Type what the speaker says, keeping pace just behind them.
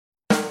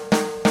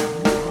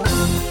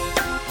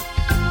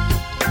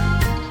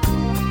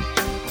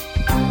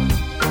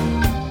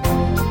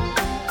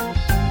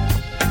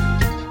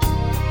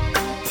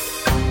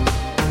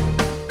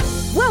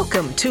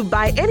to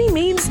By Any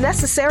Means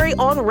Necessary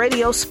on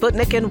Radio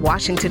Sputnik in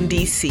Washington,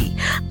 D.C.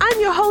 I'm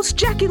your host,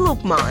 Jackie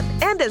Lukman,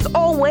 and as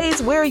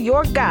always, we're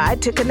your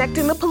guide to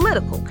connecting the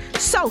political,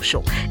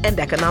 social, and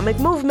economic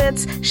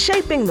movements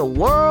shaping the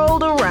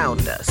world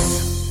around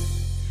us.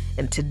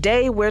 And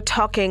today we're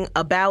talking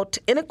about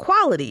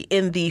inequality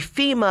in the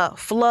FEMA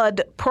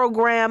flood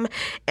program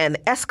and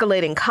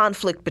escalating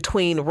conflict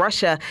between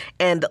Russia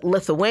and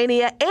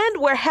Lithuania.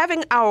 And we're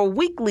having our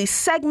weekly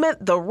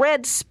segment, The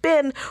Red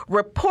Spin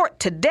Report,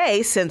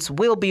 today, since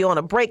we'll be on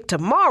a break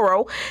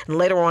tomorrow. And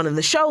later on in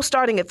the show,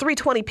 starting at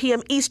 3:20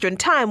 p.m. Eastern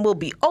Time, we'll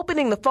be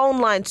opening the phone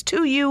lines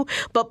to you.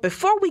 But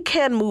before we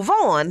can move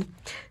on,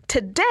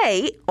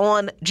 today,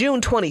 on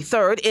June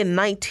 23rd in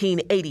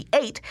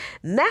 1988,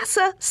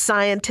 NASA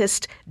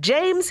scientist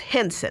James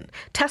Henson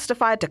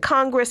testified to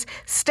Congress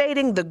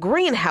stating the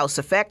greenhouse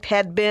effect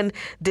had been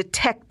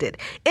detected,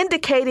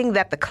 indicating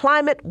that the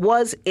climate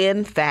was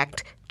in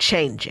fact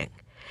changing.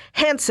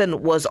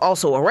 Hansen was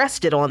also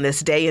arrested on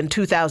this day in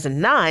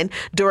 2009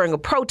 during a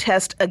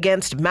protest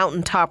against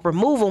mountaintop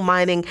removal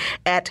mining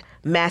at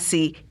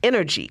Massey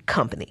Energy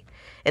Company.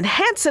 And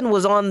Hansen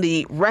was on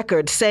the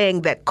record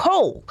saying that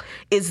coal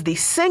is the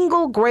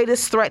single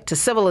greatest threat to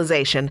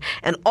civilization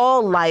and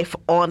all life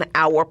on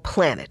our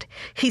planet.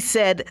 He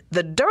said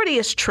the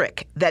dirtiest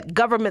trick that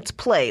governments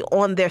play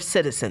on their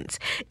citizens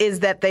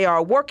is that they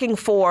are working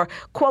for,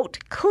 quote,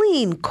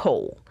 clean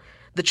coal.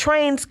 The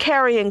trains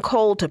carrying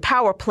coal to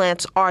power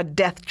plants are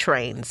death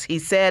trains. He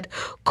said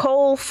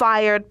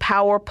coal-fired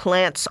power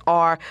plants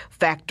are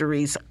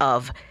factories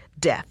of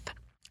death.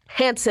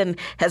 Hansen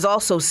has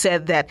also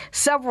said that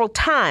several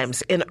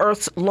times in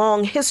Earth's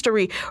long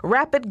history,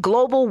 rapid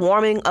global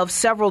warming of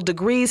several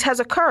degrees has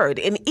occurred.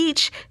 In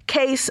each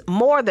case,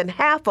 more than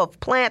half of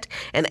plant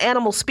and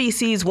animal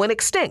species went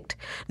extinct.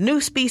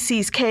 New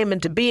species came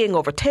into being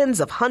over tens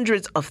of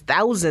hundreds of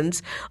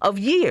thousands of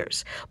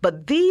years.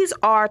 But these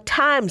are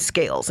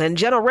timescales and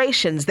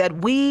generations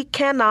that we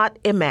cannot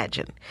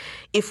imagine.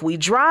 If we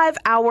drive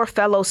our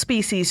fellow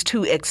species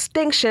to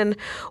extinction,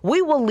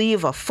 we will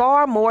leave a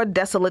far more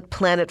desolate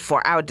planet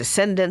for our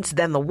descendants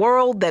than the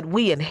world that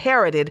we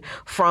inherited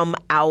from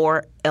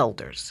our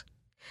elders.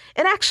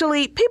 And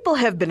actually, people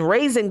have been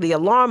raising the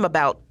alarm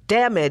about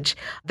damage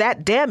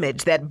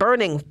that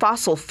burning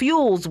fossil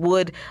fuels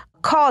would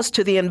cause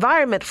to the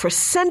environment for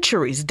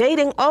centuries,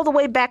 dating all the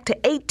way back to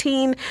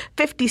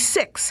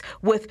 1856,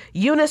 with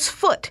Eunice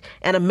Foote,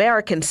 an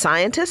American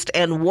scientist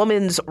and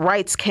women's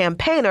rights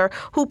campaigner,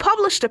 who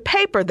published a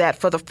paper that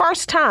for the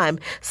first time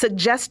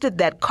suggested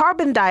that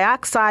carbon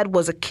dioxide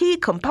was a key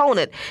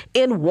component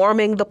in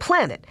warming the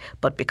planet.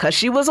 But because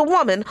she was a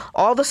woman,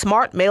 all the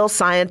smart male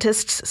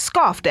scientists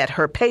scoffed at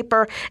her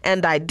paper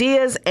and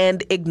ideas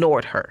and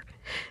ignored her.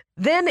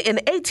 Then in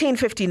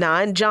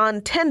 1859,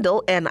 John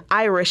Tyndall, an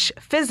Irish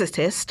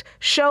physicist,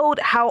 showed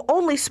how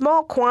only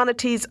small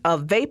quantities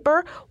of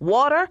vapor,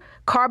 water,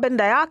 carbon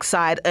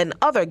dioxide, and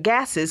other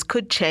gases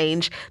could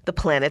change the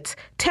planet's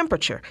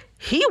temperature.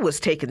 He was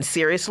taken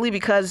seriously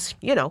because,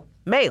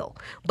 male,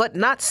 but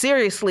not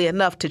seriously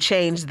enough to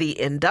change the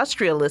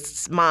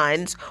industrialists'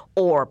 minds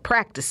or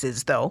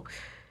practices, though.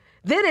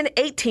 Then in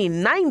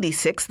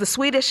 1896, the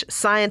Swedish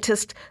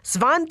scientist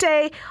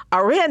Svante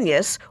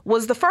Arrhenius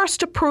was the first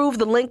to prove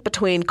the link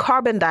between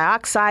carbon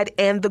dioxide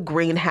and the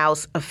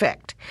greenhouse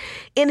effect.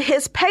 In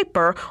his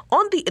paper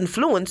on the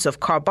influence of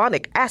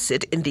carbonic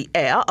acid in the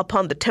air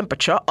upon the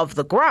temperature of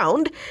the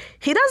ground,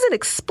 he doesn't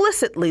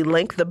explicitly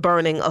link the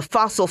burning of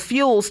fossil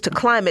fuels to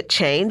climate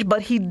change,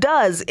 but he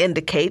does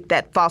indicate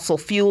that fossil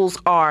fuels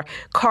are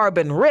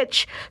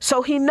carbon-rich,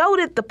 so he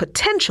noted the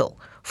potential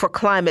for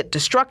climate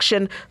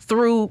destruction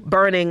through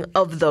burning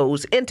of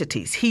those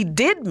entities. He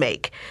did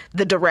make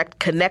the direct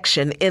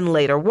connection in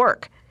later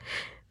work.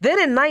 Then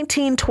in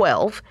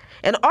 1912,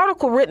 an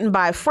article written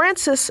by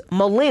Francis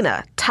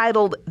Molina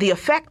titled The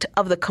Effect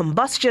of the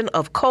Combustion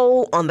of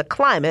Coal on the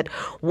Climate,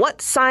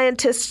 What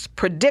Scientists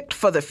Predict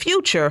for the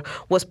Future,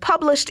 was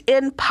published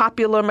in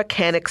Popular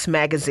Mechanics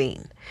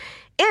magazine.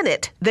 In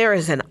it, there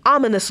is an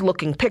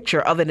ominous-looking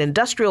picture of an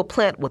industrial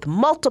plant with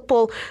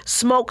multiple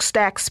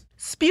smokestacks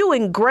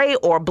spewing gray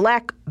or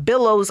black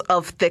billows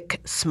of thick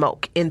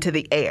smoke into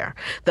the air.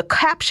 The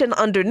caption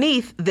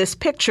underneath this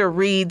picture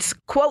reads,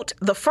 quote,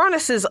 "The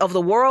furnaces of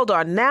the world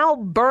are now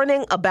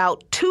burning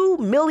about 2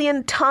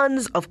 million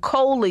tons of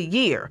coal a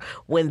year.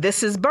 When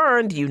this is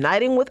burned,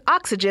 uniting with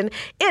oxygen,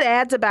 it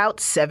adds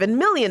about 7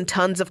 million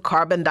tons of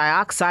carbon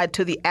dioxide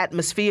to the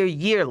atmosphere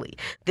yearly.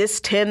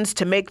 This tends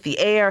to make the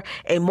air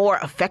a more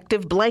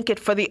effective blanket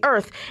for the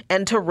Earth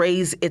and to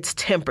raise its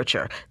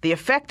temperature. The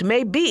effect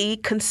may be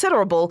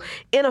considerable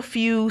in a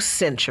few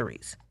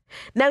centuries."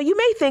 Now, you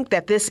may think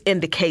that this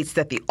indicates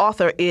that the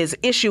author is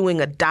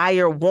issuing a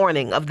dire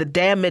warning of the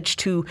damage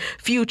to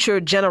future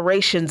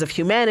generations of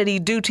humanity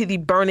due to the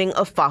burning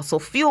of fossil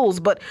fuels.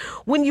 But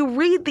when you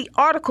read the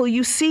article,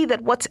 you see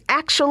that what's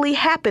actually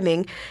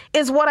happening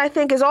is what I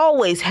think has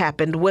always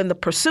happened when the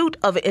pursuit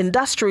of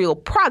industrial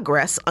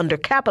progress under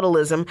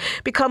capitalism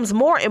becomes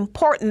more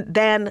important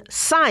than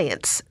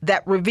science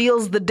that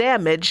reveals the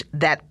damage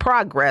that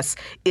progress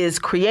is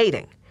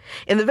creating.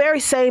 In the very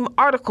same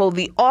article,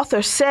 the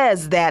author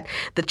says that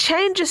the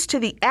changes to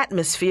the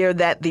atmosphere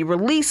that the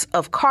release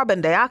of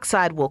carbon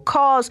dioxide will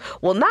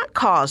not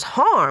cause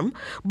harm,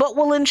 but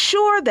will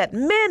ensure that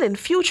men in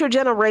future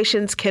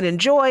generations can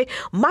enjoy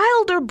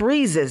milder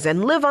breezes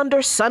and live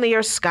under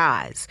sunnier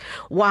skies.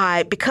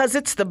 Why? Because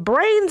it's the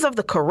brains of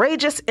the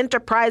courageous,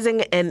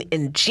 enterprising, and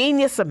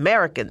ingenious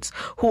Americans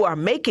who are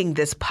making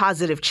this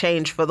positive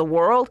change for the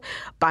world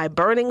by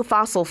burning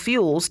fossil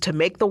fuels to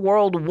make the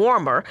world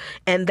warmer,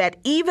 and that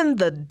even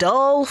the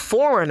dull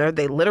foreigner,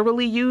 they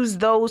literally use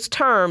those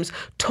terms,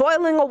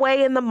 toiling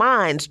away in the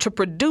mines to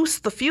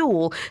produce the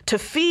fuel to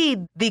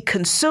feed the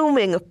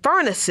consuming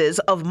furnaces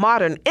of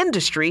modern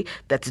industry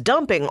that's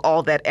dumping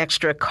all that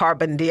extra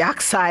carbon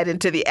dioxide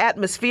into the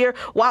atmosphere,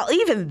 while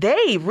even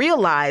they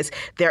realize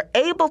they're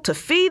able to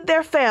feed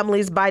their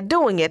families by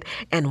doing it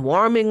and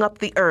warming up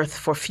the earth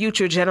for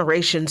future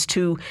generations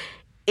to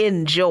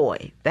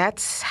enjoy.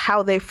 That's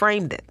how they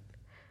framed it.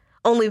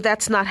 Only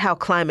that's not how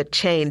climate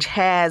change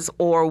has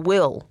or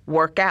will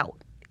work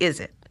out, is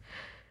it?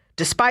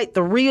 Despite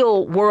the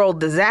real world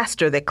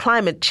disaster that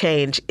climate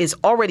change is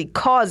already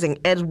causing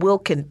and will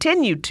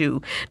continue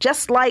to,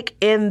 just like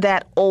in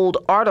that old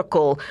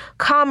article,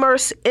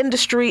 commerce,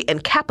 industry,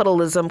 and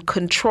capitalism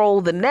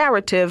control the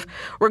narrative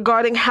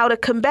regarding how to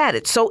combat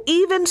it. So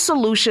even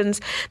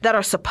solutions that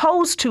are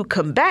supposed to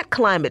combat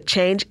climate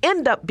change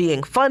end up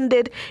being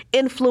funded,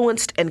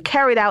 influenced, and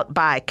carried out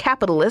by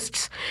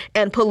capitalists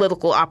and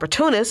political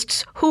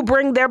opportunists who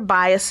bring their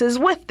biases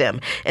with them.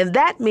 And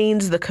that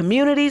means the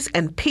communities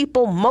and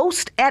people most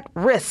at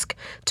risk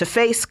to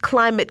face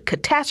climate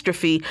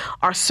catastrophe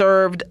are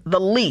served the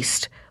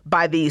least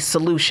by these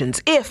solutions,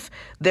 if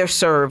they're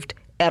served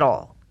at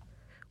all.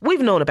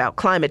 We've known about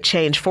climate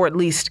change for at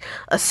least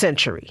a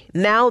century.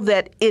 Now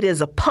that it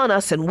is upon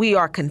us and we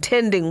are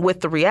contending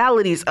with the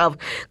realities of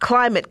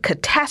climate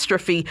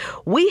catastrophe,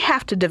 we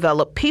have to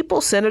develop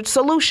people-centered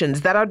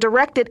solutions that are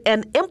directed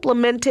and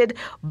implemented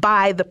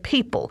by the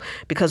people,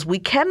 because we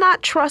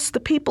cannot trust the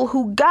people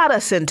who got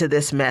us into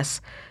this mess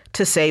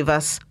to save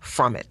us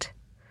from it.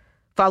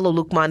 Follow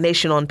Lukman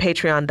Nation on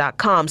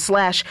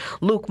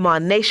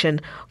patreon.com/Lukman Nation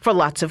for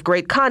lots of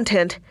great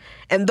content.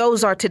 And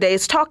those are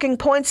today's talking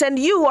points, and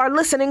you are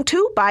listening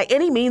to By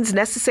Any Means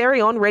Necessary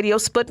on Radio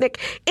Sputnik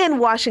in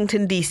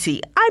Washington,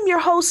 D.C. I'm your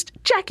host,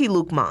 Jackie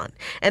Lukman.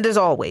 And as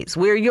always,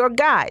 we're your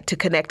guide to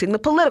connecting the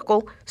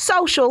political,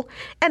 social,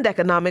 and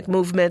economic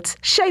movements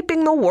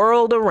shaping the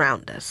world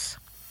around us.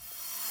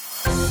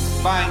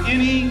 By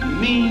any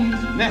means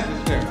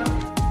necessary.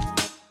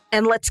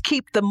 And let's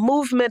keep the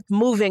movement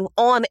moving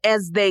on,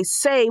 as they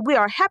say. We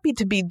are happy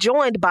to be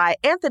joined by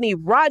Anthony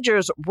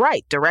Rogers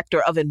Wright,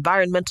 Director of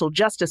Environmental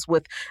Justice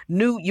with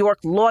New York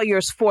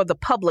Lawyers for the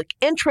Public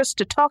Interest,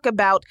 to talk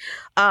about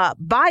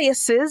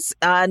biases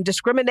and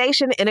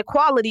discrimination,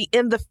 inequality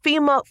in the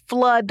FEMA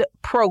flood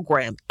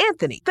program.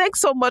 Anthony,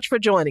 thanks so much for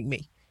joining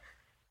me.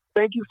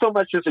 Thank you so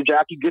much, Sister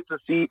Jackie. Good to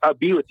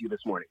be with you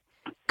this morning.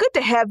 Good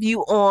to have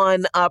you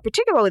on,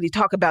 particularly to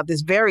talk about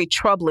this very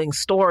troubling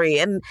story.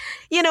 And,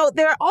 you know,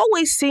 there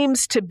always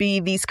seems to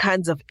be these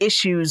kinds of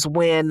issues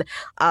when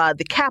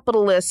the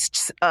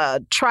capitalists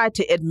try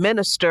to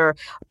administer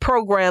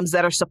programs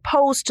that are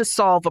supposed to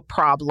solve a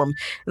problem.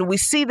 And we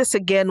see this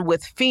again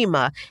with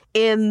FEMA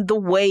in the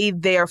way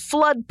their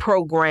flood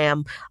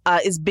program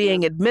is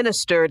being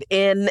administered,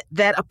 in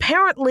that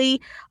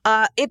apparently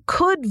it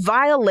could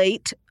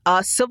violate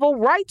civil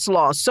rights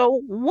law. So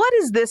what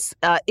is this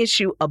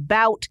issue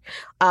about,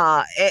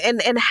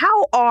 and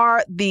how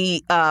are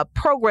the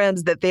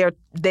programs that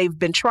they've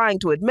been trying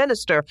to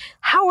administer,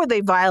 how are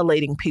they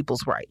violating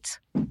people's rights?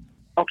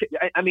 Okay,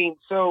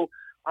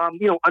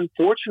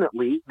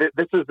 unfortunately,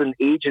 this is an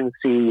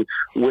agency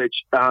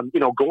which,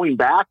 going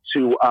back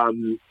to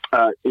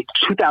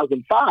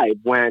 2005,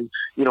 when,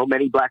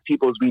 many Black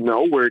people, as we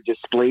know, were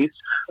displaced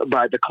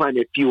by the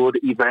climate-fueled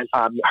event,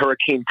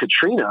 Hurricane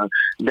Katrina,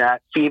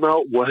 that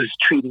FEMA was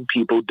treating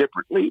people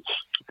differently.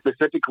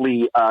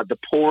 Specifically, the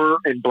poorer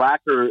and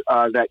Blacker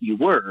that you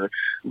were,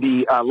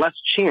 the less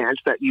chance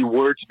that you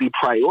were to be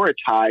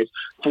prioritized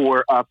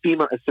for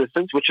FEMA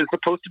assistance, which is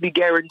supposed to be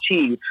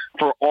guaranteed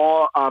for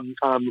all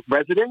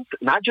residents,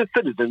 not just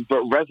citizens,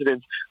 but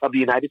residents of the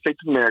United States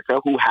of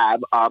America who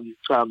have,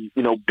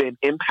 been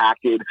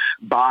impacted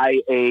by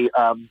a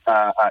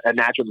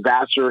natural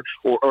disaster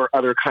or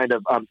other kind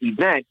of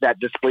event that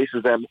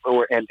displaces them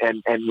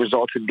and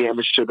results in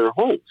damage to their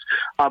homes.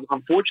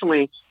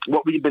 Unfortunately,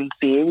 what we've been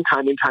seeing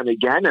time and time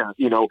again,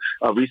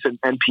 a recent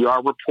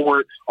NPR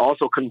report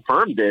also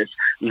confirmed this,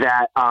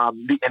 that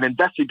an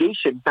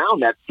investigation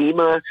found that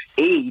FEMA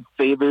aid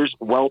favors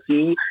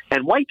wealthy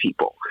and white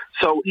people.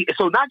 So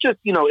not just,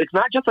 it's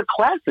not just a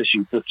class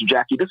issue, Sister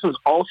Jackie. This is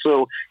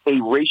also a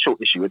racial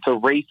issue. It's a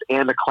race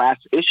and a class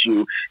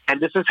issue.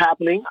 And this is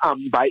happening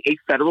by a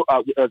federal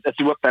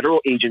through a federal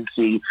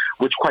agency,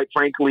 which quite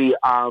frankly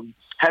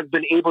has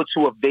been able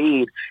to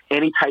evade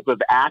any type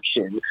of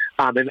action.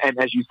 And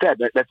as you said,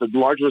 that's a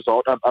large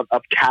result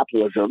of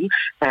capitalism.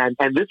 And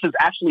this is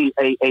actually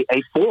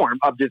a form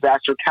of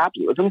disaster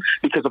capitalism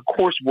because, of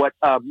course,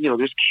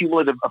 there's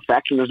cumulative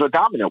effects and there's a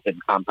domino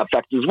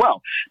effect as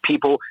well.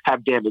 People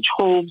have damaged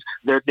homes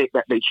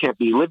they can't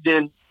be lived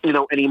in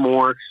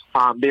anymore.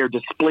 They're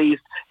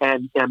displaced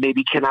and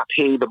maybe cannot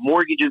pay the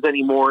mortgages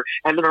anymore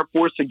and then are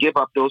forced to give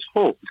up those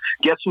homes.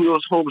 Guess who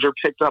those homes are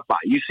picked up by?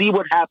 You see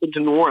what happened to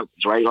New Orleans,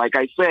 right? Like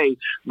I say,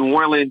 New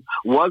Orleans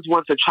was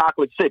once a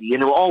chocolate city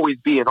and it will always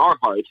be in our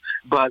hearts,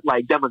 but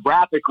like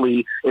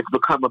demographically, it's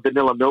become a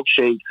vanilla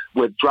milkshake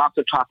with drops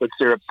of chocolate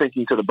syrup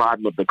sinking to the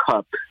bottom of the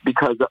cup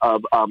because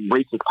of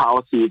racist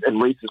policies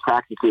and racist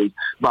practices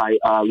by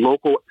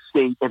local,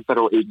 state, and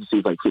federal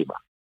agencies like FEMA.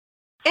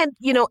 And,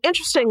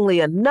 interestingly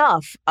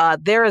enough,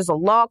 there is a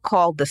law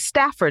called the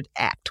Stafford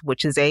Act,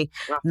 which is a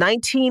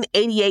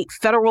 1988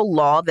 federal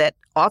law that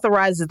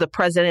authorizes the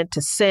president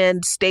to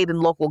send state and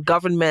local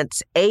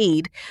governments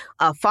aid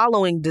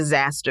following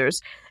disasters.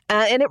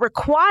 And it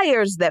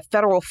requires that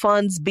federal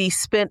funds be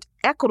spent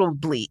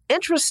equitably.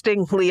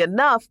 Interestingly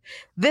enough,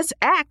 this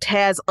act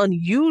has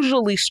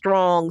unusually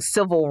strong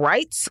civil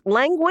rights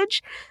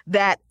language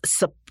that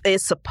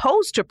is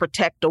supposed to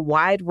protect a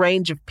wide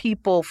range of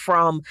people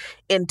from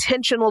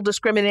intentional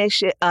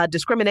discrimination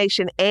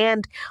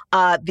and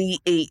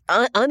the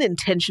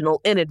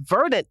unintentional,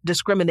 inadvertent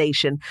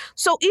discrimination.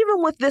 So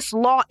even with this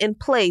law in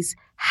place,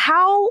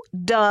 how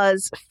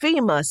does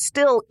FEMA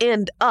still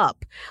end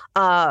up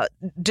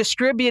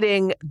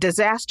distributing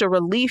disaster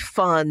relief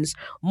funds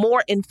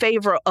more in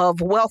favor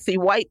of wealthy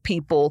white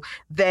people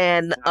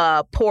than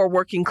poor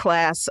working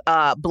class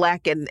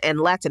Black and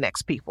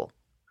Latinx people?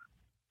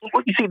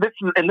 Well, you see, this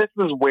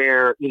is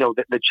where,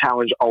 the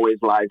challenge always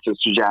lies,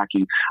 Sister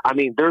Jackie. I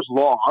mean, there's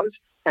laws,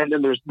 and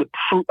then there's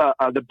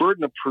the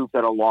burden of proof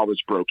that a law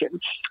was broken.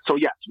 So,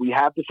 yes, we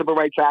have the Civil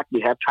Rights Act. We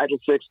have Title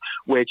VI,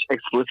 which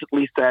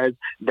explicitly says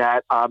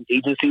that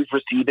agencies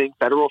receiving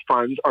federal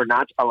funds are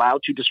not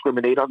allowed to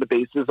discriminate on the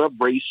basis of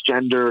race,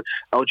 gender,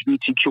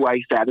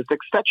 LGBTQI status,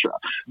 etc.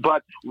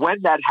 But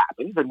when that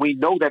happens, and we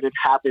know that it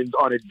happens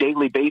on a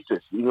daily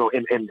basis,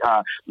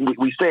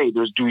 we say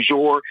there's du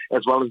jour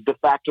as well as de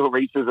facto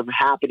racism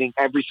happening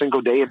every single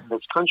day in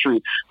this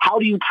country. How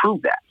do you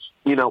prove that?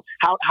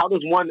 How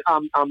does one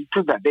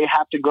prove that? They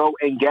have to go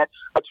and get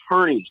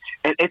attorneys.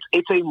 And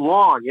it's a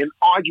long and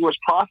arduous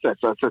process,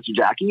 Sister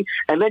Jackie.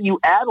 And then you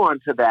add on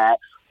to that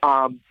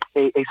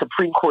a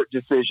Supreme Court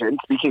decision,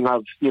 speaking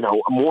of,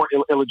 more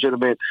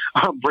illegitimate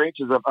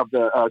branches of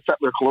the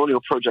settler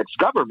colonial project's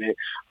government,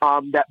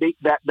 that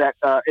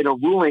in a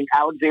ruling,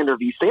 Alexander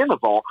v.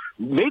 Sandoval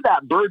made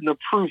that burden of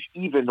proof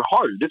even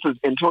harder. This is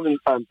Antonin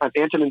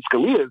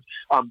Scalia's,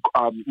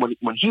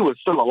 when he was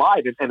still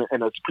alive and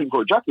a Supreme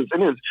Court justice,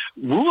 in his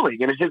ruling,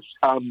 in his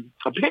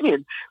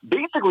opinion,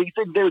 basically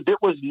said there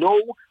was no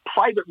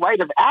private right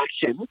of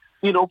action,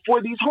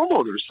 for these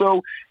homeowners.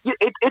 So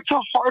it's a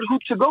hard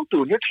hoop to go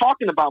through. And you're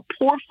talking about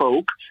poor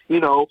folk,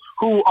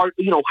 who are,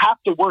 have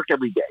to work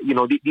every day.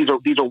 These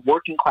are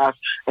working class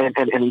and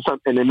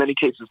in many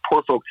cases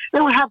poor folk. They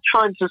don't have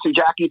time, Sister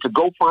Jackie, to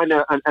go find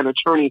an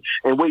attorney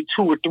and wait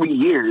 2 or 3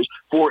 years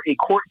for a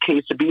court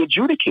case to be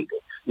adjudicated.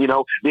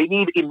 They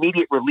need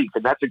immediate relief,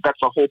 and that's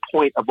the whole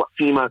point of what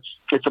FEMA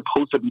is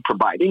supposed to be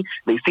providing.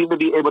 They seem to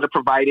be able to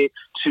provide it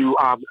to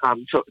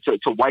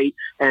white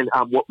and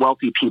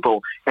wealthy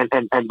people,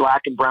 and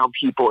Black and brown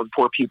people and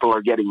poor people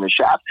are getting the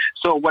shaft.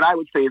 So what I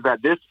would say is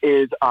that this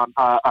is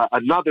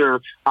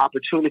another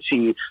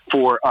opportunity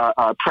for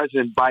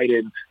President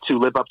Biden to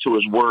live up to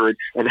his word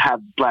and have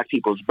Black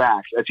people's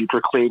backs, as he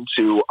proclaimed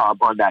to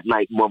on that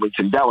night in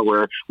Wilmington,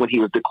 Delaware, when he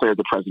was declared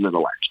the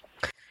president-elect.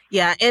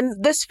 Yeah,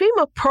 and this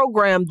FEMA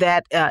program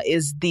that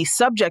is the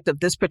subject of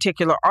this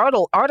particular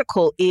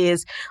article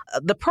is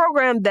the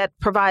program that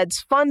provides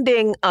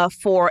funding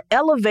for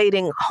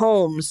elevating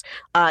homes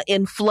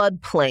in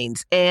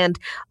floodplains. And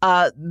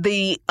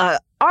the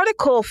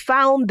article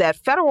found that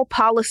federal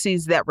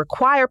policies that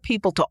require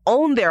people to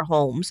own their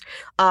homes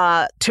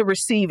to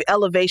receive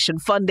elevation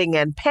funding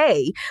and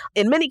pay,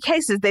 in many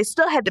cases, they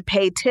still had to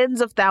pay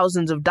tens of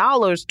thousands of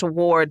dollars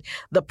toward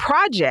the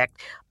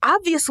project,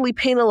 obviously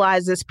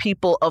penalizes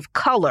people of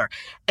color.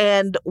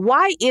 And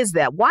why is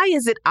that? Why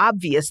is it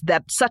obvious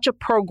that such a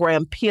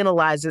program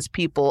penalizes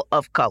people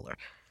of color?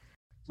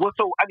 Well,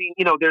 so, I mean,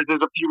 there's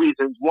a few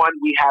reasons. One,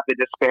 we have the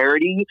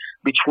disparity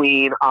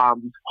between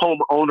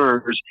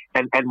homeowners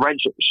and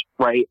renters,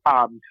 right?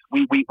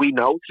 We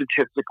know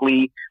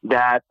statistically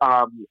that,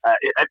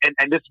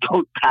 and this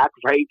goes back,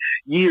 right,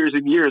 years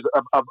and years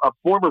of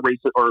former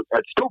racist or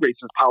still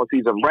racist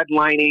policies of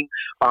redlining,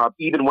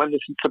 even when the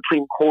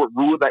Supreme Court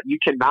ruled that you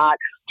cannot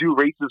do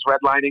racist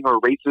redlining or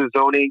racist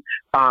zoning.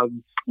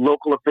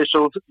 Local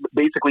officials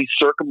basically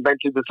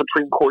circumvented the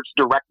Supreme Court's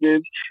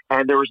directives,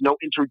 and there was no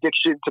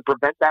interdiction to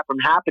prevent that from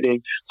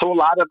happening. So a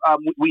lot of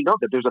we know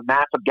that there's a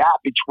massive gap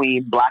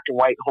between black and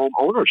white home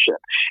ownership,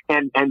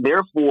 and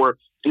therefore,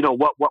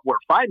 what we're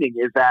finding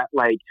is that,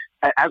 like,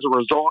 as a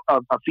result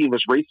of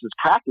FEMA's racist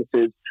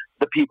practices,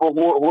 the people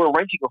who are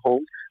renting a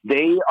home,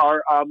 they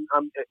are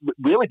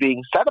really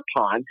being set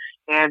upon,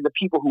 and the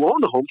people who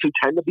own the homes, who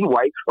tend to be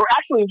white, or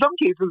actually in some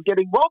cases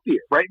getting wealthier,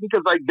 right?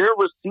 Because, like, they're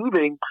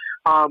receiving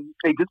a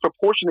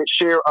disproportionate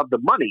share of the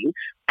money,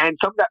 and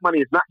some of that money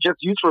is not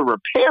just used for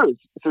repairs,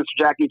 Sister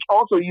Jackie. It's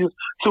also used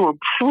to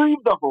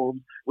improve the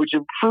home, which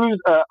increases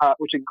the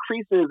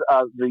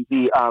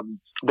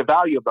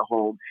value of the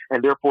home,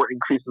 and therefore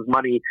increases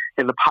money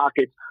in the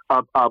pockets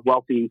of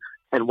wealthy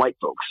and white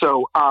folks.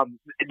 So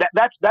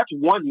that's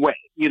one way,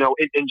 in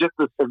just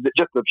the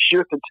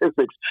sheer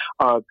statistics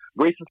of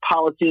racist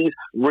policies,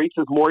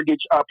 racist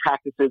mortgage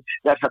practices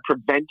that have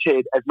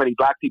prevented as many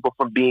black people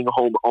from being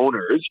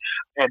homeowners,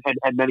 and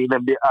many of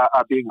them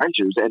being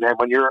renters. And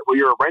when you're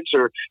a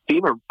renter,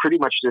 FEMA pretty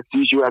much just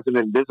sees you as an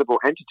invisible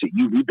entity.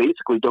 You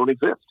basically don't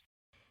exist.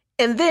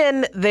 And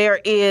then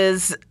there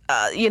is,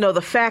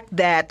 the fact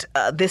that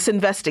this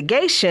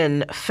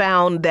investigation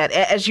found that,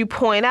 as you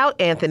point out,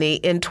 Anthony,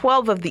 in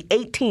 12 of the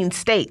 18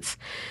 states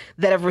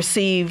that have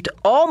received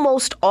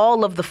almost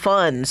all of the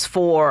funds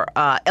for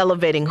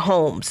elevating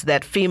homes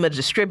that FEMA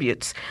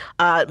distributes,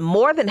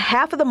 more than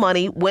half of the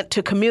money went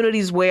to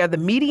communities where the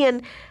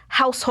median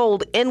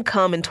household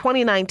income in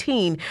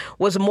 2019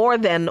 was more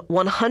than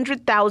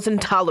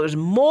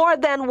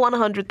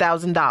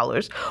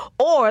 $100,000,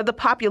 or the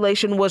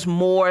population was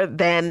more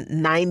than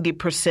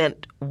 90%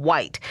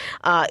 white.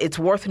 It's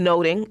worth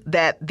noting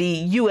that the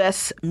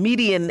U.S.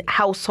 median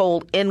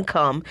household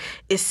income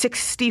is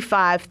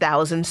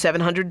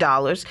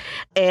 $65,700,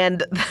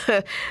 and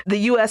the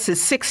U.S. is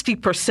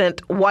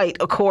 60% white,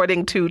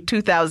 according to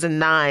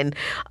 2009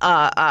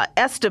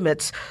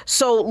 estimates.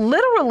 So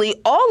literally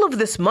all of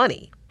this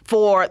money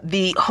for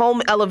the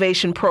home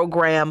elevation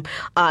program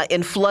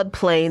in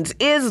floodplains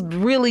is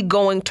really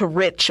going to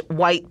rich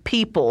white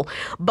people.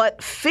 But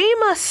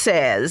FEMA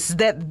says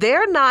that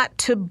they're not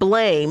to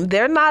blame,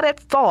 they're not at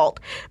fault,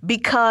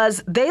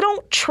 because they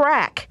don't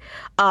track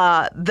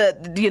the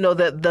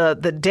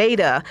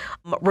data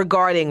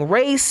regarding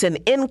race and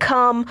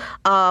income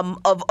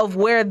of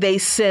where they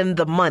send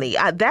the money.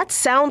 That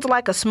sounds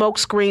like a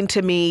smokescreen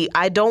to me.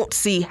 I don't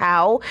see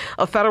how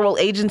a federal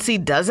agency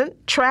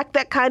doesn't track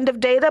that kind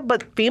of data,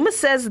 but FEMA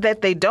says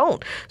that they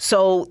don't.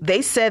 So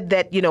they said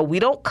that, we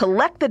don't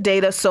collect the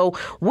data, so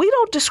we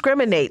don't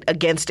discriminate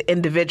against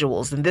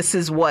individuals. And this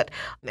is what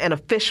an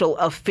official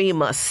of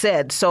FEMA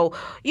said. So,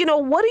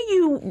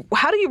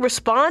 how do you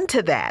respond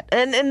to that?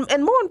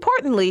 And more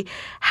importantly,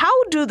 how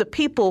do the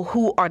people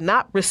who are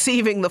not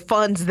receiving the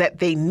funds that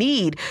they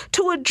need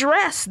to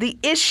address the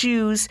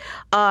issues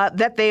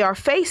that they are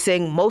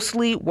facing,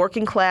 mostly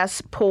working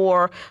class,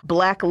 poor,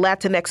 Black,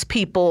 Latinx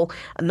people,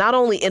 not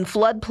only in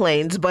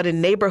floodplains, but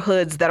in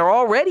neighborhoods that are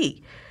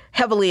already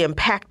heavily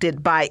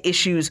impacted by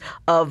issues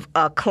of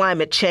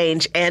climate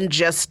change and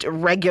just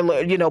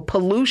regular,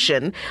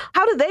 pollution?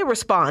 How do they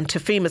respond to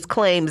FEMA's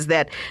claims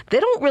that they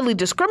don't really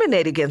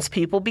discriminate against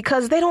people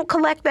because they don't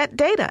collect that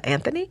data,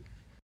 Anthony?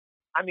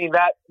 I mean,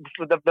 that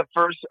the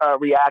first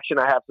reaction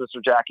I have, Sister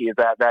Jackie, is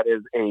that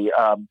is an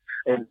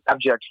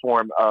abject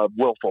form of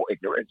willful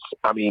ignorance.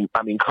 I mean,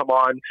 come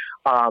on.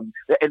 And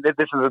this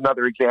is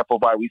another example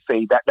why we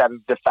say that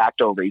is de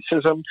facto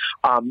racism.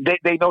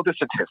 They know the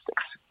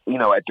statistics.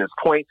 At this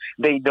point,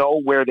 they know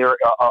where they're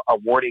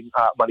awarding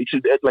money to.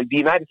 Like, the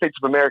United States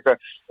of America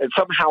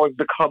somehow has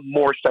become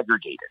more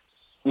segregated,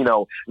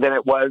 than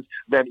it was,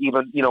 than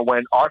even,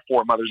 when our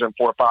foremothers and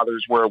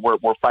forefathers were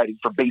fighting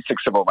for basic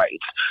civil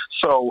rights.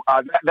 So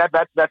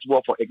that's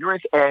willful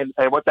ignorance. And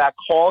what that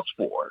calls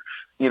for,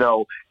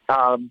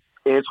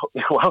 is,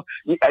 well,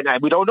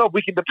 and we don't know if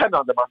we can depend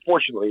on them,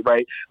 unfortunately,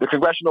 right? The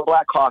Congressional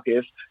Black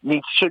Caucus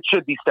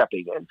should be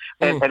stepping in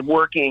and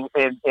working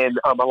in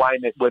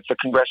alignment with the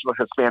Congressional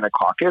Hispanic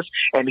Caucus,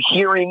 and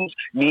hearings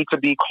need to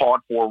be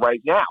called for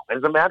right now.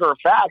 As a matter of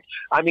fact,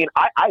 I mean,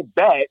 I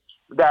bet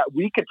that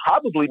we could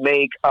probably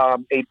make a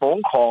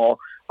phone call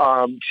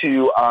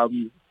to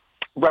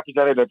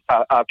Representative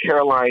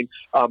Caroline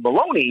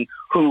Maloney,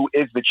 who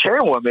is the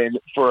chairwoman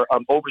for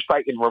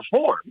Oversight and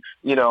Reform,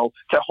 to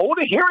hold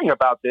a hearing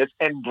about this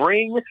and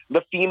bring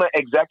the FEMA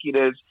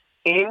executives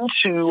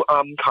into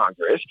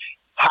Congress,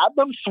 have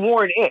them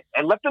sworn in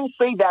and let them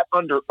say that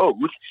under oath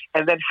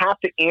and then have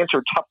to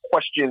answer tough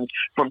questions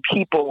from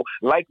people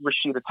like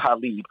Rashida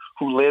Tlaib,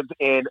 who lives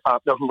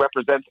who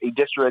represents a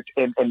district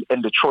in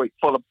Detroit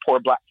full of poor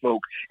black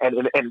folk and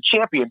a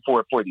champion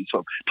for these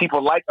folks.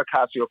 People like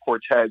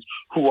Ocasio-Cortez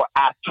who will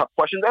ask tough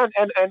questions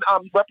and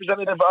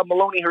Representative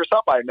Maloney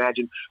herself, I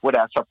imagine, would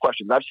ask tough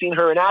questions. I've seen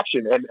her in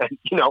action and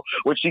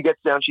when she gets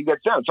down, she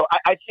gets down. So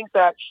I think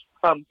that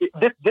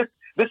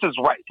this is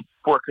right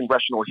for a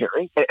congressional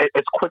hearing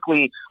as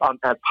quickly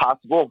as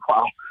possible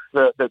while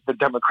the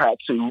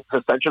Democrats, who,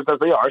 as centrist as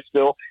they are,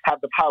 still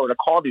have the power to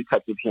call these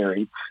types of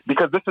hearings,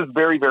 because this is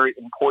very, very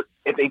important.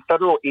 If a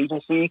federal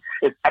agency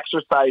is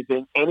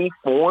exercising any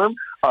form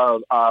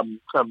of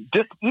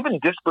even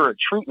disparate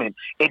treatment,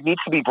 it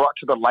needs to be brought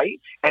to the light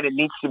and it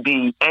needs to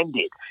be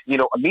ended,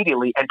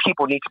 immediately, and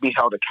people need to be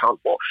held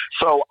accountable.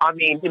 So, I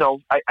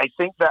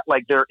think that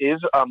there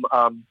is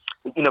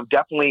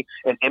definitely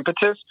an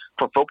impetus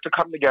for folks to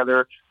come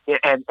together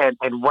and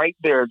write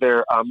their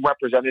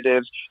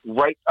representatives,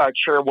 write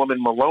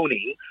Chairwoman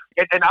Maloney.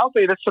 And I'll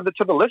say this to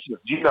the listeners,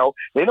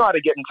 they know how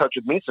to get in touch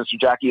with me, Sister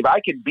Jackie. If I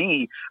can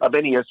be of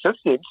any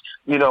assistance,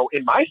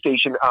 in my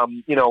station,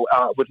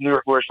 with New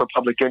York Voice for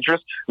Public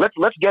Interest,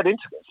 let's get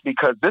into this,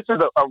 because this is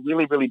a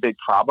really, really big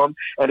problem.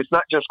 And it's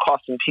not just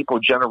costing people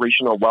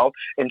generational wealth.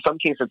 In some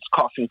cases, it's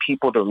costing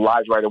people their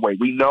lives right away.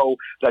 We know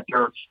that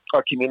there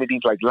are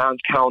communities like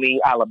Lowndes County,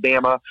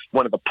 Alabama,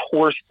 one of the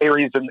poorest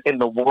areas in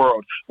the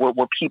world, where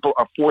people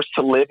are forced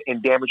to live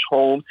in damaged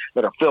homes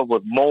that are filled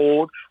with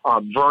mold,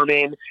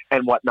 vermin,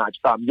 and whatnot.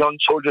 Young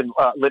children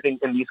living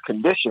in these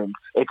conditions.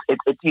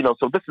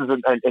 So this is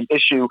an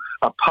issue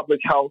of public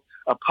health,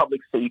 of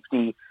public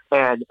safety,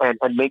 and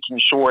making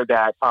sure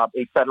that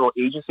a federal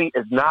agency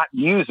is not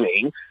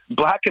using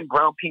black and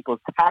brown people's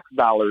tax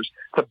dollars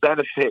to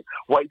benefit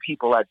wealthy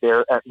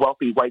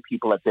white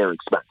people at their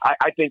expense.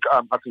 I think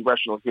a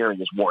congressional hearing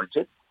is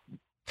warranted.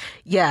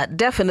 Yeah,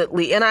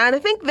 definitely. And I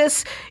think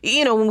this,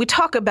 when we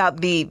talk about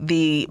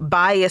the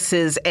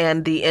biases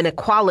and the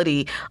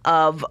inequality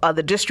of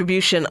the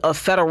distribution of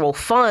federal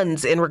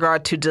funds in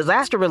regard to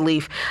disaster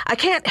relief, I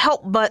can't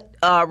help but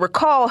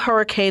recall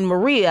Hurricane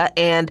Maria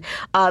and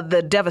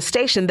the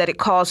devastation that it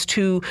caused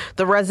to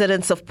the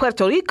residents of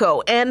Puerto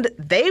Rico. And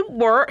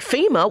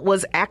FEMA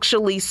was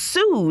actually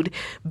sued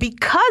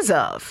because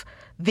of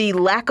the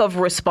lack of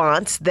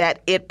response that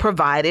it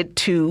provided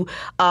to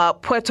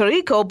Puerto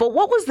Rico. But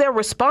what was their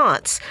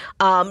response?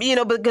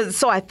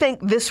 So I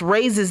think this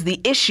raises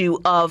the issue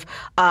of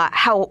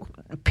how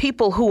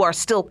people who are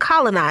still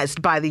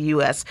colonized by the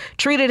U.S.,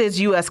 treated as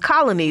U.S.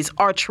 colonies,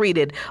 are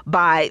treated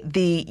by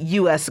the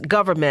U.S.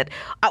 government.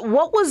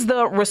 What was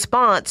the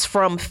response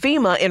from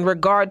FEMA in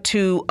regard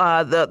to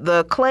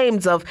the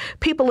claims of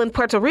people in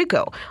Puerto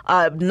Rico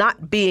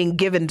not being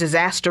given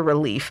disaster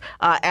relief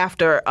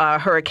after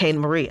Hurricane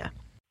Maria?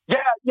 Yeah,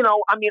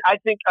 I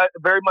think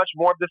very much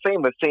more of the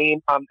same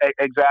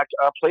exact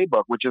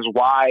playbook, which is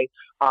why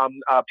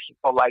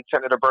people like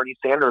Senator Bernie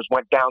Sanders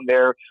went down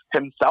there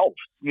himself,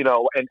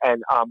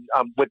 and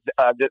with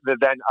the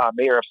then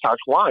mayor of San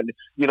Juan,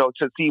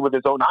 to see with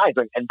his own eyes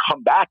and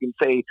come back and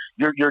say,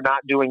 you're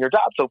not doing your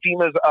job. So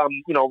FEMA's,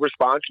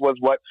 response was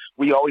what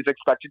we always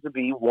expected to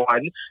be,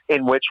 one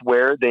in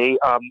where they,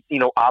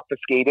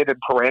 obfuscated and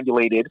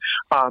perambulated.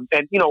 I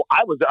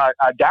was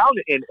down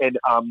in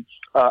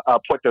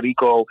Puerto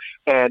Rico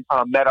and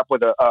met up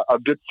with a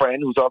good friend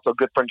who's also a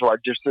good friend to our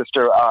dear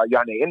sister,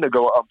 Yane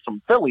Indigo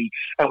from Philly.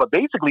 And what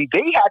basically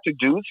they had to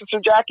do,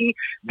 Sister Jackie,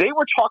 they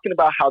were talking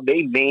about how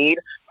they made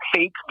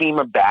fake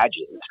FEMA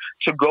badges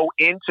to go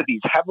into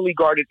these heavily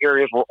guarded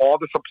areas where all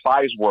the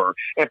supplies were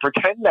and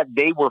pretend that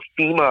they were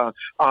FEMA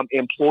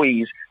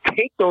employees,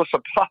 take those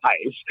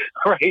supplies,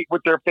 right,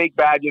 with their fake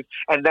badges,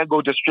 and then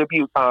go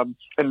distribute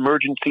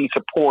emergency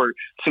support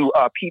to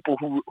people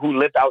who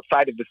lived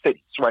outside of the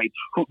cities, right,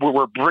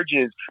 where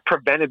bridges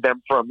prevented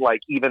them from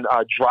even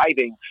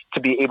driving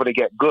to be able to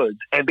get goods,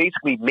 and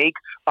basically make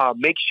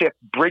makeshift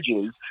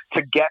bridges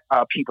to get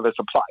people to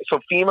supply. So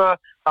FEMA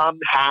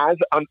has,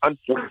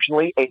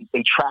 unfortunately,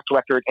 a track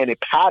record and a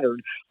pattern,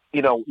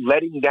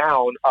 letting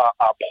down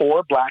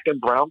poor black and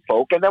brown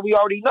folk. And then we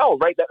already know,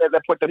 right,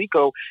 that Puerto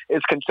Rico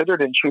is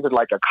considered and treated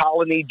like a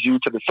colony due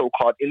to the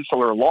so-called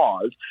insular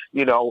laws,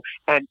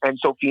 and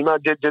so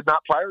FEMA did not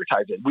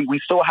prioritize it. We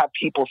still have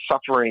people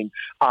suffering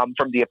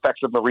from the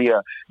effects of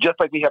Maria, just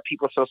like we have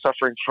people still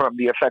suffering from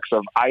the effects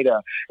of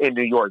Ida in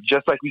New York,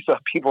 just like we still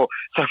have people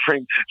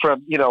suffering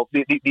from,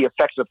 the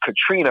effects of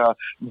Katrina,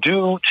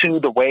 due to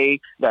the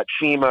way that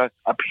FEMA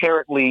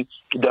apparently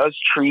does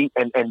treat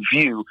and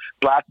view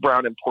black,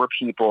 brown, and poor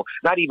people,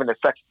 not even as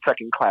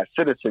second-class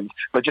citizens,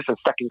 but just as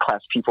second-class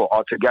people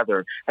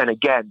altogether. And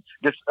again,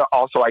 this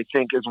also, I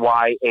think, is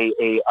why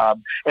an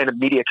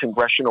immediate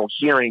congressional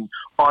hearing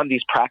on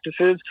these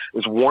practices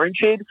is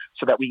warranted,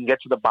 so that we can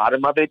get to the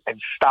bottom of it and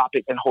stop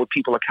it and hold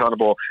people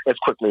accountable as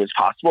quickly as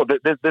possible.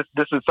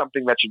 This is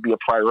something that should be a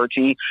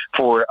priority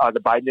for the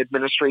Biden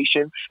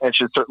administration, and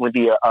should certainly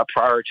be a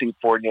priority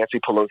for Nancy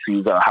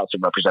Pelosi's House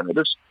of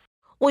Representatives.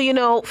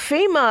 Well,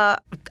 FEMA,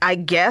 I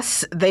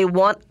guess they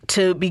want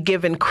to be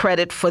given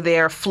credit for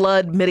their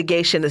flood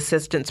mitigation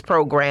assistance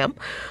program,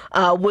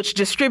 which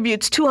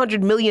distributes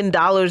 $200 million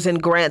in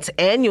grants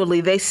annually.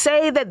 They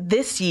say that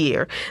this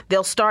year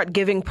they'll start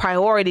giving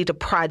priority to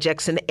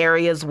projects in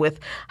areas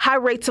with high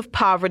rates of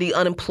poverty,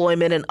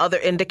 unemployment, and other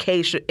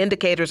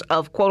indicators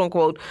of, quote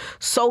unquote,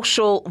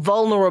 social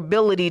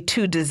vulnerability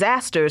to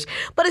disasters.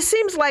 But it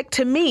seems like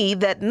to me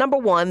that, number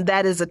one,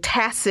 that is a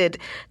tacit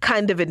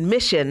kind of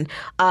admission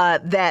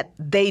that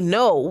they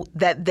know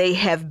that they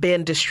have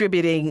been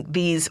distributing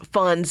these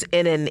funds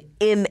in an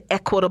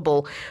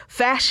inequitable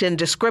fashion,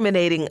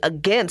 discriminating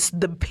against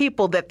the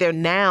people that they're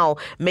now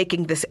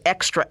making this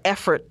extra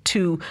effort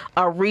to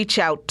reach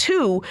out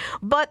to.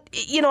 But,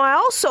 I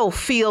also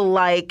feel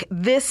like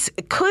this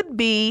could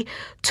be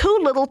too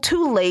little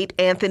too late,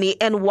 Anthony,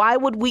 and why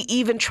would we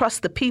even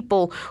trust the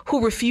people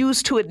who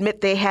refuse to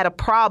admit they had a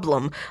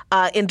problem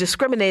in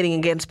discriminating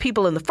against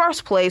people in the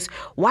first place?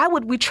 Why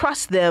would we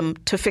trust them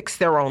to fix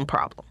their own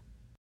problem?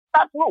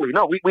 Absolutely.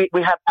 No, we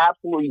have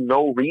absolutely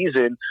no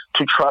reason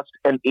to trust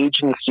an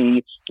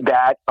agency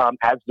that,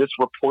 as this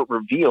report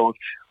reveals,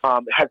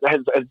 has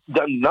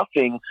done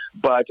nothing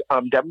but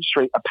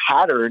demonstrate a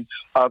pattern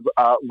of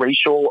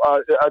racial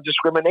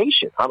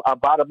discrimination.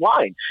 Bottom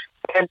line.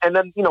 And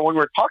then, when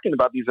we're talking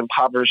about these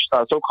impoverished,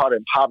 so-called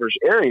impoverished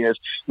areas,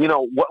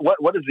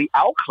 what is the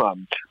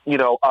outcome,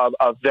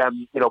 of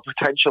them,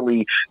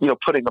 potentially,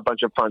 putting a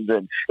bunch of funds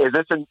in? Is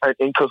this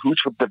in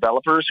cahoots with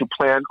developers who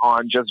plan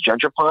on just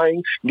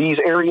gentrifying these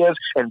areas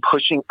and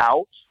pushing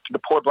out the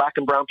poor Black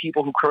and brown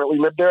people who currently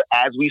live there,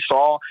 as we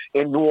saw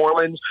in New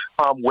Orleans,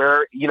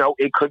 where,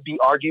 it could be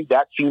argued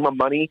that FEMA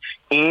money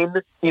in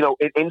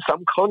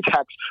some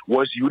context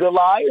was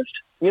utilized,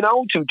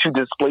 to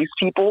displace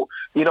people.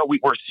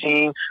 We're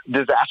seeing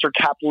disaster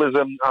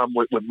capitalism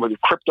with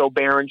crypto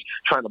barons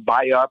trying to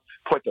buy up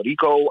Puerto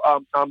Rico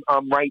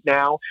right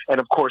now. And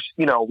of course,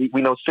 we know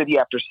city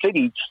after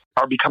city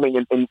are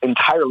becoming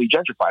entirely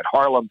gentrified.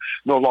 Harlem,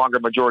 no longer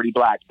majority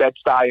Black.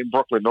 Bed-Stuy in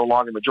Brooklyn, no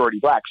longer majority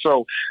Black.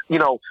 So,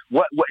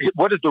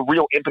 what is the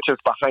real impetus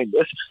behind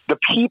this? The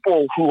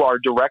people who are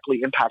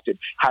directly impacted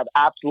have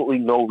absolutely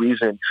no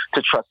reason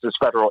to trust this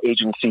federal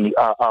agency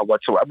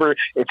whatsoever.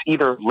 It's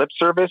either lip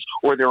service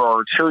or there are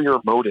ulterior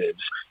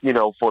motives,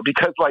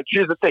 because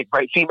here's the thing,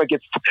 right? FEMA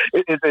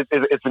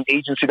it's an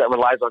agency that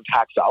relies on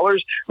tax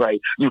dollars, right?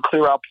 You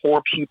clear out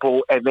poor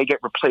people and they get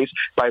replaced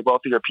by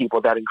wealthier people.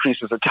 That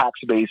increases the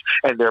tax base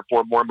and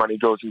therefore more money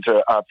goes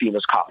into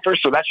FEMA's coffers.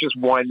 So that's just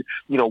one,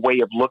 way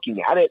of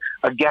looking at it.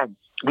 Again,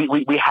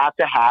 we have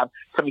to have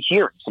some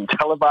hearings, some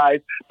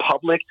televised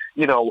public,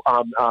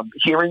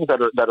 hearings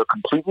that are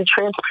completely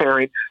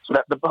transparent, so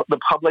that the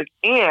public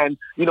and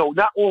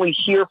not only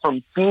hear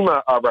from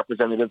FEMA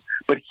representatives,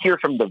 but hear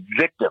from the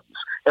victims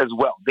as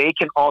well. They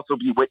can also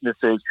be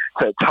witnesses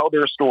to tell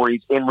their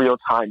stories in real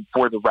time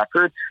for the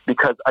record.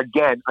 Because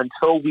again,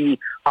 until we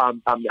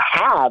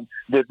have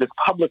this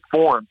public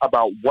forum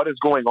about what is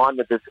going on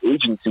with this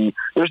agency,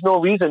 there's no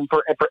reason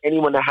for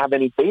anyone to have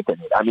any faith in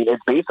it. I mean,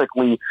 it's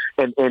basically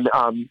from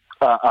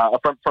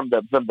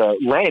the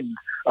lens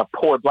of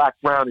poor Black,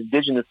 brown,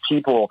 indigenous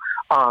people,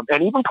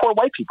 and even poor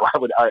white people. I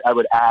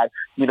would add,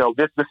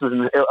 this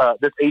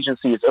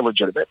agency is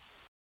illegitimate.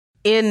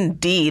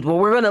 Indeed. Well,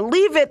 we're going to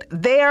leave it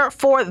there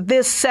for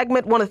this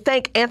segment. Want to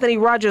thank Anthony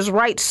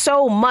Rogers-Wright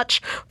so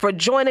much for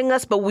joining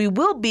us, but we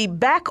will be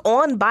back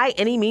on By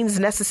Any Means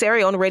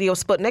Necessary on Radio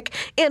Sputnik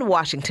in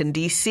Washington,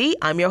 D.C.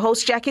 I'm your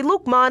host, Jackie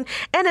Lukman,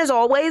 and as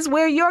always,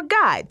 we're your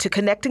guide to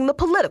connecting the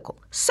political,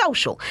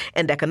 social,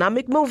 and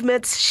economic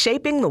movements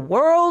shaping the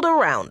world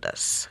around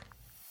us.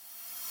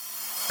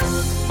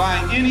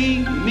 By any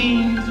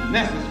means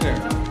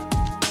necessary.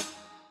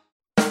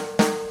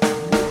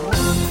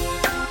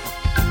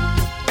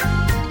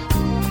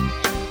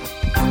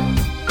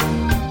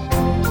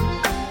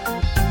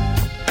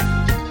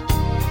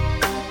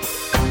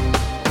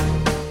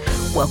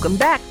 Welcome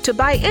back to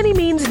By Any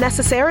Means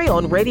Necessary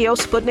on Radio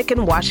Sputnik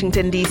in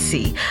Washington,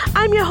 D.C.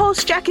 I'm your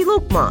host, Jackie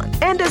Lukman,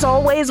 and as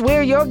always,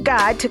 we're your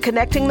guide to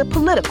connecting the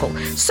political,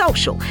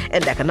 social,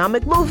 and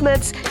economic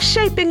movements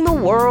shaping the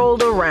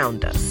world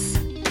around us.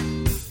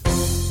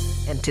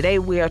 And today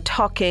we are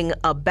talking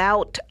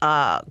about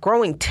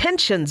growing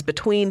tensions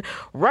between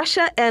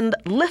Russia and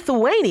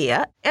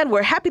Lithuania. And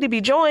we're happy to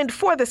be joined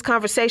for this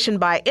conversation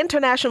by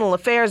international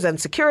affairs and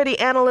security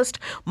analyst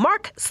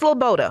Mark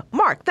Sloboda.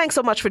 Mark, thanks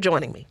so much for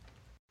joining me.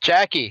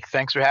 Jackie,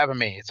 thanks for having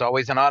me. It's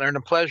always an honor and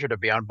a pleasure to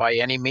be on By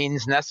Any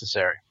Means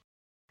Necessary.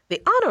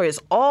 The honor is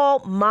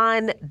all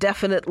mine,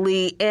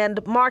 definitely. And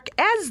Mark,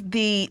 as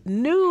the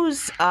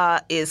news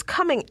is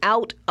coming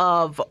out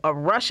of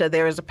Russia,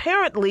 there is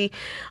apparently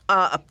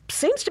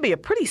seems to be a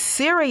pretty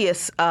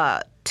serious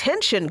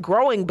tension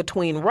growing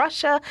between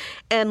Russia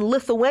and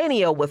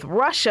Lithuania, with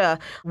Russia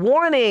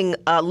warning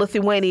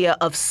Lithuania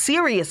of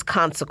serious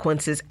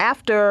consequences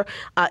after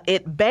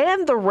it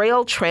banned the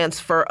rail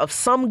transfer of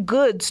some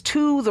goods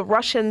to the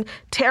Russian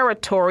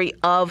territory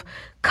of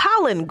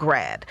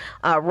Kaliningrad.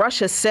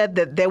 Russia said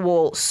that they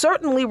will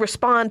certainly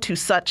respond to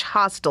such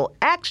hostile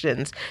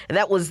actions. And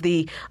that was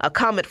the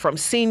comment from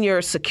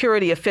senior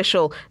security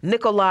official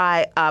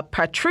Nikolai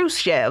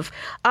Patrushev.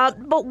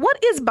 But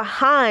what is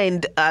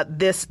behind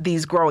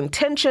these growing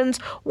tensions?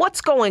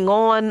 What's going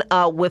on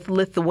with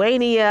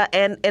Lithuania?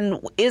 And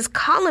is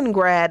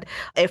Kaliningrad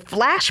a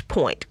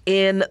flashpoint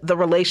in the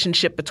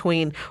relationship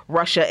between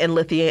Russia and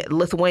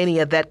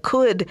Lithuania that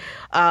could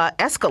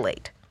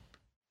escalate?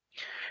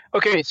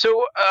 Okay,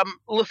 so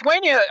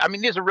Lithuania, I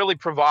mean, these are really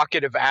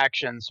provocative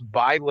actions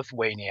by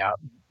Lithuania,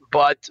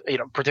 but,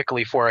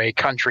 particularly for a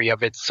country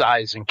of its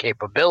size and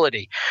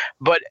capability.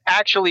 But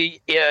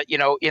actually,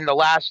 in the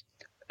last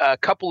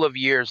couple of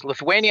years,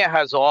 Lithuania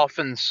has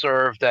often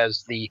served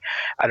as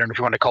I don't know if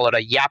you want to call it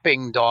a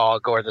yapping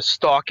dog or the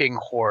stalking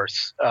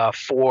horse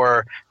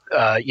for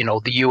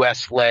the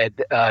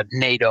U.S.-led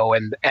NATO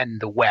and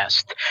the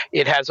West.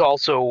 It has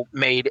also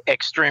made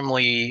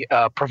extremely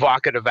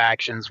provocative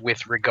actions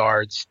with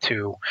regards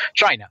to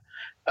China.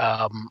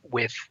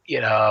 With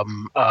a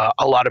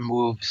lot of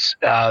moves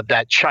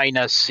that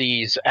China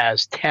sees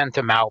as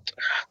tantamount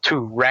to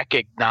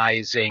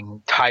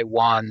recognizing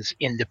Taiwan's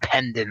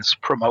independence,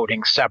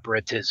 promoting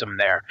separatism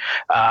there,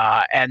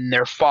 and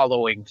they're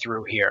following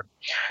through here.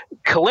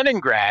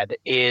 Kaliningrad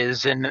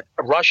is a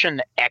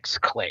Russian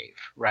exclave,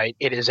 right?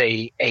 It is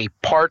a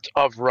part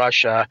of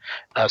Russia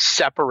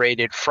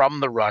separated from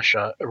the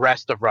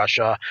rest of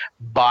Russia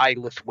by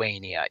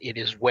Lithuania. It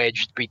is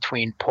wedged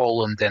between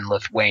Poland and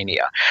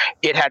Lithuania.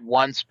 It had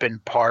once been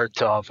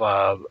part of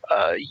a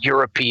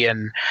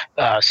European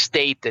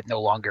state that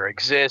no longer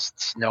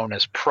exists, known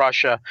as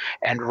Prussia,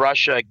 and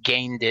Russia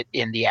gained it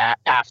in the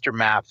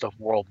aftermath of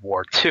World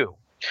War II.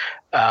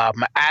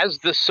 As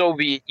the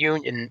Soviet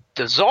Union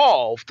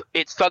dissolved,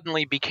 it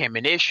suddenly became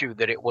an issue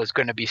that it was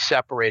going to be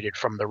separated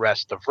from the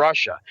rest of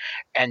Russia.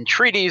 And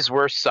treaties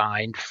were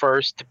signed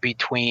first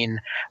between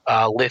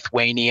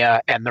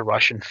Lithuania and the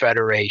Russian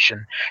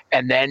Federation,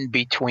 and then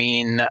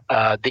between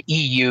the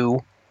EU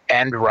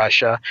and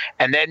Russia,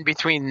 and then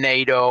between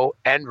NATO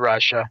and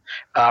Russia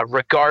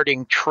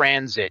regarding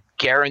transit,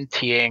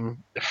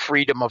 guaranteeing the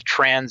freedom of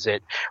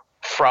transit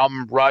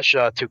from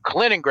Russia to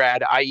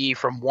Kaliningrad, i.e.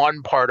 from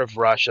one part of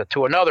Russia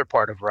to another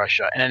part of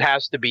Russia. And it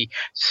has to be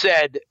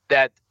said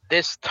that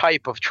this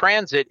type of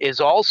transit is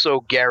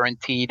also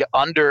guaranteed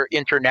under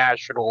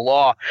international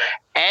law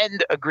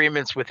and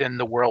agreements within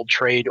the World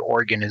Trade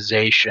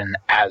Organization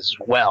as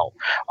well,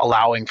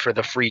 allowing for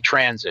the free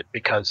transit,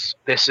 because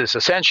this is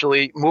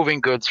essentially moving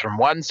goods from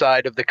one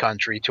side of the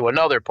country to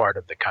another part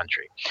of the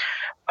country.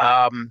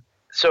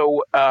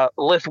 So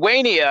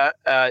Lithuania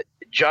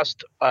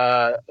just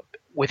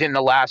within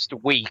the last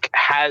week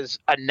has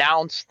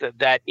announced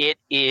that it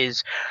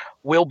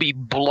will be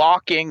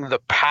blocking the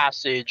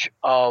passage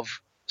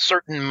of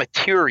certain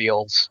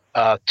materials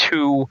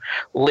to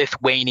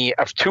Lithuania,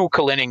 to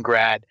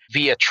Kaliningrad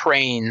via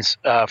trains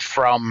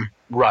from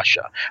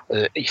Russia,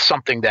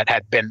 something that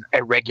had been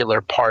a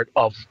regular part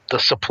of the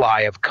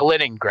supply of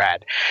Kaliningrad.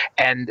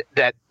 And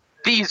that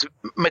these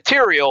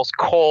materials,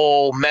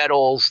 coal,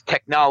 metals,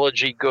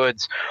 technology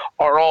goods,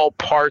 are all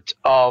part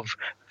of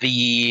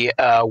the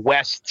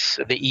West's,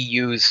 the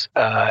EU's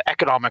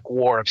economic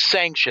war of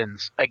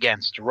sanctions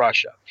against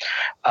Russia.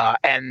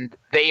 And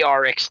they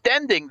are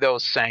extending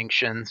those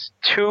sanctions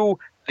to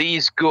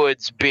these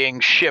goods being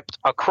shipped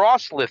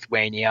across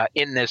Lithuania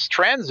in this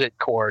transit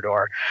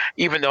corridor,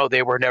 even though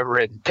they were never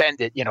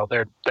intended.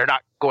 They're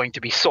not going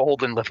to be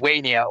sold in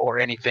Lithuania or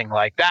anything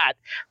like that.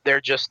 They're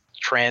just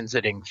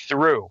transiting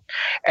through.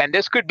 And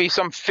this could be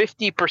some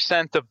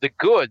 50% of the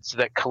goods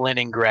that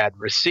Kaliningrad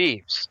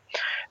receives.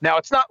 Now,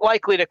 it's not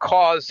likely to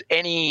cause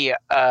any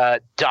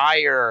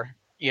dire,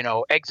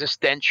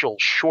 existential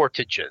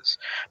shortages,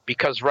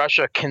 because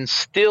Russia can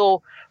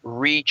still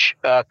reach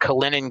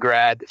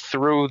Kaliningrad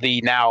through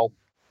the now,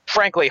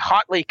 frankly,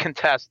 hotly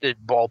contested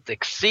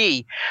Baltic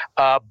Sea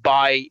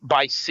by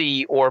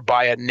sea or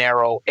by a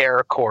narrow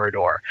air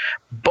corridor.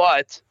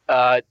 But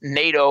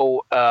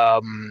NATO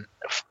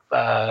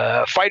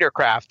fighter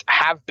craft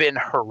have been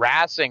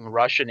harassing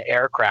Russian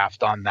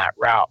aircraft on that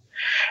route.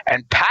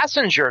 And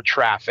passenger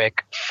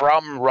traffic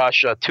from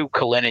Russia to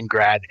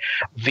Kaliningrad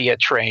via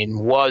train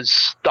was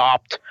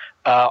stopped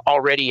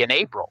already in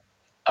April.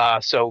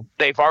 So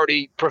they've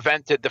already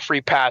prevented the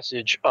free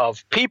passage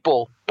of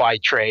people by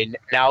train.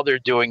 Now they're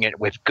doing it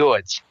with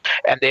goods.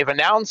 And they've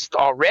announced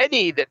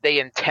already that they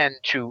intend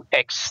to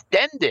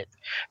extend it.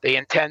 They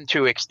intend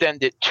to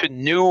extend it to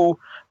new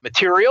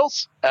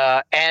materials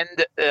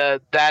and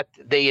that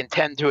they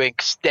intend to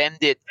extend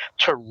it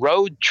to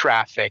road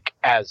traffic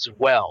as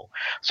well.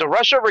 So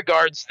Russia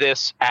regards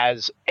this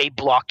as a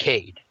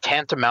blockade,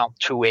 tantamount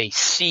to a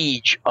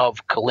siege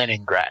of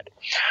Kaliningrad,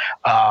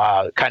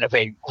 kind of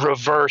a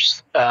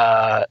reverse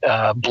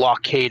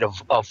blockade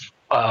of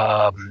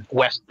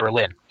West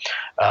Berlin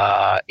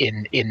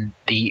in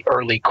the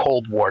early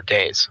Cold War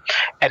days.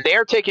 And they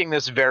are taking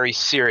this very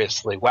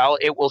seriously. While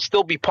it will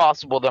still be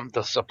possible for them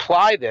to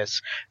supply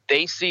this,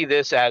 they see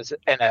this as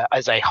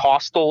a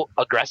hostile,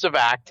 aggressive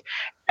act,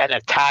 an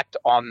attack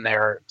on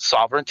their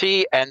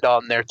sovereignty and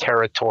on their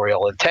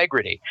territorial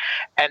integrity.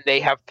 And they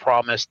have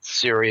promised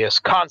serious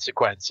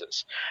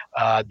consequences.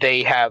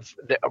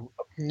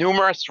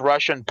 Numerous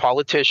Russian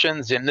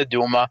politicians in the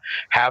Duma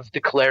have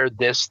declared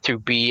this to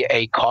be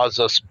a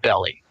casus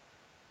belli,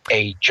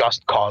 a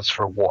just cause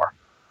for war,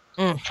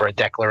 for a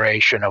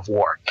declaration of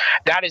war.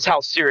 That is how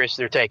serious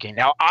they're taking.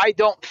 Now, I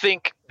don't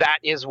think that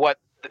is what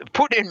the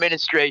Putin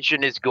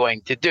administration is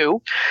going to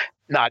do.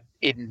 Not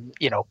in,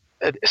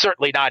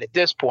 certainly not at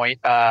this point.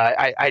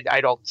 I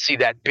don't see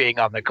that being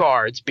on the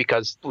cards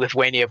because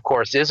Lithuania, of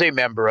course, is a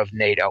member of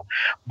NATO.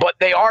 But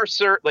they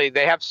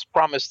have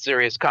promised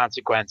serious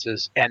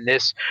consequences, and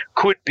this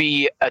could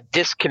be a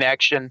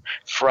disconnection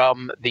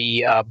from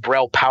the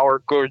Brel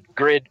power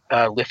grid.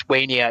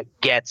 Lithuania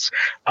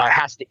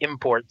has to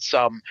import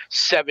some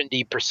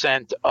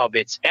 70% of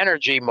its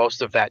energy,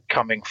 most of that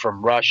coming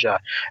from Russia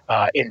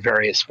in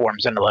various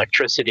forms, and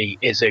electricity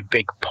is a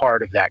big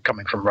part of that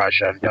coming from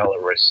Russia and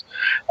Belarus.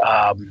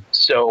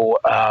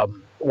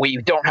 We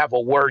don't have a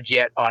word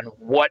yet on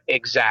what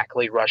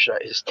exactly Russia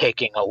is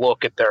taking a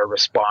look at their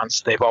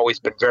response. They've always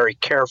been very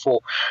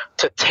careful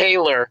to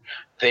tailor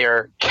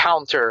their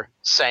counter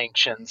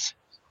sanctions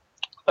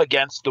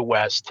against the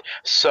West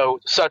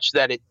such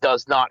that it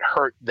does not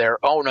hurt their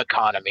own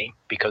economy,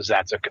 because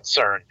that's a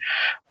concern,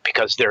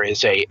 because there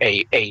is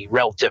a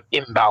relative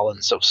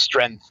imbalance of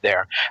strength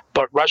there.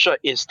 But Russia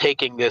is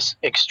taking this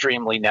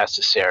extremely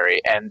necessary,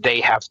 and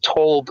they have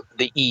told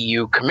the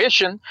EU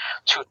Commission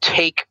to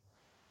take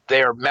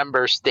their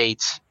member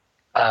states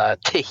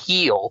to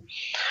heel,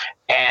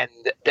 and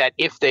that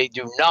if they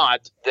do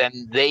not,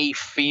 then they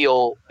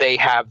feel they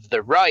have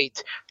the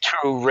right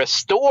to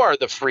restore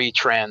the free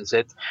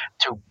transit,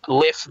 to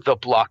lift the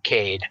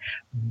blockade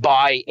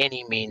by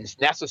any means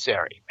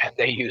necessary. And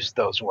they use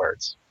those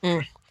words.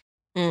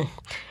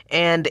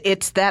 And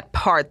it's that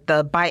part,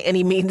 the by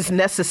any means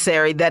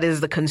necessary, that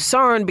is the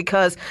concern,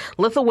 because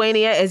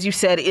Lithuania, as you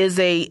said, is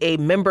a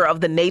member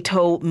of the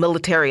NATO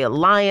military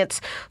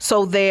alliance.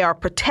 So they are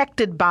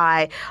protected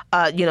by,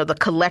 the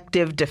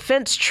collective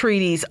defense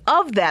treaties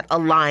of that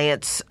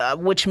alliance,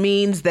 which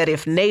means that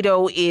if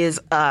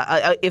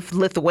if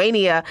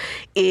Lithuania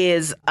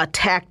is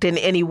attacked in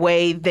any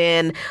way,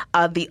 then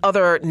the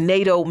other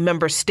NATO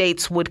member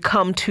states would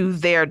come to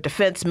their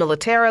defense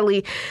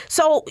militarily.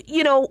 So,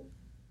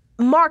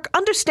 Mark,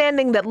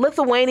 understanding that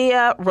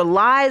Lithuania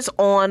relies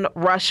on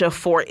Russia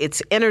for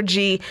its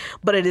energy,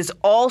 but it is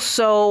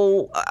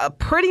also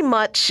pretty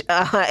much,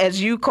 as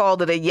you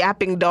called it, a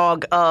yapping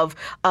dog of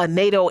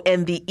NATO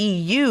and the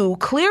EU,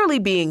 clearly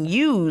being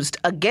used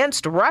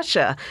against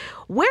Russia.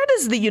 Where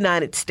does the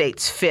United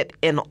States fit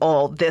in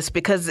all this?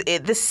 Because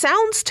this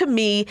sounds to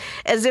me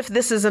as if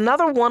this is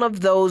another one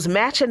of those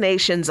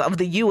machinations of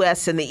the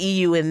U.S. and the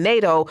EU and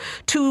NATO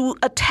to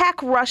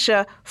attack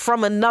Russia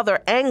from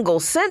another angle,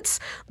 since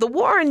the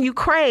war in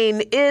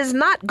Ukraine is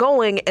not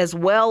going as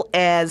well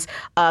as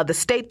the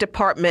State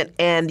Department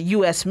and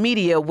U.S.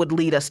 media would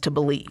lead us to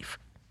believe.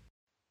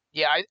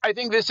 Yeah, I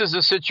think this is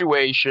a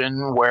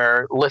situation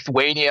where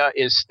Lithuania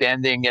is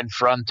standing in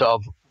front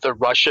of the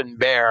Russian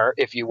bear,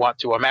 if you want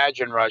to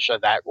imagine Russia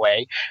that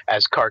way,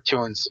 as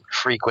cartoons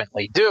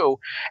frequently do,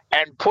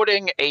 and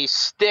putting a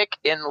stick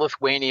in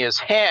Lithuania's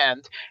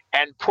hand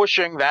and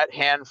pushing that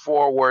hand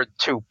forward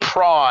to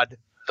prod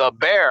the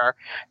bear,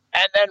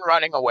 and then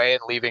running away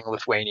and leaving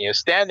Lithuania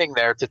standing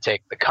there to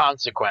take the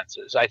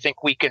consequences. I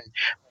think we can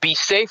be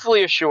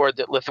safely assured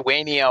that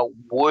Lithuania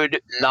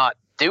would not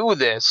do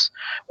this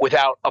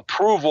without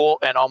approval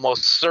and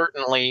almost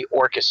certainly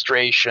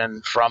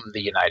orchestration from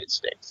the United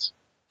States.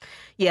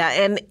 Yeah,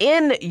 and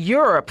in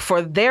Europe,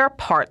 for their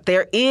part,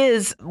 there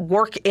is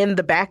work in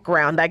the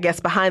background, I guess,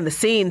 behind the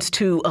scenes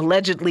to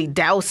allegedly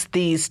douse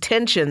these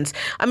tensions.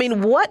 I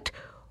mean, what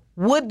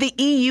would the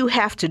EU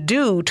have to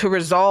do to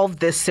resolve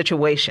this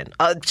situation,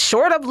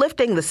 short of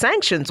lifting the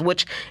sanctions,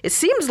 which it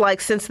seems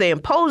like since they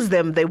imposed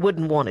them, they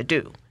wouldn't want to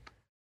do?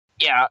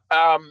 Yeah,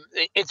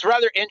 it's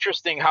rather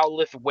interesting how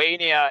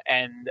Lithuania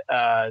and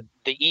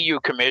the EU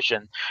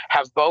Commission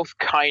have both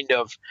kind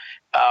of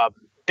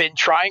been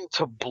trying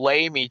to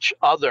blame each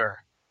other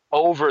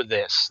over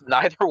this.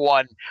 Neither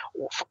one,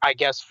 I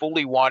guess,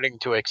 fully wanting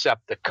to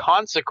accept the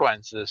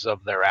consequences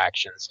of their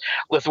actions.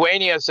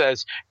 Lithuania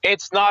says,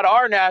 it's not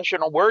our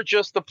national, we're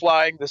just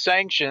applying the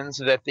sanctions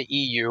that the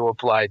EU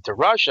applied to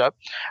Russia.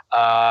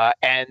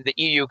 And the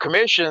EU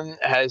Commission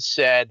has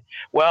said,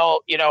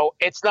 well,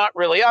 it's not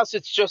really us,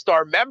 it's just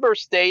our member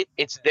state,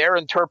 it's their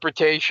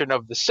interpretation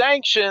of the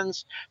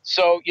sanctions.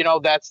 So,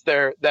 that's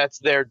their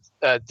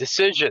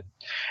decision.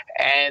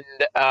 And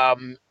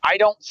I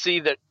don't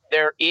see that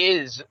there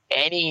is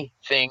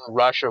anything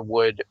Russia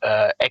would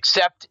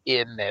accept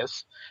in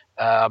this,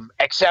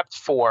 except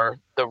for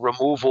the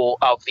removal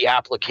of the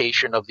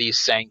application of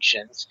these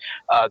sanctions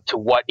to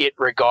what it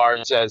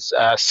regards as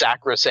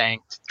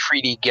sacrosanct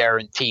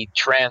treaty-guaranteed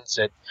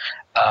transit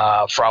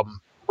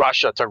from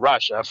Russia to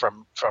Russia,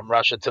 from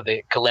Russia to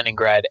the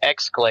Kaliningrad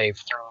exclave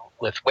through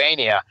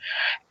Lithuania.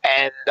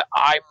 And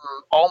I'm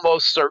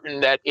almost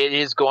certain that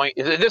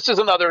this is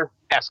another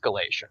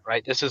escalation,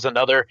 right? This is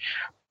another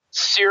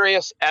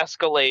serious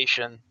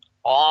escalation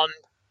on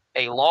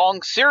a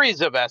long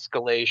series of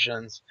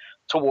escalations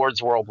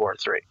towards World War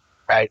III.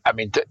 Right? I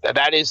mean,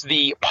 that is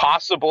the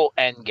possible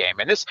end game.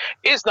 And this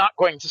is not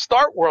going to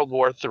start World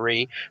War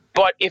III,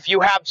 but if you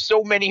have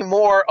so many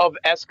more of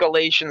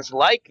escalations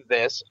like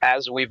this,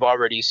 as we've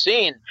already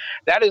seen,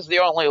 that is the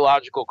only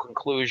logical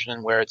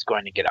conclusion where it's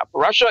going to get up.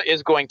 Russia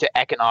is going to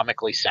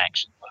economically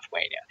sanction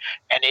Lithuania,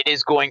 and it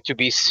is going to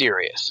be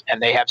serious. And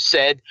they have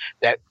said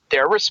that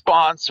their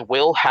response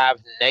will have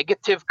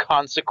negative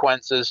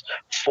consequences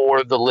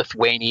for the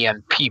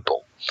Lithuanian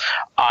people,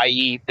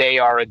 i.e., they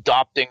are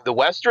adopting the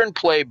Western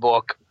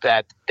playbook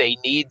that they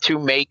need to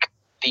make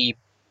the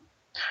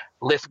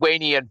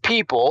Lithuanian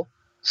people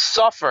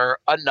suffer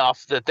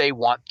enough that they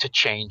want to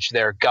change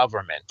their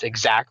government.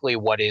 Exactly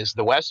what is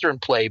the Western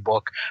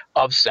playbook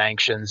of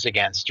sanctions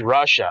against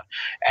Russia.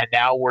 And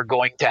now we're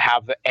going to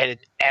have an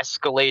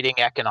escalating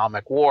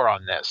economic war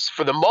on this.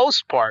 For the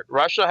most part,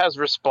 Russia has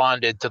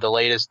responded to the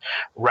latest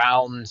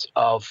rounds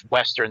of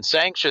Western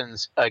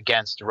sanctions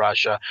against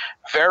Russia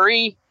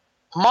very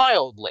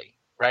mildly,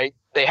 right?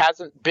 There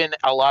hasn't been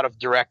a lot of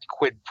direct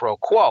quid pro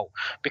quo,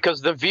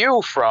 because the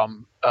view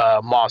from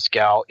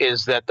Moscow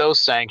is that those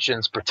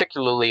sanctions,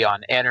 particularly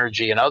on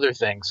energy and other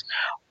things,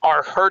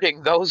 are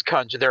hurting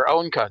their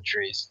own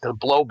countries. The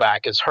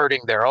blowback is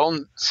hurting their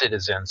own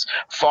citizens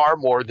far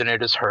more than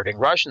it is hurting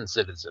Russian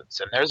citizens.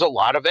 And there's a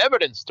lot of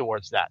evidence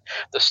towards that.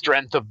 The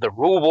strength of the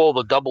ruble,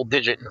 the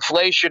double-digit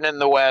inflation in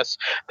the West,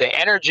 the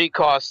energy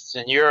costs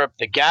in Europe,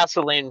 the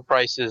gasoline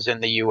prices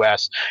in the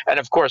U.S., and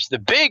of course the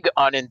big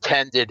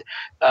unintended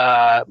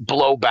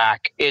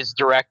blowback is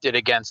directed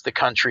against the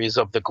countries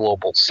of the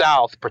global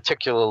South,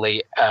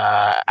 particularly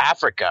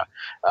Africa,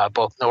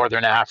 both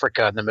Northern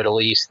Africa and the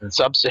Middle East and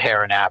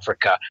Sub-Saharan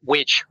Africa,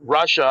 which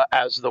Russia,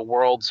 as the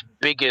world's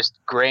biggest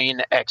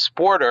grain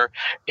exporter,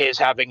 is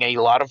having a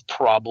lot of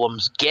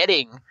problems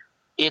getting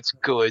its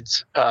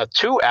goods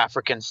to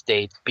African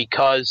states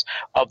because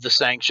of the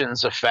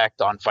sanctions'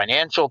 effect on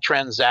financial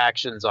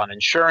transactions, on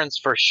insurance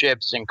for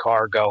ships and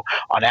cargo,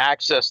 on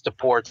access to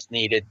ports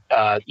needed,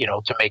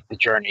 to make the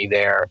journey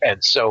there,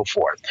 and so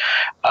forth.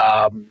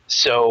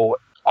 So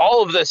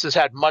all of this has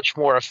had much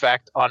more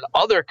effect on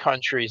other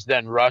countries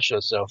than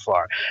Russia so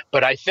far.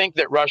 But I think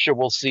that Russia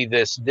will see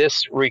this.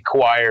 This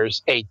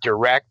requires a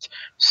direct,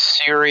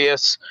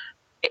 serious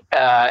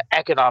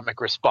economic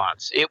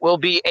response. It will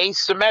be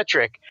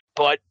asymmetric,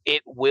 but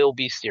it will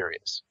be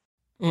serious.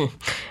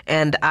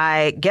 And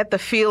I get the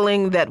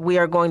feeling that we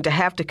are going to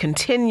have to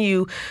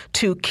continue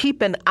to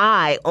keep an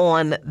eye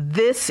on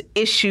this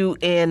issue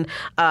in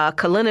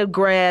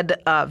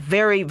Kaliningrad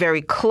very,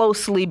 very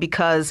closely,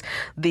 because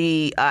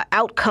the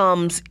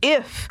outcomes,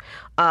 if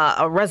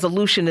a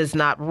resolution is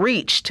not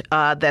reached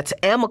that's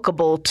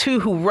amicable to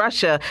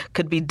Russia,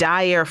 could be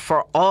dire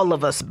for all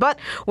of us. But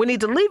we need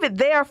to leave it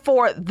there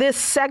for this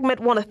segment.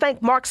 Want to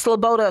thank Mark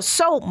Sloboda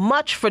so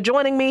much for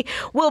joining me.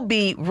 We'll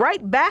be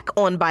right back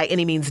on By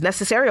Any Means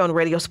Necessary on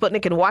Radio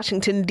Sputnik in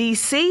Washington,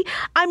 D.C.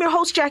 I'm your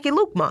host, Jackie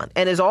Lukman,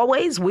 and as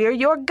always, we're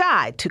your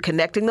guide to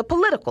connecting the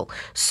political,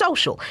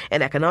 social,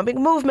 and economic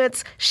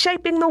movements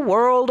shaping the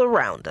world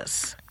around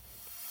us.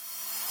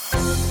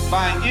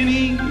 By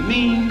any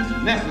means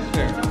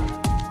necessary.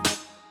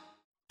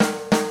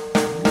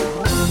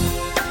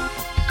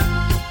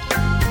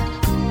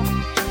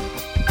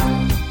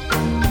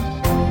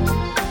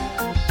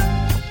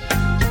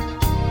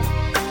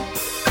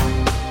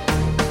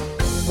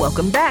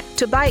 Welcome back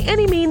to By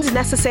Any Means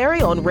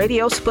Necessary on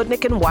Radio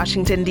Sputnik in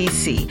Washington,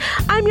 D.C.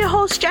 I'm your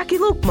host, Jackie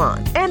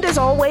Lukman, and as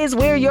always,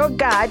 we're your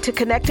guide to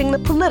connecting the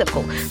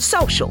political,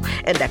 social,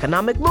 and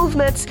economic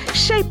movements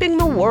shaping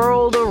the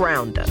world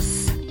around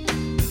us.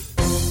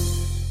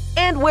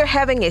 And we're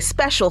having a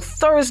special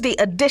Thursday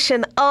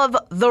edition of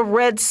the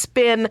Red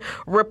Spin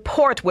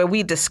Report, where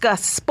we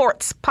discuss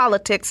sports,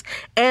 politics,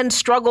 and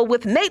struggle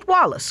with Nate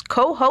Wallace,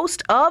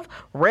 co-host of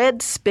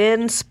Red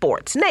Spin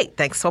Sports. Nate,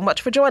 thanks so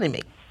much for joining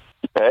me.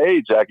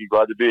 Hey, Jackie,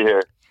 glad to be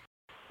here.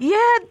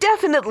 Yeah,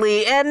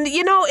 definitely. And,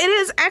 it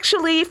is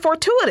actually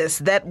fortuitous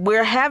that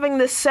we're having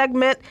this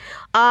segment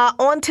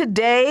on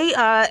today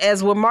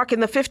as we're marking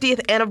the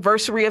 50th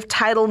anniversary of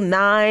Title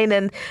IX,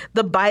 and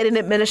the Biden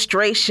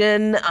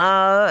administration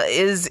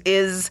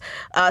is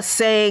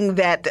saying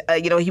that,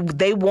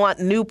 they want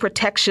new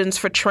protections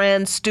for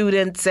trans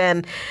students,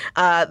 and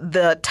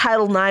the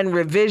Title IX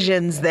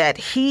revisions that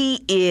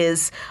he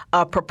is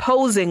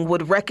proposing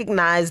would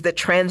recognize that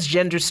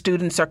transgender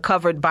students are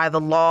covered by the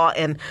law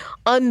and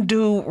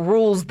undo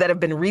rules that have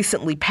been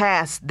recently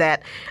passed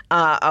that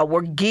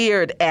were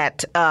geared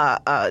at,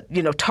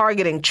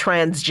 targeting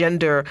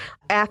transgender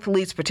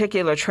athletes,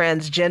 particular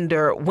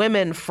transgender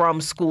women from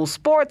school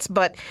sports.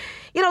 But,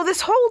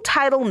 this whole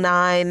Title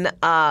IX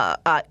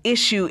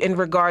issue in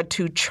regard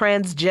to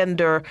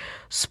transgender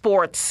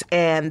sports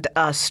and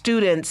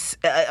students,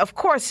 of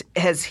course,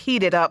 has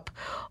heated up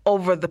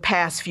over the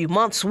past few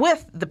months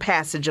with the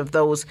passage of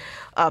those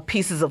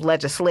pieces of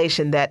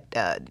legislation that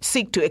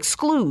seek to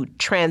exclude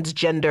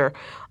transgender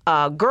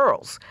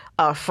girls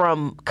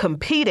from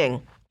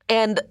competing.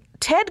 And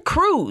Ted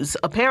Cruz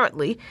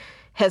apparently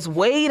has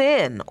weighed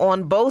in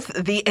on both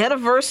the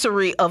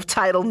anniversary of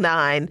Title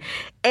IX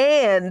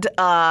and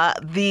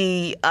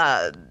the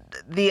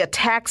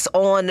attacks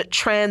on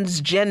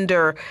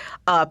transgender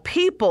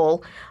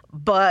people,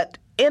 but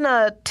in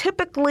a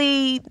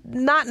typically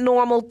not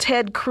normal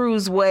Ted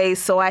Cruz way.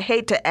 So I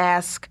hate to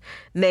ask,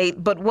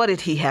 Nate, but what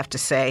did he have to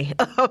say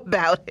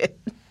about it?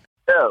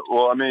 Yeah,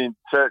 well, I mean,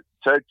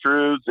 Ted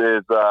Cruz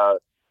is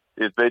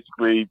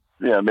basically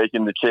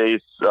making the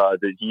case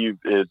that he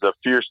is a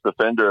fierce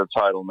defender of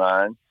Title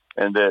IX,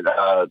 and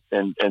that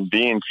and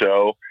being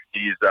so,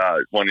 he's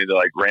wanting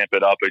to ramp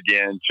it up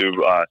again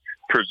to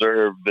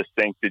preserve the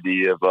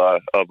sanctity of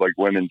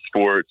women's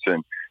sports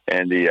and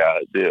the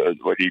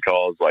what he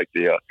calls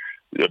the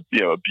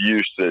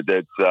abuse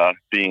that's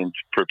being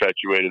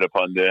perpetuated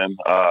upon them.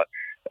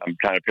 I'm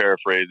kind of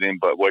paraphrasing,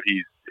 but what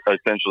he's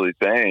essentially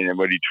saying and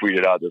what he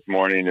tweeted out this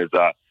morning is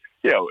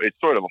it's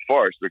sort of a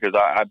farce, because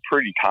I'm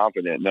pretty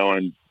confident,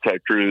 knowing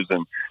Ted Cruz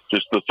and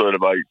just the sort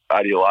of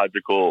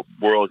ideological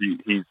world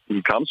he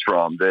comes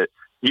from, that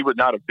he would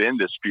not have been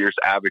this fierce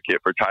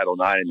advocate for Title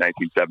IX in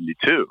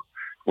 1972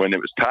 when it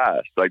was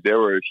passed. There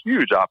was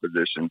huge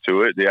opposition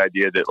to it. The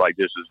idea that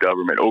this is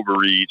government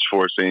overreach,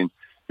 forcing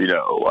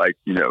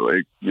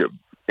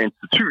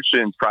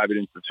institutions, private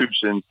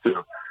institutions,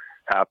 to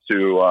have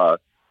to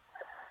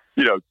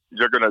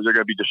they're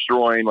gonna be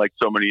destroying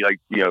so many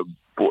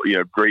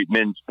great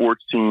men's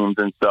sports teams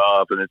and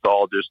stuff, and it's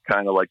all just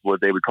kind of what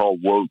they would call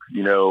woke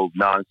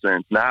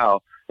nonsense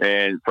now.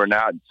 And so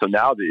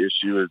now the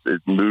issue is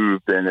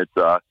moved, and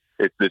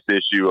it's this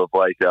issue of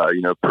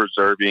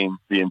preserving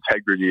the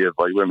integrity of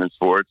women's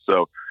sports.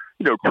 So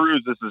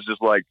Cruz, this is just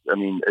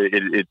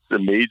it's a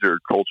major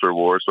culture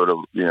war sort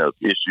of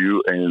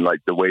issue, and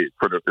the way it's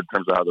put up in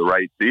terms of how the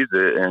right sees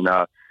it. And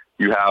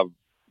you have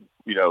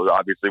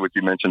obviously what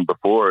you mentioned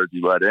before, as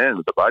you led in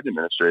with the Biden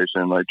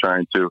administration,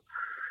 trying to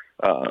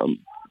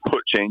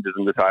put changes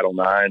into Title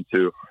IX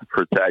to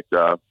protect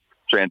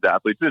trans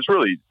athletes. It's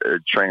really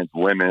trans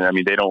women.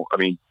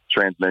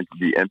 Trans men can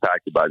be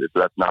impacted by this,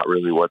 but that's not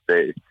really what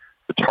the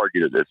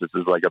target of this. This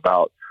is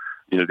about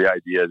the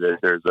idea that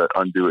there's an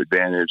undue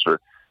advantage for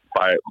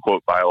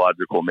quote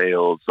biological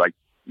males,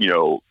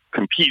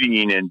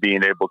 competing and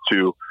being able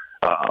to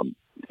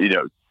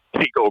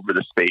take over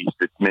the space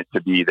that's meant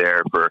to be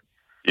there for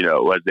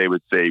as they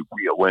would say,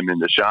 real women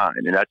to shine.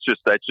 And that's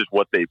just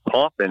what they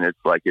pump. And it's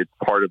it's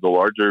part of the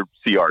larger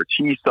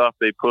CRT stuff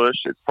they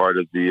push. It's part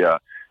of the,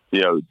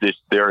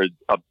 their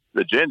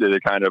agenda to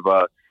kind of,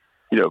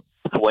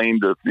 flame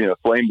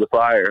the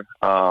fire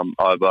of,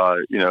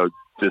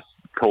 just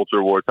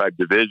culture war type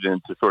division,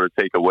 to sort of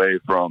take away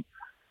from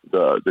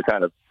the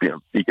kind of,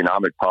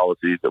 economic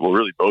policies that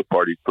really both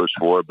parties push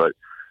for. But,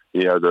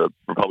 the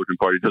Republican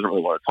Party doesn't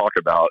really want to talk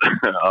about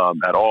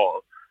at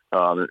all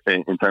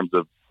in terms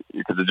of,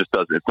 because it just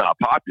doesn't, it's not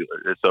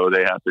popular. And so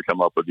they have to come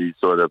up with these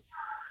sort of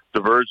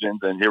diversions.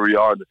 And here we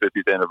are, the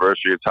 50th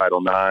anniversary of Title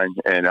IX.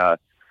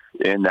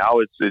 And now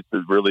it's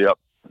really up.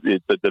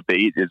 The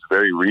debate is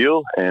very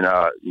real. And,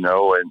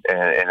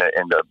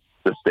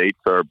 the stakes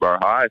are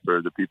high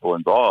for the people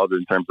involved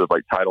in terms of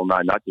Title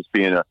IX, not just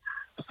being a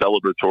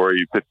celebratory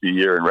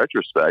 50-year in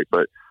retrospect,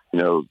 but,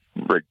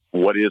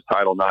 what is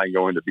Title IX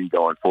going to be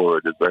going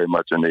forward is very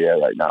much in the air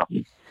right now.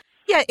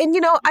 Yeah, and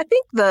I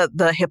think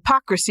the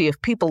hypocrisy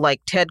of people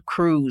like Ted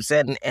Cruz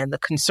and the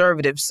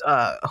conservatives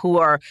who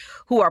are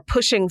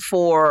pushing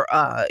for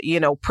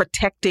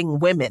protecting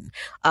women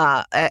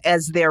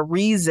as their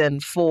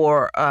reason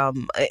for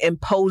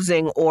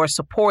imposing or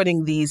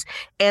supporting these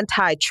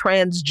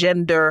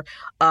anti-transgender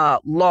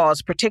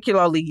laws,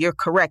 particularly, you're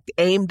correct,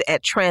 aimed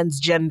at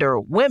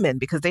transgender women,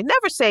 because they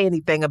never say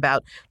anything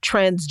about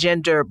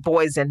transgender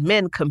boys and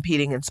men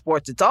competing in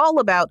sports. It's all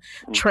about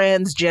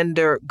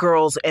transgender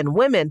girls and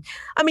women.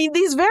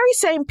 These very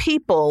same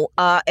people,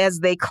 as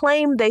they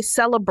claim they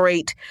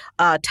celebrate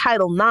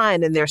Title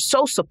IX and they're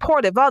so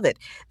supportive of it,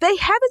 they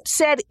haven't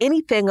said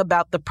anything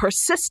about the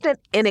persistent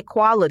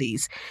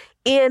inequalities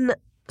in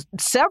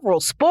several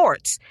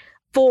sports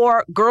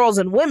for girls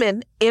and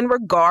women in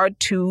regard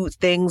to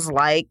things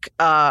like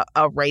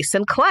race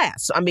and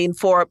class.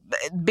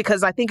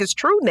 Because I think it's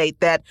true, Nate,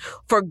 that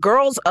for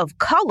girls of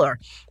color,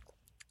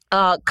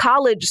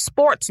 college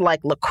sports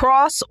like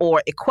lacrosse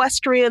or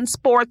equestrian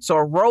sports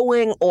or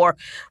rowing or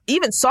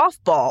even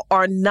softball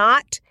are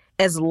not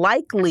as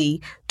likely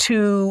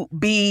to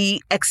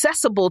be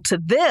accessible to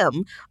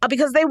them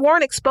because they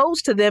weren't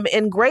exposed to them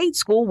in grade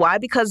school. Why?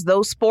 Because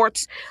those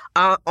sports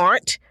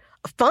aren't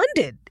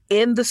funded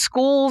in the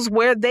schools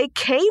where they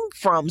came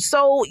from.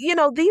 So,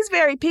 these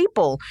very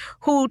people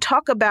who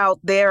talk about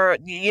their,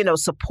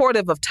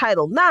 supportive of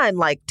Title IX,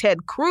 like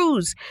Ted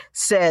Cruz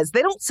says,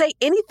 they don't say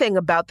anything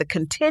about the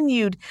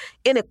continued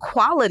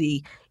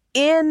inequality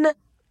in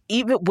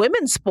even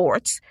women's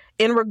sports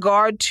in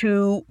regard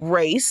to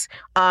race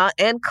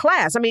and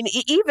class. I mean,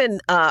 even,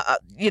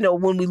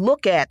 when we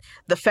look at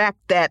the fact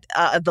that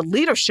the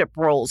leadership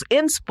roles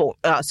in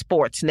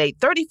sports, Nate,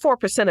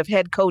 34% of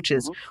head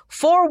coaches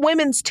for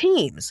women's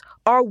teams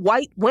are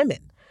white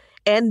women,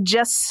 and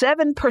just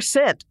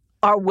 7%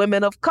 are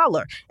women of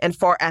color. And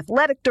for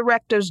athletic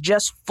directors,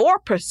 just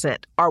 4%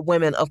 are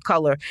women of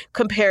color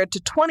compared to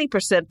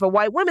 20% for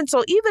white women.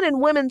 So even in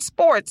women's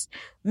sports,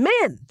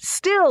 men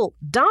still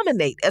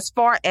dominate as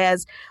far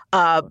as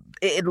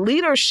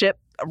leadership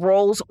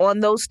roles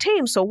on those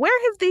teams. So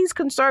where have these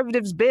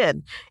conservatives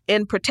been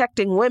in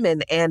protecting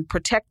women and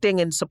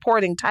protecting and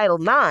supporting Title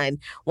IX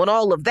when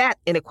all of that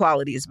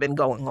inequality has been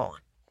going on?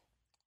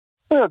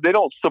 Yeah, they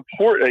don't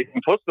support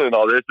implicit in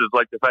all this is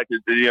like the fact that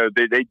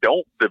they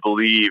don't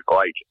believe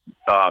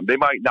they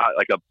might not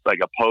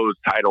oppose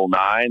Title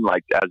IX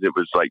like as it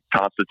was like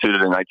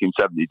constituted in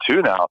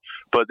 1972 now,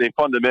 but they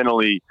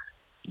fundamentally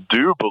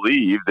do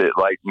believe that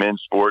like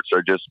men's sports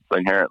are just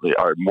inherently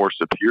are more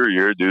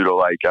superior due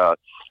to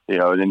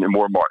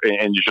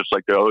and just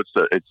like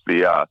it's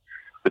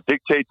the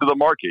dictates of the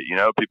market.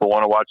 People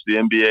want to watch the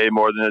NBA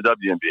more than the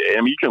WNBA.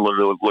 I mean, you can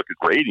literally look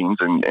at ratings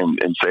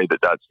and say that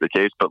that's the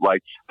case. But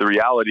like the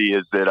reality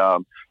is that,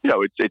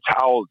 it's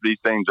how these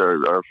things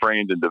are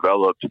framed and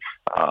developed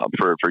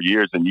for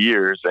years and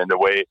years. And the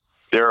way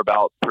they're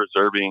about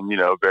preserving,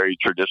 very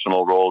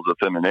traditional roles of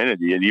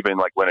femininity. And even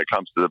like when it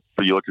comes to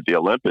you look at the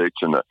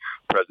Olympics and the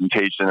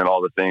presentation and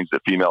all the things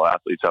that female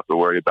athletes have to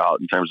worry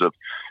about in terms of,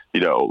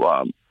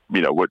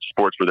 what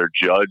sports where they're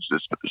judged,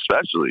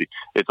 especially,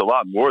 it's a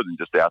lot more than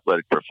just the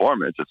athletic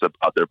performance. It's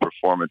about their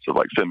performance of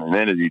like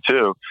femininity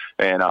too.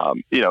 And,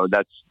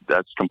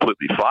 that's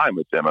completely fine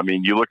with them. I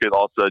mean, you look at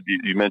also,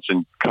 you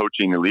mentioned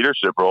coaching and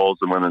leadership roles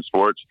in women's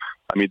sports.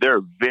 I mean, there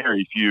are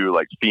very few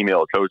like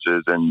female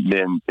coaches and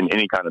men in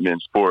any kind of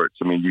men's sports.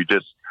 I mean, you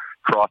just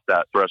cross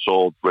that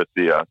threshold with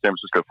the San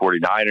Francisco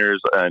 49ers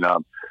and,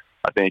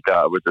 I think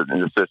with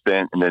an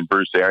assistant, and then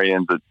Bruce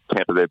Arians at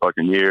Tampa Bay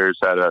Buccaneers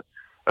had a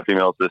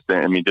female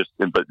assistant. I mean,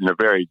 but in a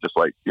very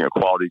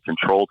quality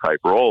control type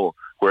role.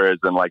 Whereas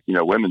in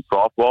women's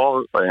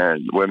softball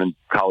and women's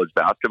college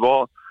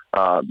basketball,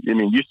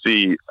 you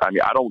see. I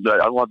mean, I don't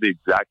have the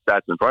exact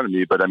stats in front of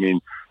me, but I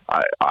mean,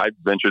 I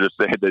venture to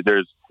say that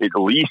there's at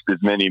least as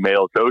many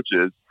male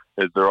coaches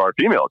as there are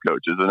female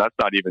coaches, and that's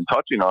not even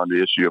touching on the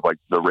issue of like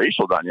the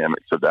racial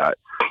dynamics of that.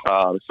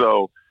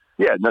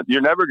 Yeah,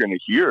 you're never going to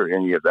hear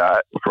any of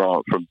that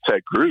from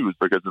Ted Cruz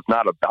because it's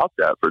not about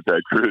that for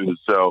Ted Cruz.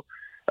 So.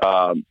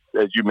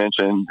 As you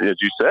mentioned, as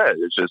you said,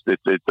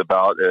 it's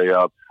about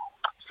a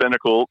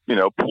cynical,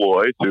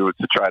 ploy to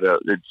try to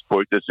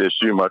exploit this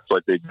issue, much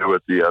like they do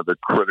with the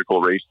critical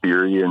race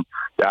theory and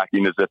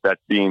acting as if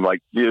that's being like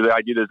the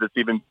idea that it's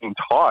even being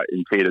taught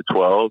in K to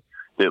 12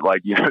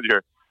 that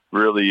they're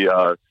really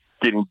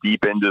getting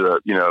deep into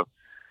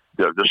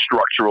the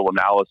structural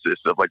analysis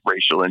of like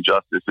racial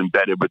injustice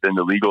embedded within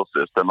the legal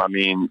system. I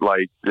mean,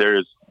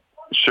 there's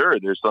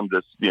some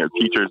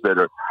teachers that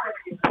are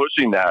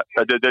pushing that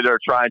are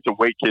trying to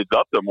wake kids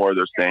up to more of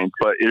those things,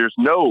 but there's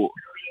no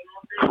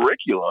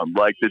curriculum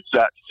like it's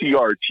that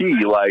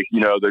CRT,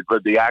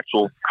 the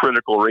actual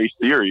critical race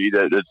theory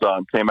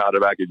that came out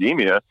of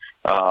academia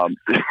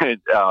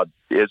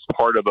is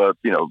part of a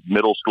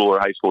middle school or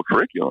high school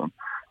curriculum.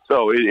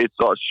 So it's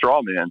a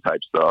straw man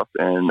type stuff,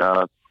 and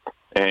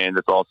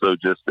it's also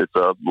it's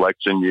a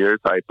election year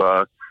type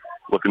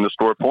looking to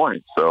score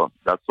points. So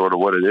that's sort of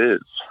what it is.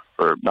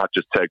 For not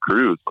just Ted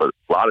Cruz, but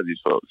a lot of these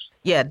folks.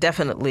 Yeah,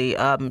 definitely.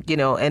 And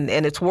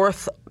it's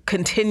worth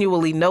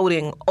continually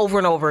noting over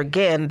and over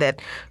again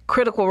that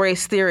critical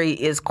race theory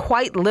is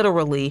quite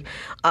literally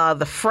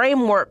the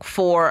framework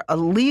for a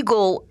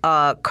legal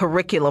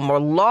curriculum or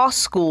law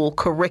school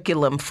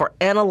curriculum for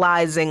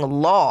analyzing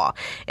law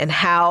and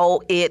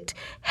how it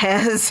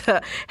has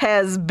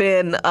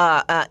been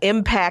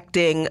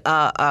impacting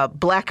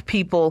Black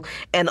people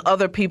and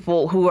other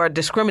people who are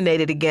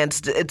discriminated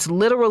against. It's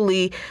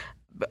literally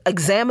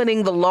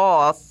examining the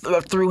law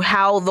through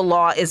how the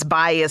law is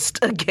biased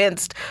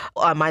against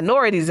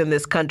minorities in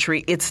this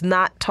country. It's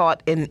not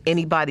taught in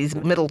anybody's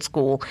middle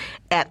school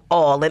at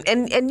all.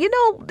 And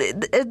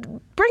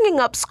bringing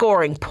up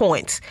scoring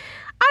points,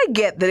 I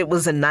get that it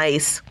was a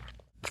nice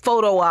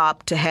photo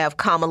op to have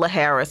Kamala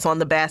Harris on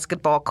the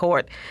basketball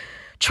court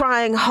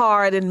trying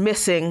hard and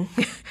missing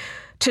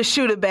to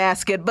shoot a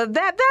basket, but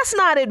that's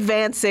not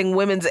advancing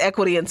women's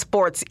equity in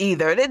sports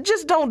either. They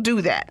just don't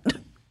do that.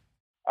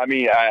 I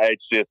mean,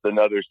 it's just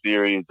another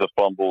series of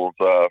fumbles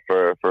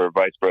for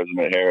Vice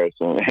President Harris.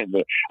 And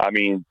I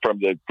mean, from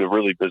the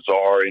really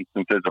bizarre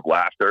instances of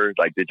laughter,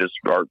 like they just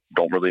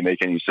don't really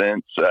make any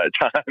sense at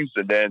times.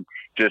 And then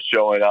just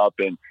showing up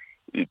and,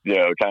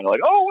 kind of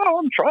like, oh, well,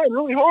 I'm trying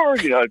really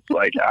hard. It's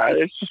like,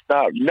 it's just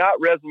not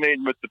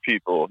resonating with the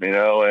people,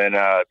 and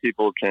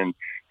people can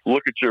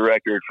look at your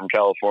record from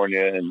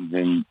California and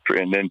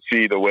then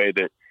see the way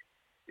that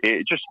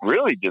it just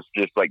really just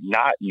like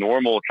not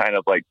normal kind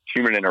of like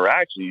human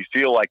interaction. You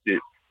feel like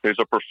there's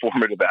a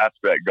performative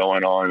aspect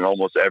going on in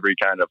almost every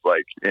kind of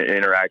like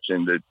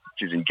interaction that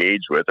she's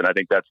engaged with. And I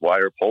think that's why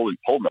her poll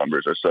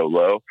numbers are so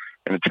low.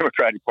 And the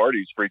Democratic Party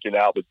is freaking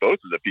out with both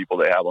of the people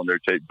they have on their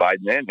tape,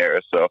 Biden and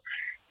Harris. So,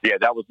 yeah,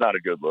 that was not a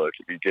good look.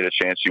 If you get a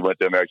chance, she went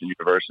to American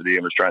University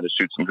and was trying to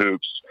shoot some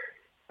hoops.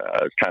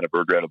 It's kind of a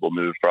regrettable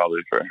move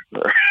probably for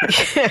her.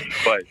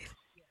 But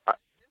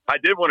I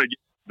did want to get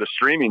the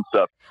streaming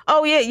stuff.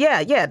 Oh,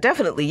 yeah,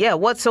 definitely. Yeah.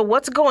 What's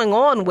going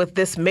on with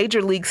this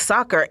Major League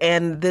Soccer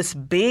and this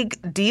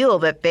big deal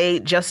that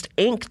they just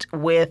inked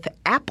with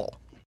Apple?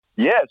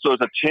 Yeah, so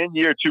it's a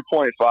 10-year,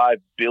 $2.5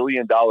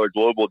 billion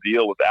global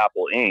deal with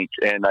Apple Inc.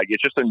 And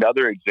it's just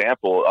another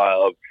example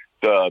of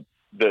the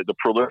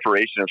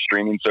proliferation of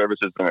streaming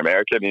services in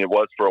America. I mean, it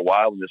was for a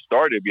while when this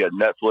started. We had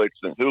Netflix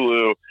and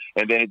Hulu,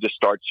 and then it just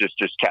starts just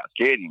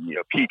cascading,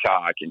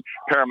 Peacock and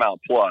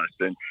Paramount Plus.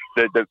 And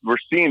we're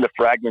seeing the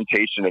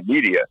fragmentation of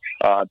media.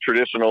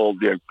 Traditional,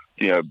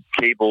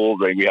 cable,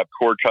 and we have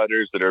cord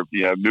cutters that are,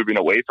 moving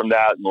away from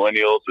that,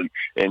 millennials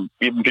and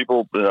even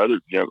people, other,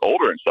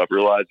 older and stuff,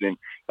 realizing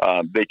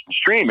they can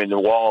stream. And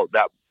while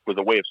that was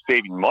a way of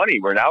saving money,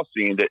 we're now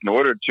seeing that in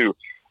order to,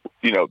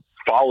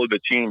 follow the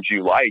teams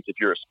you like, if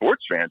you're a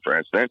sports fan, for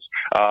instance,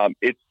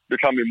 it's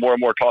becoming more and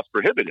more cost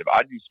prohibitive.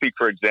 I do speak,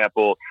 for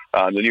example,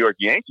 the New York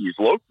Yankees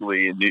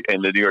locally in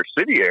the New York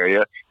City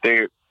area.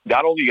 They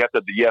not only you have to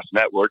have the Yes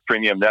Network,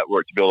 premium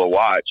network to be able to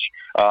watch,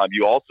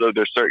 you also,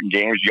 there's certain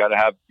games you got to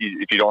have.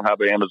 If you don't have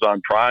an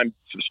Amazon Prime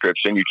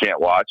subscription, you can't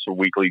watch a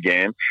weekly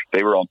game.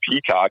 They were on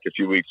Peacock a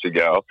few weeks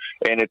ago.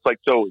 And it's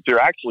so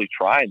they're actually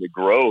trying to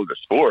grow the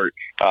sport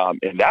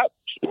in that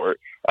sport.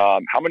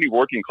 How many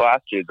working class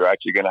kids are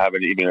actually going to have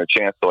even a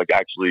chance to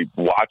actually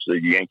watch the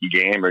Yankee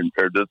game?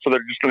 So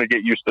they're just going to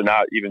get used to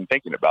not even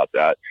thinking about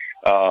that.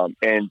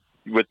 And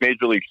with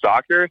Major League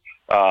Soccer,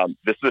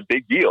 this is a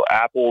big deal.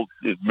 Apple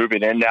is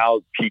moving in now.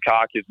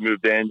 Peacock has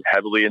moved in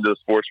heavily into the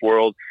sports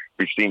world.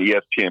 We've seen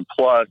ESPN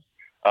Plus.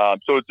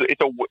 So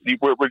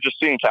we're just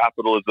seeing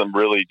capitalism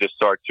really just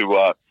start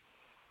to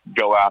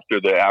go after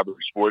the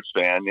average sports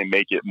fan and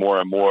make it more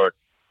and more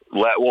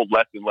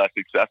less and less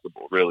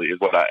accessible. Really, is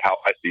how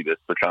I see this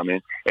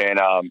becoming, and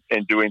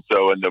doing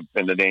so in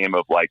the name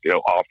of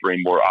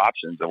offering more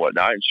options and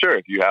whatnot. And sure,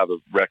 if you have a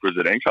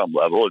requisite income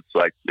level, it's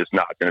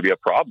not going to be a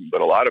problem.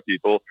 But a lot of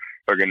people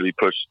are going to be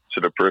pushed to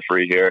the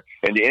periphery here.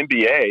 And the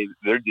NBA,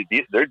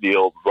 their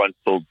deal runs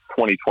till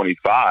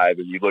 2025,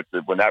 and you look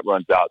at when that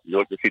runs out, you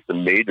look to see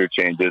some major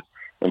changes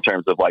in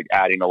terms of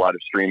adding a lot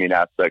of streaming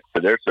aspects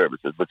to their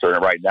services, which are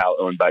right now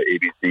owned by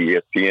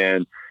ABC,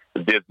 ESPN,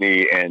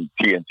 Disney, and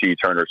TNT,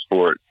 Turner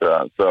Sports.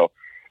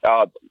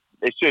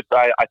 It's just,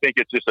 I think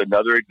it's just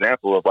another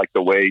example of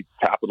the way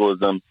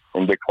capitalism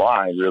in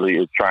decline really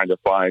is trying to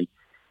find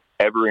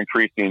ever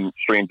increasing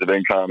streams of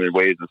income and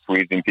ways of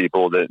squeezing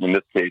people, that in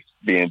this case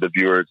being the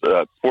viewers,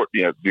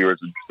 viewers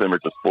and consumers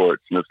of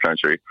sports in this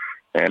country.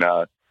 And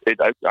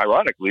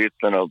ironically, it's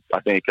going to, I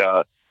think,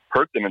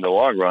 hurt them in the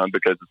long run,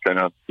 because it's going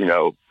to,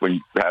 when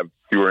you have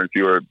fewer and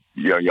fewer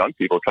young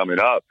people coming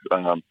up,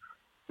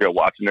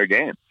 watching their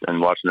games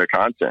and watching their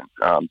content,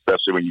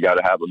 especially when you got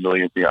to have a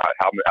million,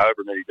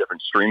 however many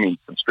different streaming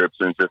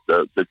subscriptions just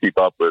to keep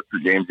up with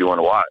the games you want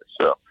to watch.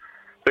 So I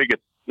think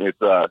it's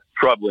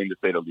troubling to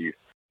say the least.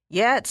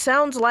 Yeah, it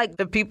sounds like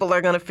the people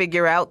are going to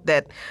figure out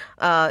that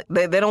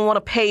they don't want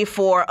to pay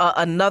for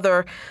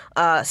another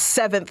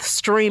seventh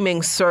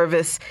streaming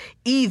service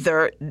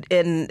either,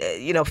 in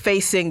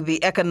facing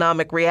the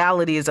economic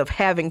realities of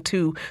having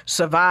to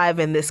survive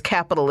in this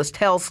capitalist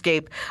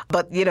hellscape.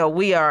 But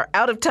we are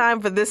out of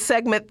time for this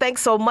segment.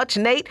 Thanks so much,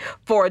 Nate,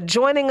 for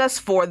joining us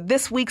for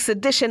this week's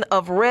edition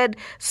of Red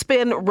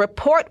Spin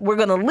Report. We're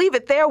going to leave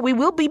it there. We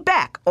will be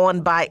back on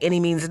By Any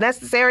Means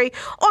Necessary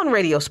on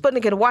Radio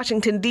Sputnik in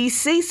Washington,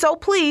 D.C., so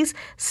please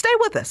stay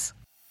with us.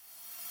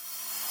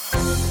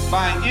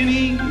 By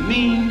any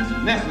means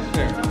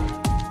necessary.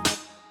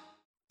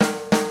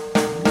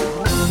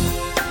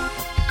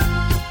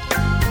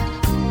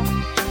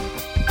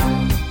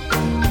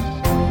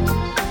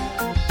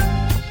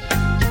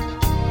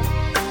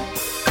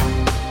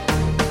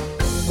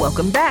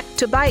 Welcome back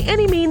to By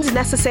Any Means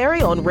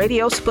Necessary on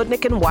Radio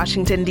Sputnik in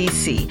Washington,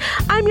 D.C.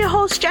 I'm your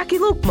host, Jackie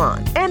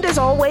Lukman, and as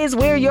always,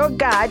 we're your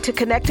guide to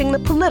connecting the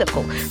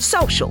political,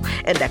 social,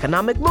 and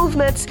economic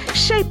movements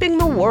shaping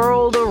the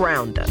world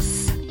around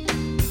us.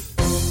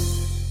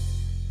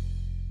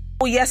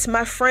 Oh, yes,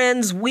 my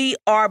friends, we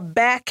are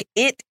back.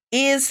 It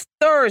is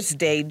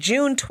Thursday,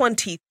 June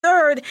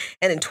 23rd,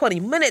 and in 20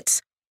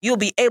 minutes, you'll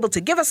be able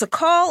to give us a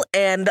call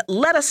and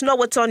let us know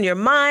what's on your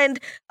mind.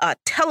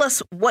 Tell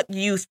us what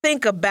you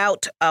think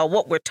about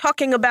what we're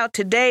talking about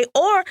today,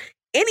 or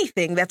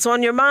anything that's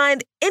on your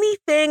mind,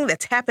 anything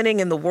that's happening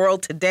in the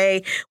world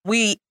today.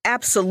 We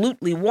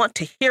absolutely want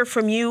to hear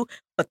from you,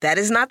 but that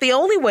is not the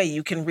only way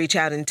you can reach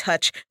out and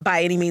touch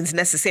By Any Means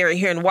Necessary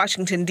here in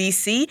Washington,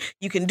 D.C.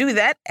 You can do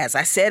that, as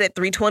I said, at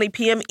 3:20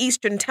 p.m.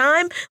 Eastern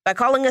Time by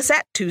calling us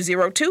at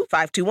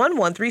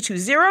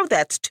 202-521-1320.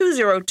 That's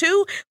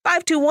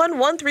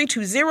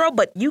 202-521-1320.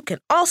 But you can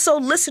also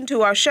listen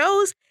to our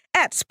shows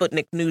at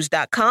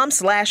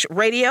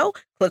SputnikNews.com/radio.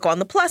 Click on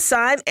the plus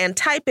sign and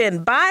type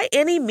in By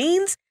Any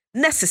Means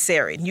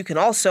necessary. And you can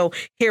also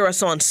hear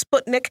us on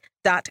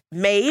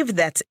Sputnik.mave,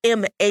 that's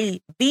MAVE.digital,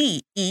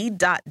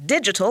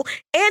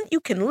 and you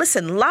can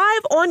listen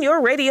live on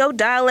your radio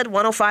dial at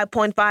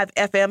 105.5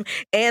 FM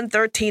and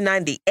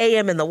 1390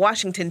 AM in the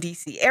Washington,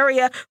 D.C.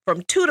 area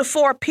from 2 to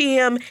 4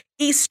 p.m.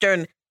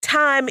 Eastern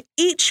Time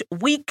each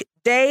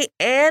weekday,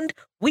 and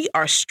we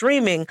are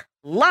streaming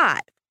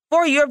live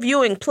for your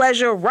viewing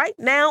pleasure right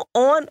now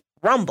on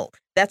Rumble.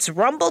 That's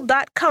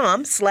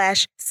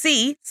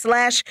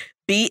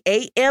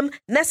rumble.com/C/BAM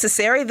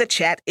necessary. The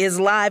chat is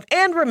live.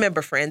 And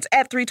remember, friends,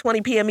 at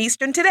 3:20 p.m.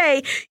 Eastern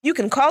today, you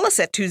can call us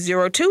at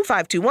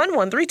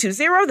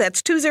 202-521-1320.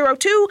 That's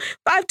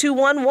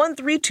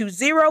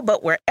 202-521-1320.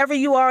 But wherever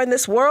you are in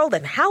this world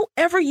and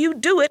however you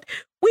do it,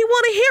 we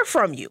want to hear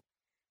from you.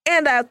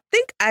 And I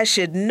think I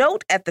should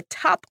note at the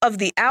top of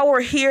the hour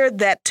here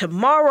that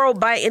tomorrow,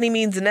 by any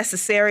means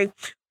necessary,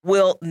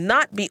 will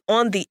not be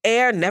on the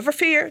air. Never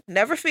fear,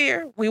 never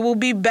fear. We will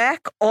be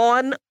back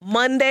on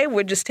Monday.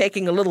 We're just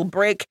taking a little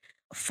break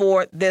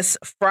for this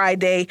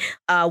Friday.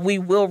 We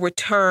will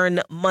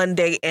return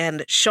Monday,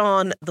 and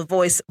Sean, the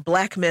voice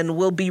Blackman,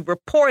 will be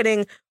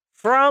reporting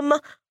from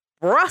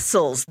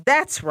Brussels.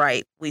 That's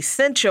right. We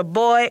sent your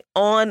boy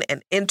on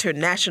an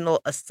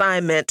international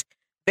assignment.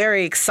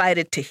 Very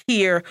excited to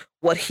hear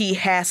what he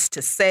has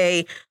to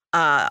say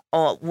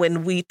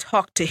when we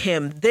talk to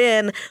him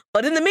then.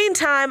 But in the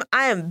meantime,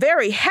 I am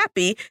very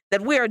happy that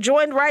we are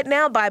joined right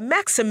now by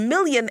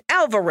Maximilian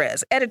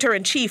Alvarez,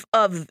 editor-in-chief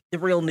of the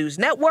Real News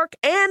Network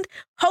and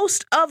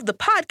host of the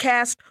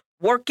podcast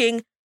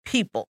Working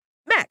People.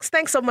 Max,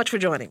 thanks so much for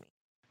joining me.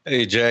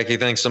 Hey, Jackie,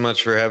 thanks so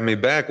much for having me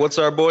back. What's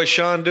our boy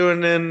Sean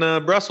doing in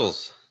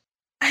Brussels?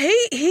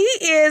 He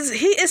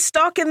is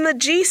stalking the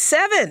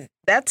G7.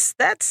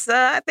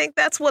 I think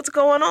that's what's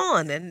going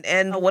on,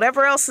 and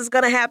whatever else is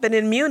going to happen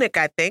in Munich,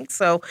 I think.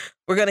 So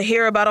we're going to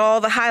hear about all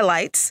the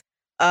highlights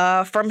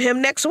from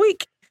him next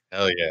week.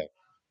 Hell yeah.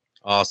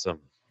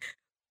 Awesome.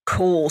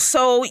 Cool.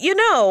 So,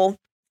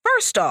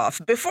 first off,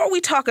 before we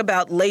talk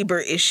about labor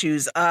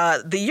issues,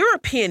 the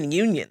European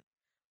Union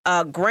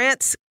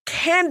grants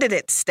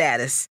candidate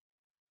status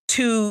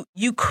to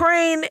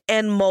Ukraine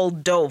and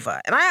Moldova.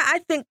 And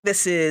I think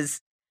this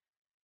is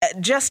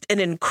just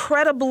an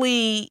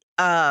incredibly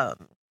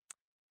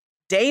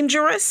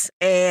dangerous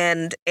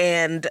and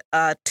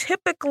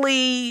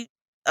typically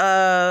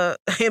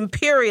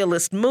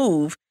imperialist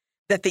move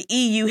that the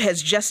EU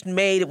has just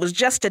made. It was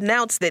just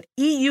announced that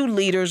EU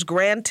leaders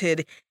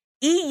granted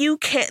EU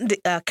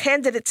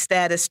candidate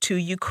status to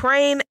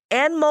Ukraine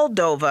and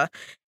Moldova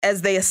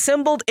as they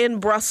assembled in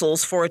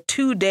Brussels for a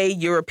 2-day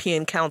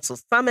European Council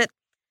summit.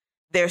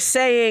 They're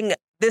saying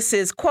this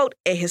is, quote,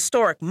 a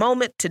historic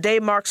moment. Today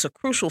marks a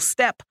crucial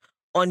step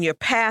on your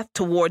path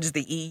towards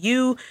the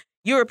EU.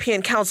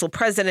 European Council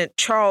President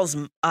Charles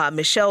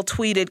Michel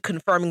tweeted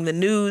confirming the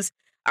news.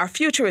 Our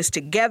future is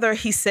together,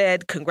 he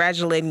said,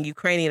 congratulating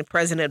Ukrainian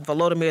President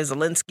Volodymyr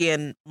Zelensky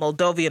and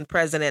Moldovan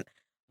President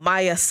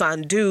Maya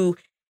Sandu.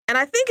 And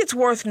I think it's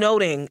worth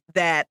noting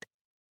that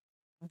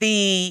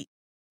the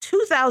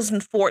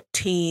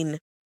 2014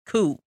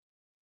 coup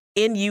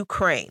in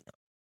Ukraine,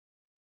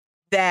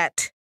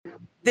 that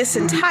this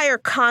entire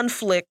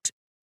conflict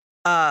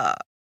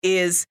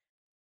is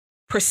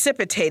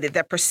precipitated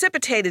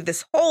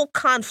this whole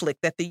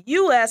conflict, that the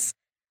U.S.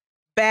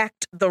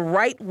 backed the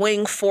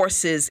right-wing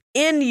forces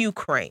in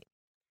Ukraine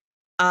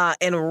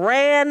and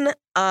ran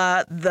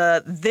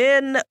the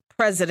then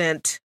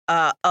president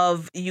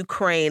of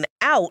Ukraine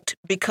out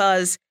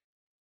because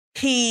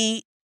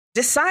he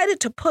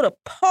decided to put a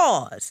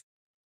pause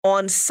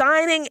on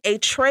signing a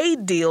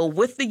trade deal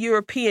with the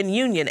European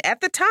Union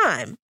at the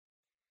time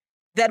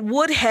that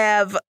would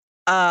have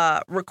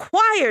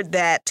required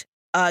that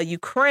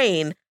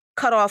Ukraine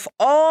cut off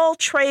all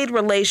trade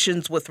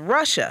relations with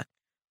Russia,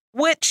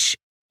 which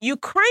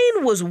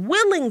Ukraine was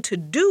willing to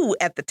do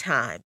at the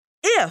time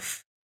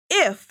if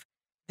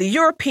the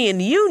European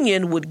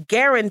Union would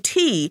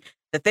guarantee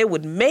that they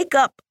would make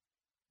up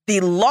the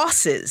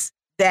losses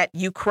that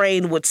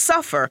Ukraine would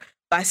suffer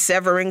by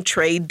severing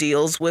trade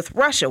deals with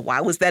Russia.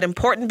 Why was that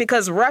important?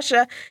 Because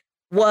Russia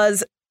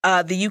was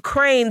the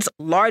Ukraine's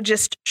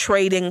largest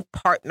trading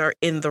partner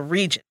in the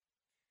region.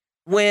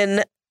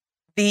 When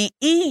the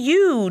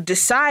EU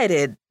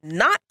decided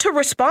not to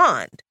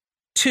respond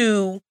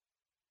to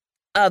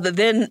the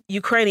then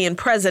Ukrainian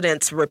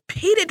president's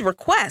repeated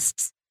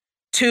requests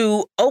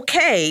to,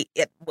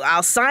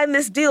 I'll sign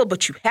this deal,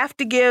 but you have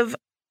to give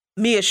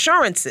me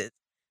assurances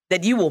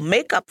that you will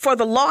make up for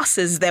the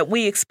losses that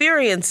we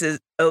experience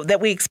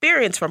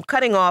from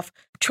cutting off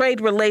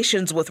trade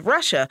relations with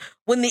Russia.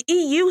 When the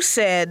EU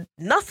said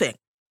nothing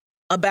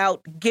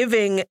about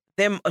giving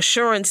them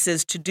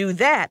assurances to do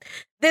that,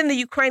 then the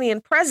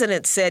Ukrainian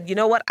president said, you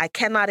know what, I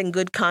cannot in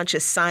good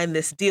conscience sign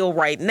this deal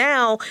right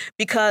now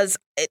because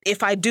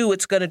if I do,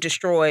 it's going to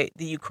destroy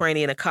the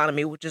Ukrainian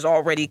economy, which is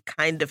already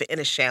kind of in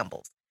a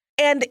shambles.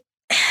 And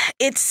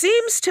it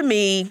seems to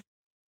me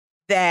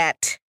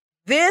that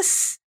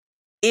this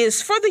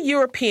is for the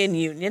European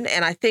Union,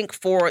 and I think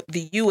for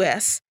the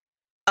U.S.,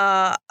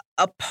 a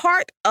a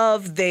part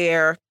of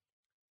their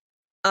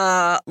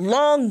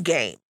long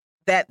game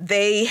that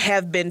they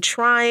have been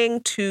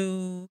trying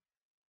to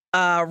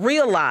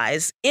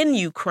realize in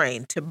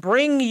Ukraine, to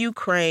bring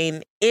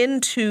Ukraine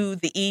into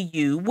the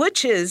EU,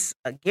 which is,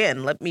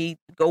 again, let me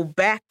go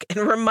back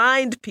and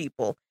remind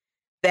people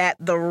that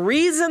the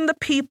reason the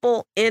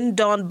people in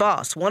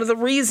Donbass, one of the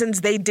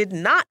reasons they did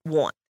not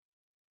want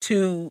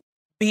to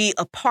be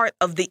a part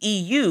of the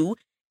EU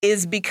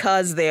is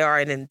because they are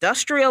an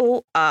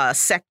industrial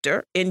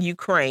sector in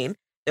Ukraine.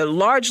 They're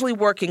largely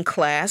working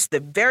class. They're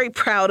very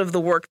proud of the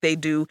work they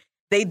do.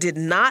 They did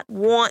not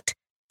want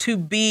to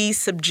be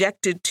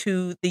subjected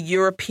to the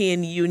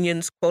European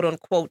Union's quote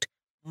unquote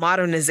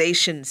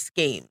modernization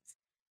schemes.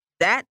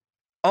 That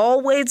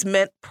always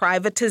meant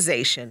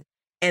privatization,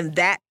 and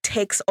that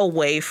takes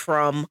away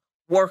from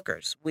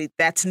workers.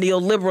 That's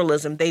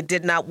neoliberalism. They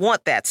did not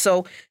want that.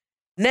 So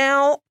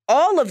now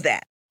all of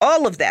that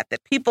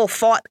people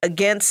fought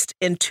against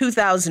in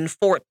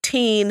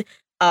 2014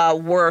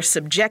 were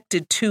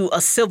subjected to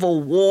a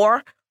civil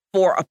war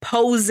for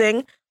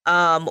opposing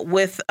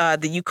with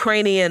the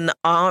Ukrainian,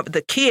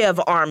 the Kiev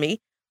army,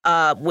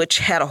 which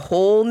had a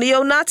whole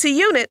neo-Nazi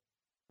unit,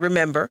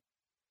 remember,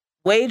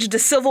 waged a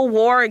civil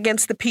war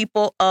against the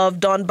people of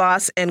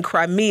Donbass and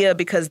Crimea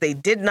because they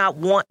did not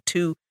want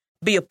to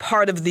be a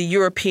part of the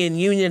European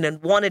Union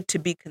and wanted to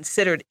be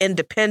considered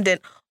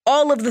independent.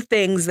 All of the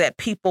things that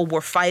people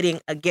were fighting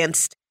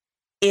against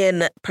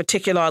in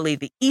particularly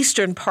the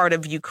eastern part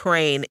of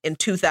Ukraine in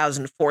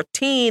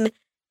 2014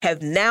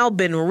 have now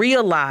been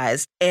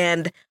realized.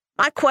 And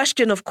my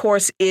question, of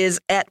course, is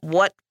at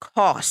what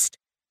cost,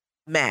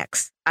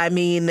 Max? I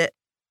mean,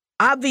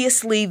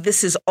 obviously,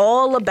 this is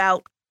all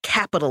about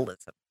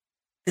capitalism.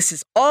 This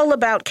is all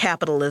about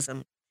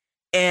capitalism.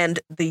 And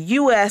the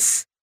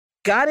U.S.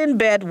 got in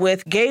bed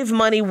with, gave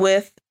money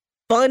with,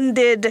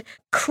 funded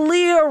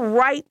clear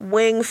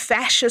right-wing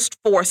fascist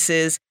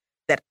forces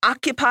that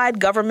occupied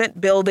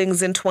government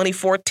buildings in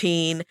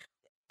 2014,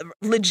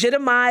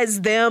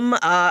 legitimized them,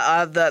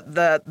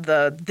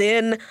 the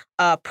then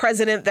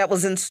president that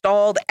was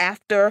installed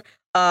after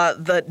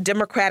the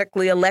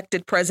democratically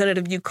elected president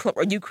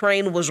of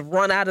Ukraine was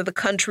run out of the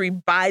country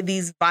by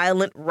these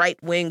violent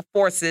right-wing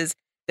forces.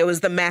 There was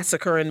the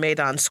massacre in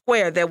Maidan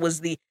Square. There was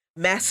the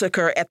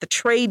massacre at the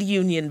trade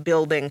union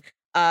building.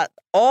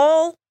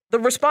 All the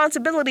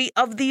responsibility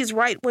of these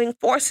right-wing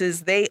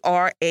forces. They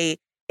are a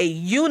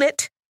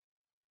unit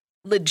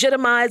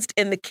legitimized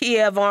in the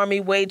Kiev army,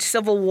 waged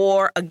civil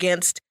war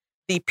against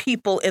the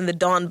people in the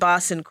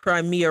Donbass and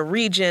Crimea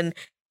region.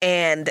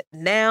 And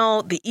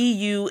now the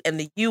EU and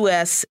the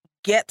U.S.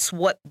 gets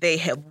what they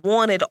have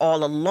wanted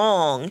all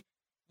along,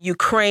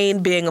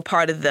 Ukraine being a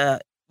part of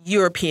the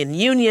European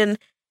Union,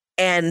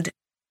 and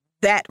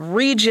that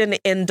region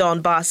in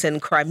Donbass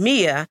and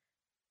Crimea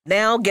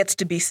now gets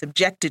to be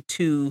subjected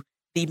to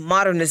the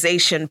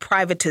modernization,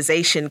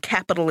 privatization,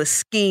 capitalist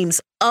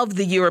schemes of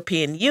the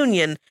European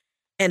Union.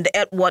 And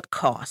at what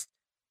cost,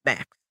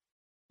 Max?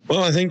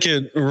 Well, I think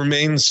it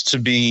remains to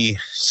be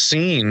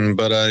seen,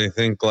 but I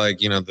think,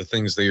 the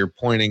things that you're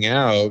pointing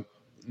out,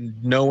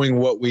 knowing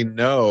what we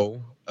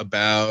know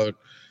about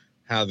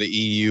how the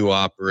EU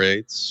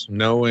operates,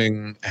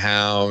 knowing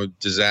how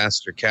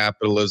disaster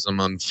capitalism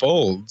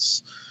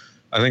unfolds,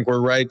 I think we're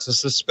right to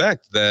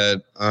suspect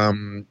that,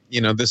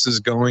 this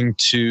is going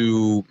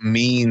to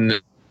mean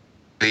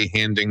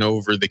handing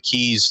over the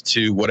keys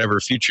to whatever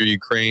future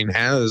Ukraine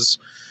has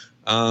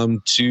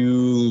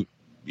to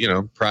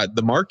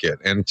the market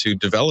and to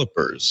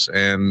developers.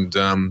 And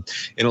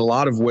in a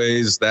lot of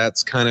ways,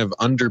 that's kind of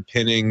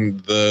underpinning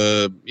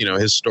the,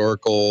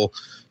 historical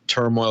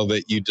turmoil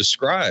that you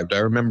described. I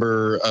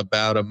remember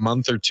about a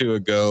month or two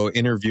ago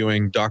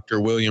interviewing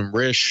Dr. William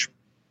Risch,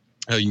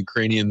 a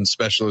Ukrainian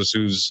specialist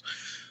who's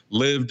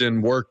lived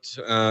and worked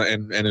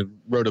and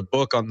wrote a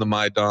book on the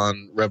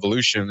Maidan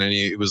Revolution, and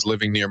he was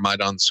living near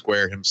Maidan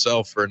Square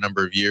himself for a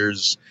number of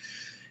years.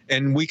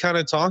 And we kind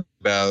of talked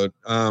about,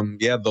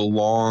 the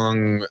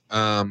long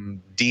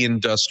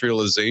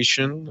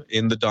deindustrialization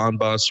in the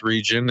Donbass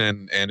region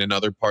and in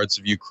other parts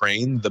of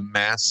Ukraine, the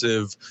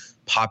massive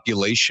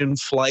population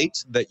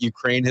flight that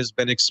Ukraine has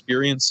been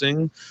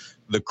experiencing,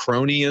 the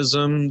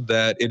cronyism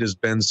that it has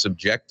been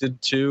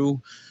subjected to,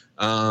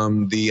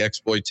 the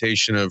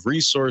exploitation of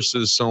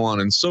resources, so on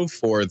and so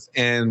forth.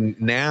 And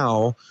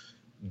now,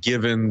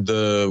 given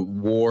the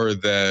war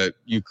that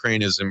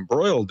Ukraine is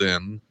embroiled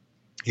in,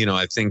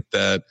 I think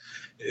that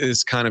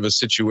is kind of a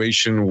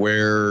situation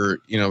where,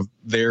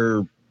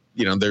 their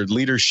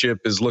leadership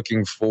is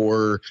looking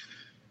for,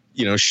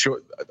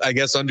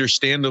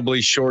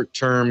 understandably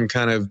short-term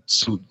kind of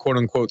quote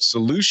unquote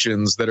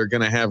solutions that are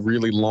going to have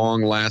really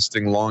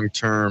long-lasting,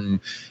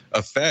 long-term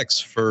effects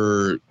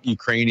for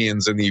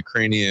Ukrainians and the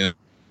Ukrainian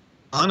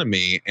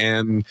economy.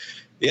 And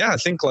I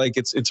think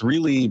it's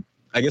really,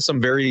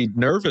 I'm very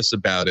nervous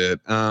about it.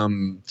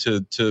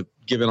 To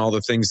given all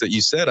the things that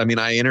you said. I mean,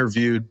 I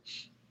interviewed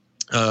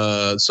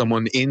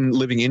someone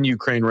living in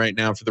Ukraine right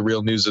now for the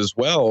Real News as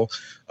well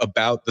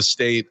about the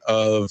state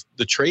of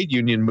the trade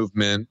union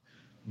movement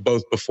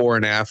both before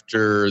and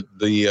after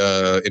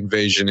the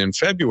invasion in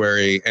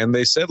February. And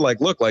they said,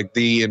 like, look, like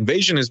the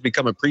invasion has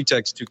become a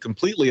pretext to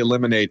completely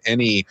eliminate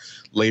any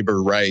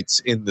labor rights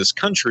in this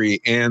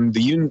country. And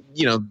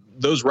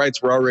those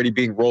rights were already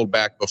being rolled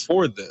back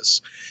before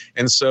this.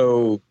 And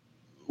so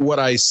what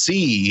I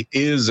see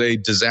is a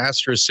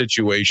disastrous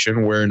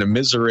situation where an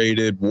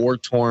immiserated,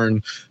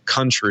 war-torn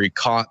country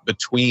caught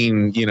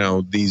between,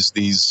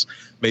 these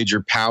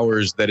major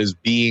powers that is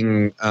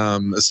being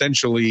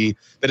essentially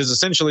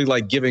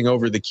like giving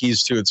over the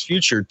keys to its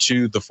future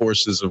to the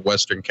forces of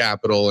Western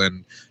capital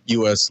and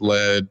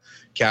U.S.-led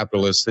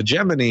capitalist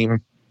hegemony.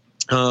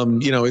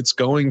 It's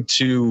going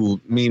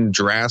to mean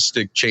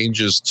drastic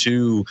changes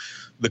to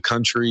the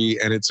country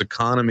and its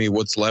economy,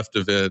 what's left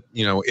of it,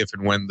 if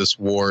and when this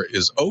war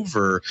is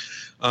over.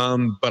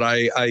 But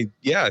I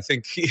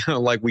think,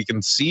 like we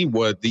can see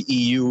what the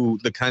EU,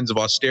 the kinds of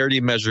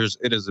austerity measures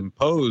it has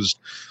imposed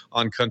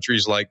on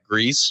countries like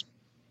Greece.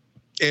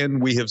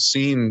 And we have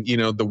seen,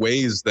 the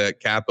ways that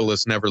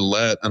capitalists never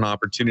let an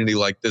opportunity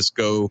like this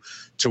go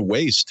to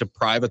waste, to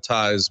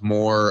privatize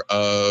more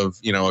of,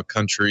 a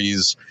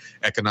country's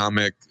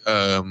economic,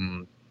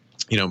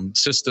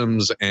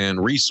 systems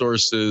and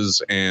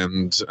resources.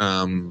 And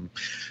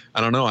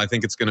I don't know. I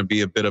think it's going to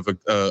be a bit of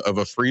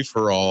a free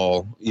for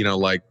all,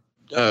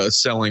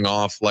 selling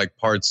off like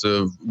parts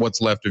of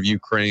what's left of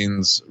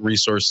Ukraine's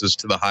resources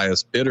to the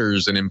highest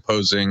bidders and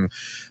imposing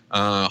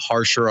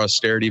harsher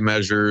austerity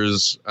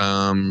measures,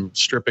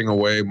 stripping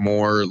away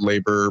more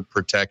labor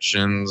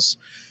protections.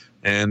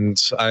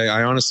 And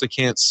I honestly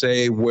can't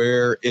say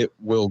where it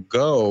will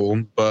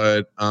go,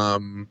 but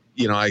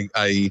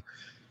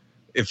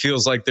it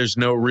feels like there's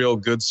no real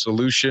good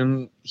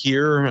solution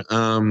here.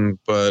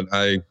 But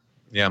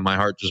my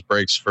heart just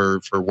breaks for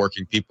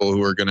working people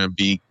who are going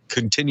to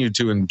continue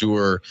to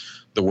endure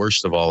the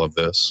worst of all of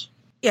this.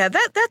 Yeah,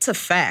 that's a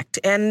fact.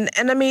 And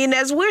I mean,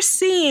 as we're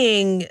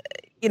seeing,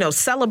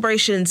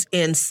 celebrations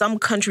in some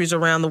countries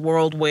around the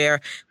world where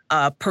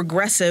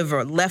progressive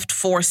or left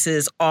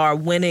forces are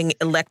winning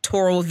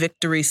electoral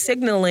victory,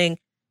 signaling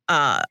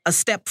a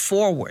step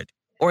forward,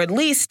 or at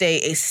least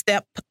a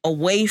step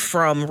away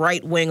from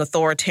right-wing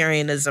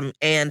authoritarianism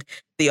and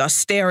the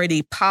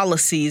austerity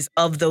policies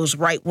of those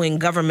right-wing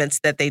governments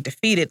that they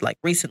defeated, like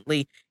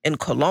recently in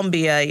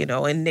Colombia,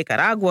 in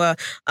Nicaragua,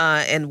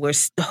 and we're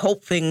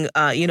hoping,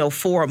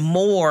 for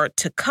more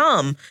to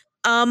come.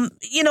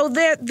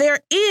 There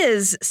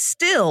is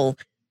still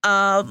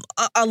a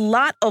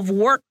lot of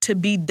work to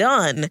be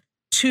done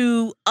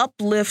to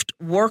uplift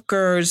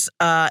workers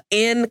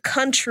in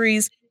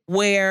countries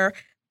where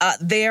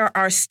there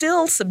are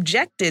still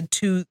subjected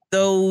to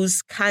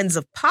those kinds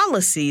of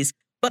policies,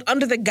 but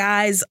under the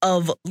guise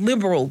of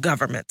liberal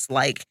governments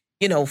like,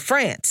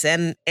 France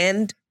and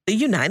the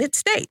United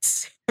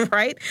States,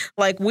 right?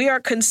 Like, we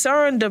are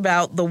concerned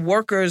about the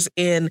workers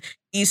in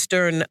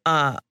Eastern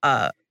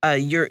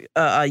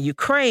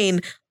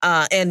Ukraine,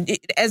 and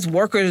as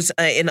workers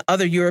in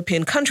other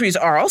European countries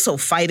are also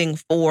fighting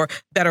for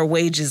better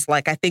wages.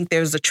 Like, I think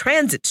there's a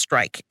transit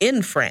strike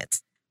in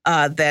France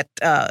that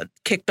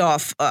kicked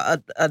off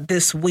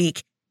this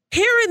week.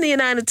 Here in the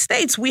United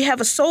States, we have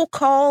a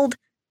so-called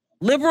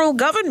liberal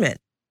government,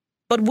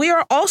 but we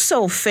are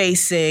also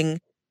facing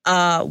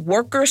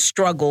worker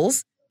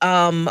struggles,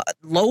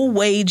 low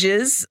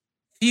wages,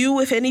 few,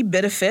 if any,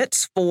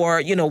 benefits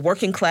for,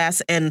 working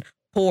class and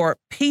poor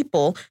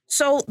people.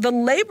 So the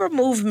labor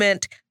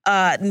movement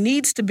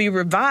needs to be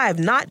revived,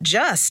 not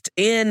just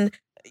in,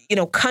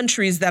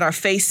 countries that are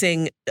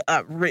facing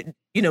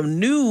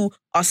new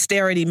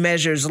austerity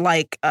measures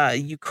like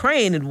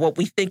Ukraine and what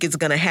we think is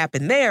going to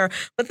happen there.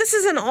 But this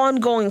is an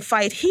ongoing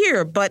fight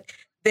here. But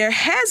there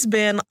has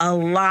been a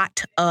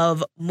lot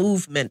of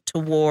movement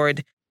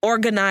toward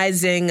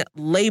organizing,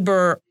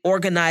 labor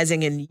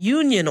organizing, and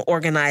union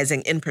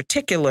organizing in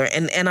particular.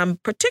 And I'm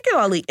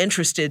particularly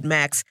interested,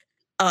 Max,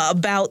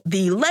 about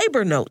the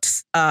Labor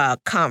Notes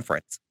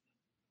conference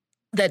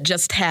that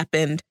just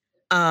happened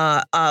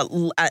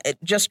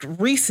just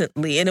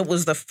recently. And it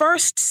was the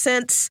first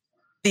since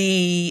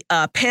the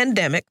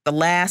pandemic. The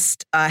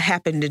last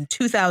happened in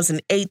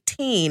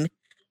 2018.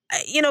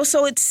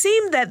 So it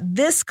seemed that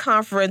this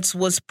conference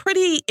was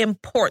pretty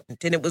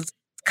important, and it was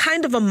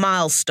kind of a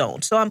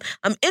milestone. So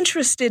I'm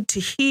interested to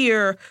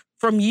hear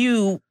from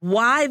you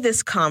why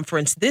this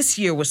conference this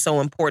year was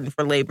so important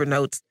for Labor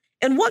Notes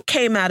and what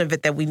came out of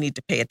it that we need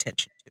to pay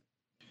attention to.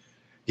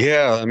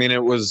 Yeah, I mean,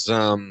 it was,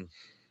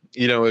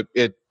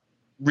 it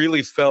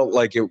really felt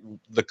like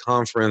the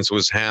conference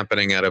was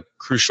happening at a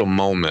crucial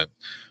moment,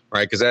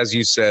 right? Because as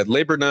you said,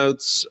 Labor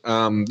Notes,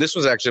 this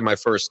was actually my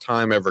first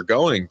time ever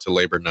going to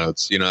Labor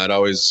Notes. I'd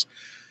always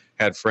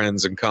had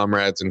friends and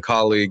comrades and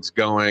colleagues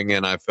going,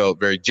 and I felt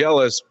very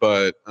jealous,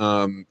 but,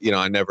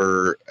 I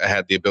never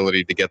had the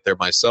ability to get there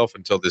myself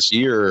until this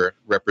year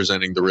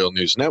representing the Real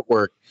News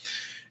Network.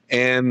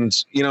 And,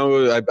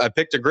 I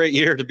picked a great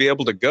year to be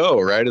able to go,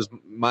 right? As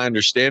my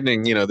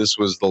understanding, this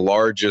was the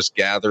largest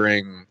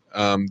gathering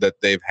that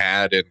they've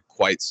had in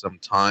quite some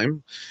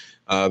time.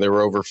 There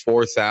were over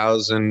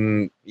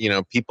 4,000,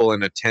 people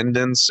in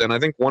attendance. And I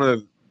think one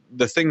of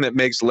the thing that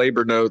makes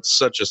Labor Notes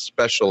such a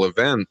special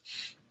event,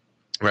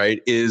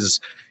 right, is,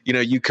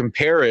 you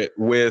compare it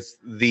with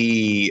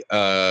the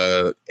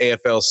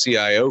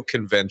AFL-CIO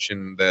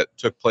convention that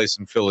took place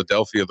in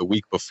Philadelphia the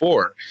week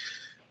before.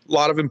 A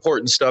lot of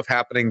important stuff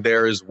happening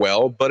there as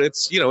well, but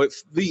it's,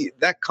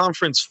 that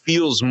conference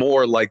feels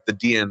more like the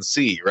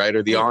DNC, right,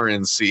 or the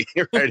RNC,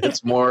 right?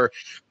 It's more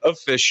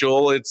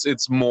official.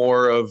 It's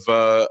more of,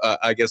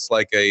 I guess,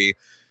 like a,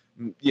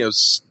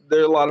 there's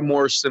a lot of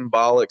more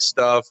symbolic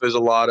stuff. There's a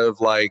lot of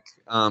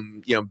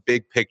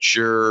big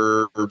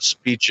picture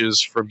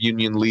speeches from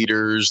union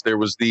leaders. There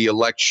was the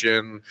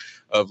election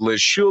of Liz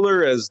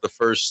Shuler as the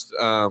first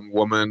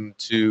woman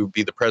to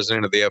be the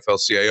president of the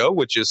AFL-CIO,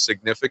 which is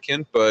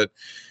significant. But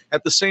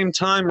at the same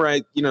time,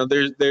 right,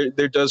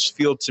 there does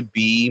feel to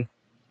be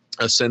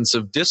a sense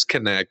of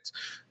disconnect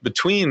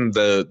between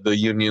the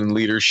union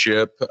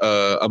leadership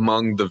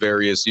among the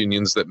various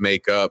unions that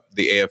make up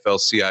the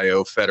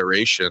AFL-CIO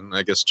Federation.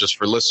 I guess just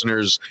for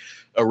listeners,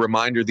 a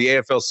reminder, the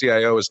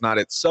AFL-CIO is not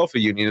itself a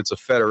union. It's a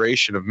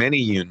federation of many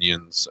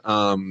unions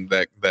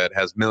that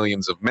has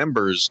millions of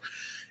members.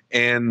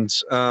 And,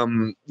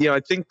 I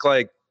think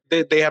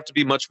they have to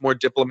be much more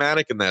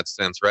diplomatic in that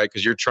sense, right?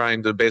 Because you're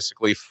trying to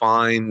basically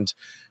find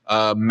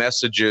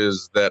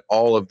messages that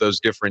all of those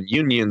different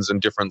unions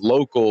and different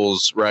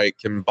locals, right,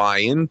 can buy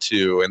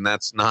into, and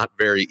that's not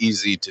very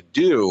easy to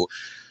do.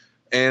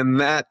 And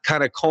that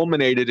kind of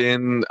culminated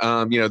in,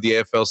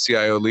 the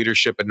AFL-CIO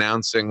leadership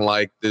announcing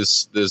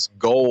this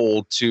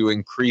goal to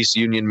increase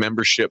union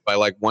membership by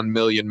 1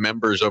 million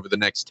members over the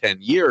next 10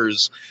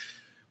 years,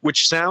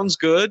 which sounds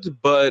good,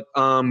 but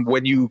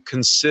when you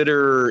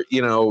consider,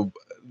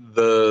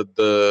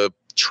 the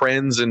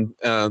trends in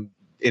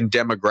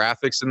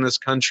demographics in this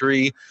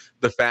country,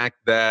 the fact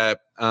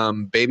that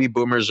baby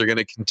boomers are going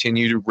to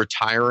continue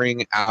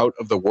retiring out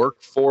of the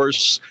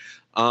workforce,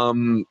 a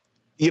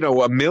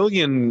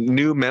million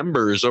new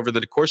members over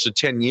the course of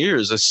 10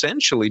 years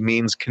essentially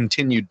means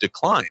continued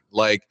decline.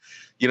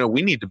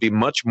 We need to be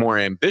much more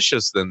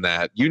ambitious than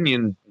that.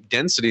 Union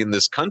density in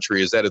this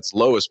country is at its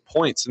lowest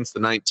point since the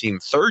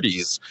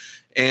 1930s.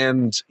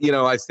 And,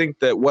 I think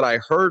that what I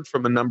heard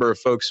from a number of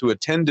folks who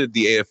attended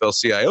the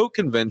AFL-CIO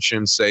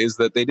convention say is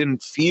that they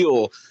didn't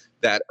feel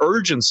that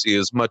urgency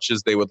as much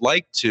as they would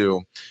like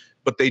to,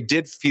 but they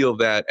did feel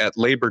that at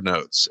Labor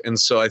Notes. And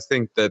so I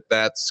think that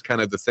that's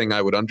kind of the thing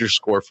I would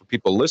underscore for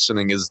people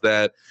listening, is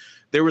that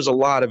there was a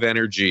lot of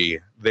energy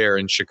there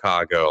in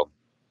Chicago,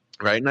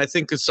 right? And I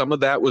think some of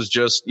that was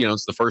just,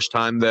 it's the first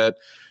time that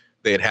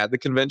they had the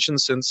convention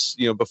since,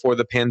 before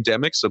the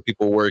pandemic. So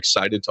people were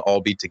excited to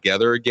all be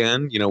together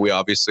again. We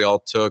obviously all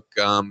took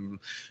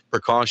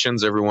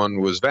precautions. Everyone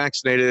was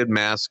vaccinated.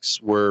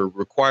 Masks were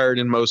required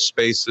in most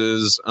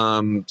spaces.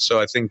 So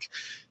I think,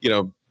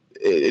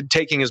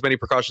 taking as many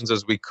precautions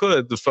as we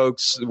could, the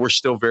folks were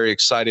still very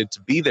excited to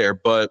be there.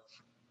 But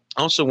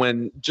also,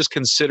 when just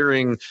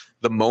considering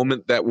the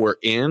moment that we're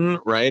in,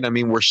 right? I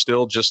mean, we're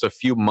still just a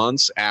few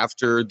months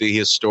after the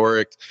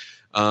historic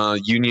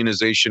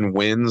unionization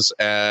wins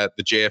at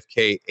the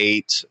JFK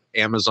 8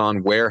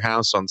 Amazon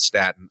warehouse on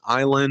Staten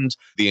Island,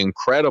 the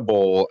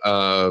incredible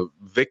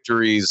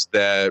victories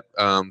that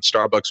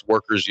Starbucks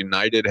Workers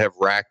United have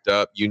racked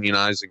up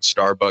unionizing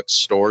Starbucks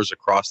stores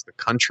across the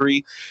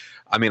country.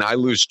 I mean, I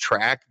lose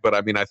track, but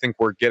I think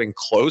we're getting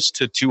close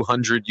to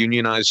 200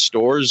 unionized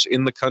stores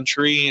in the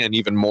country, and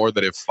even more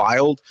that have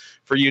filed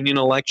for union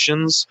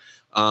elections.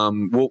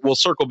 We'll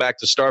circle back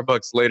to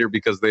Starbucks later,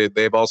 because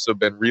they've also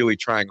been really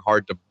trying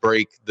hard to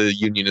break the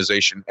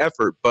unionization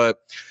effort.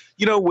 But,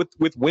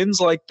 with wins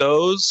like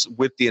those,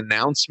 with the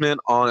announcement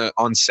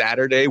on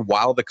Saturday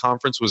while the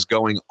conference was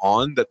going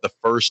on that the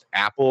first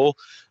Apple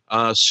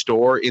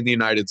store in the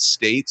United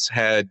States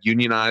had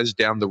unionized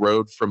down the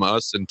road from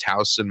us in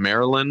Towson,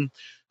 Maryland,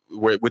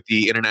 with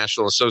the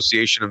International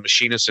Association of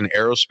Machinists and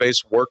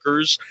Aerospace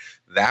Workers,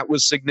 that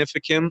was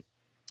significant.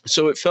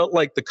 So it felt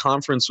like the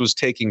conference was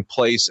taking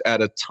place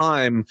at a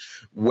time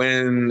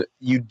when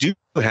you do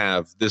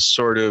have this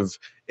sort of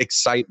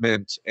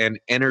excitement and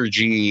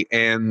energy,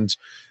 and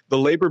the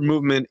labor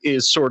movement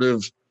is sort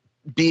of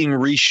being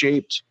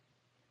reshaped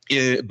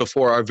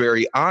before our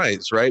very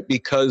eyes, right?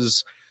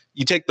 Because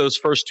you take those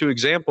first two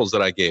examples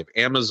that I gave,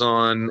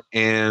 Amazon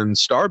and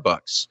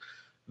Starbucks,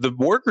 the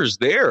workers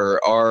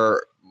there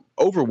are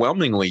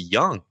overwhelmingly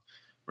young.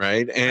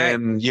 Right.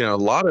 And, a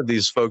lot of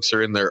these folks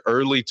are in their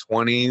early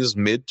 20s,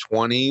 mid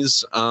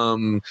 20s,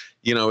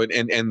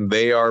 and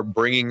they are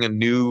bringing a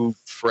new,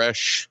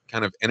 fresh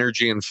kind of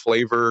energy and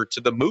flavor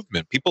to the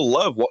movement. People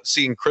love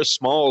seeing Chris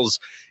Smalls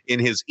in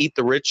his Eat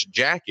the Rich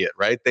jacket.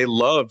 Right. They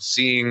love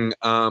seeing,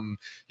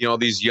 all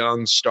these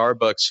young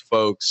Starbucks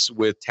folks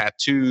with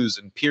tattoos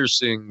and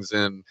piercings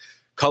and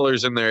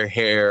colors in their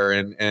hair,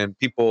 and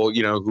people,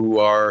 who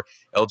are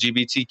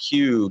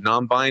LGBTQ,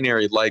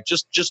 non-binary,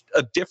 just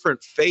a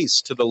different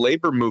face to the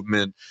labor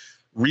movement,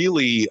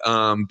 really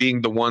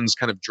being the ones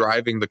kind of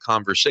driving the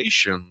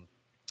conversation.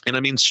 And I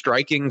mean,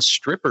 striking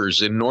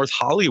strippers in North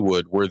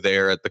Hollywood were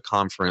there at the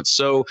conference.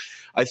 So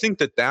I think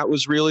that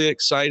was really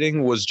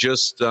exciting, was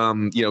just,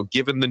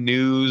 given the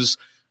news,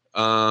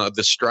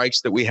 the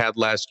strikes that we had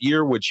last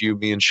year, which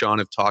me and Sean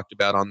have talked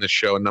about on this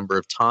show a number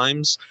of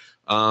times.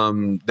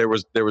 There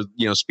was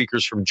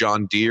speakers from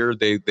John Deere.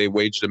 They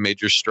waged a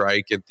major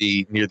strike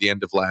near the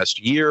end of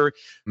last year.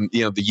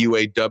 The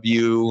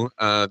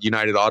UAW,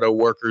 United Auto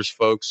Workers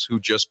folks, who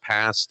just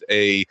passed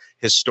a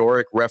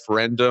historic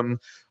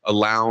referendum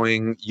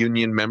allowing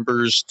union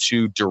members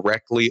to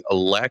directly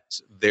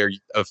elect their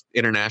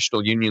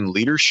international union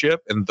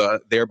leadership and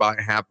thereby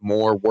have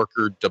more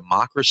worker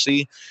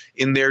democracy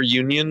in their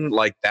union.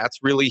 Like,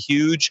 that's really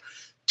huge.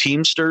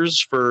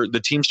 Teamsters for a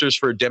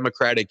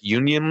Democratic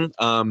Union,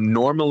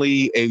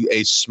 normally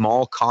a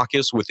small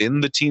caucus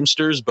within the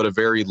Teamsters, but a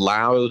very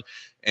loud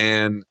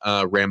and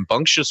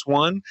rambunctious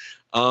one.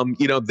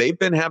 They've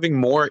been having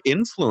more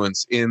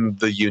influence in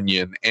the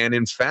union. And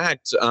in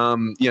fact,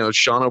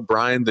 Sean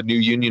O'Brien, the new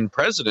union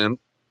president,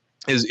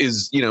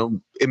 is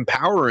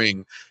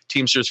empowering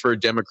Teamsters for a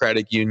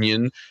Democratic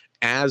Union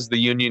as the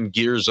union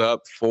gears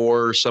up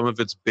for some of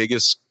its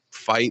biggest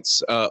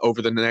fights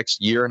over the next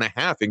year and a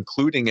half,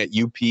 including at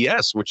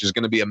UPS, which is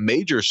going to be a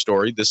major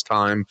story this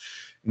time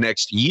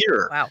next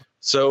year. Wow.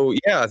 So,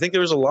 yeah, I think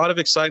there was a lot of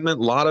excitement,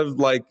 a lot of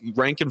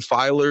rank and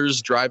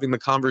filers driving the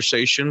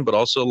conversation, but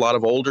also a lot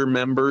of older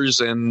members.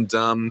 And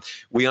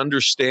we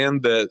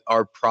understand that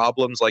our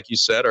problems, like you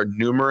said, are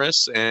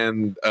numerous,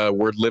 and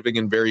we're living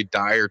in very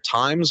dire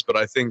times. But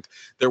I think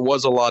there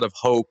was a lot of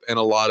hope and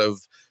a lot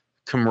of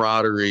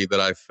camaraderie that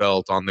I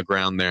felt on the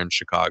ground there in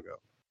Chicago.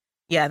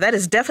 Yeah, that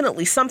is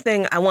definitely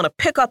something I want to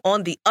pick up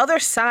on the other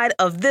side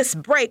of this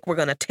break. We're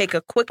going to take a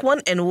quick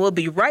one, and we'll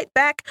be right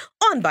back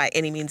on By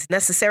Any Means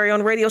Necessary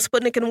on Radio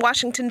Sputnik in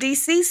Washington,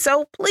 D.C.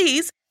 So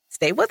please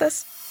stay with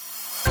us.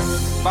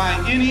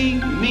 By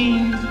any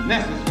means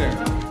necessary.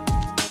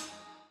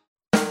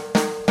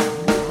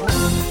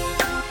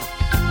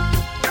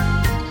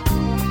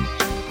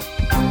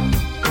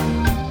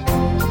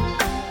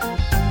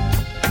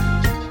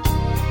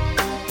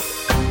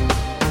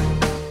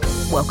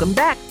 Welcome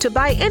back to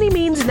By Any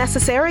Means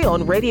Necessary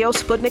on Radio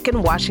Sputnik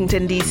in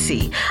Washington,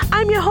 D.C.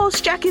 I'm your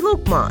host, Jackie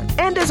Lukman,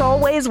 and as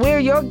always, we're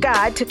your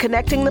guide to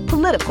connecting the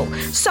political,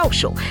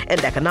 social,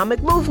 and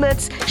economic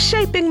movements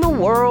shaping the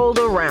world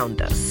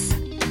around us.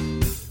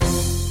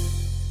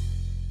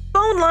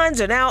 Phone lines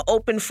are now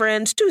open,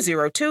 friends.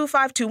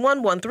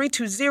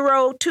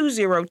 202-521-1320,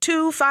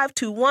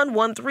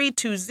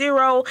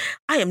 202-521-1320.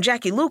 I am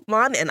Jackie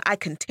Lukman, and I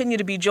continue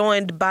to be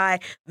joined by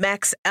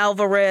Max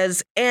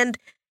Alvarez. And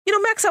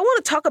Max, I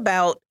want to talk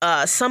about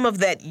some of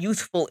that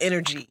youthful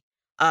energy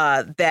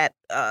that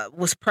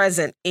was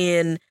present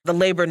in the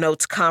Labor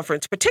Notes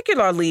Conference,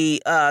 particularly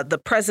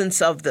the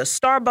presence of the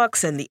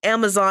Starbucks and the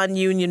Amazon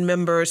union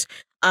members,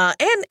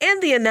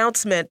 and the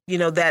announcement,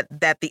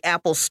 that the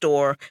Apple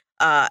Store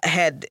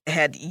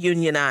had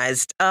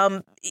unionized.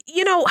 How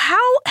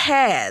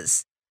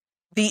has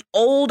the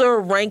older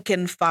rank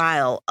and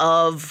file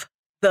of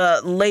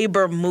the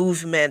labor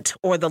movement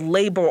or the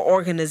labor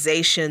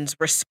organizations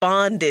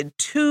responded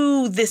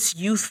to this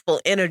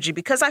youthful energy?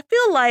 Because I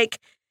feel like,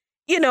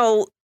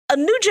 a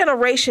new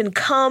generation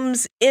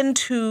comes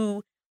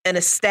into an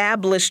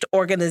established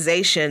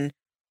organization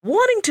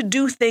wanting to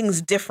do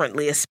things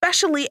differently,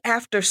 especially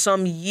after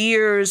some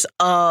years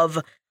of,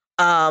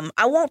 I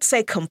won't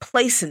say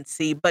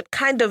complacency, but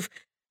kind of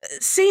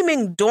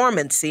seeming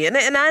dormancy. And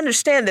I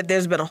understand that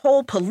there's been a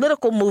whole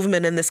political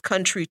movement in this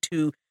country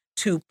to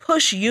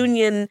push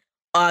unions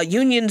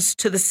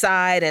to the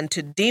side and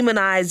to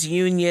demonize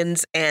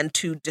unions and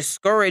to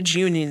discourage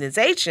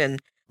unionization.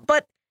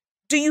 But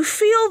do you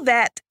feel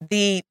that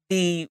the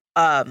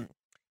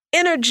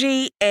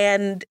energy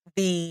and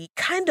the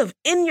kind of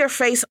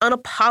in-your-face,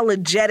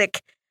 unapologetic,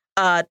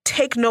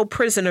 take no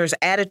prisoners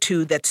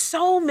attitude that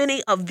so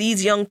many of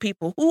these young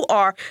people who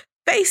are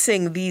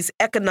facing these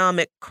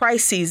economic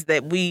crises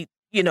that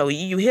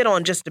you hit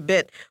on just a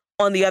bit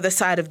on the other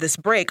side of this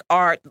break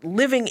are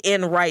living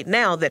in right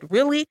now, that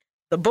really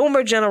the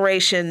boomer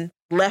generation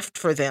left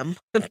for them,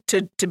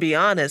 to be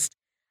honest?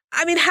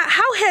 I mean,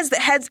 how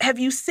have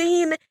you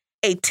seen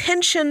a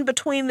tension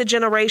between the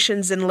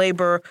generations in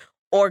labor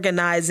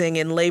organizing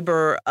and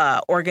labor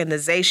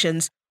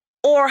organizations,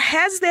 or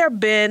has there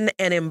been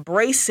an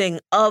embracing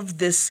of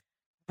this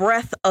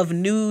breath of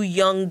new,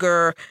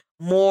 younger,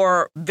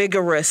 more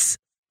vigorous,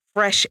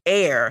 fresh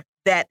air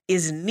that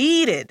is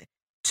needed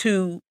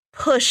to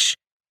push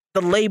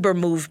the labor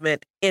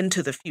movement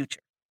into the future?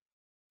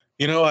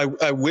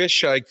 I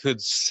wish I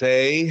could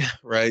say,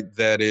 right,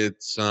 that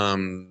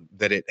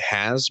it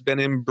has been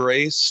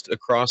embraced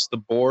across the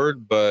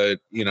board, but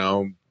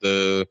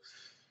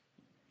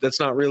that's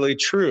not really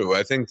true.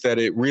 I think that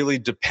it really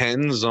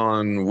depends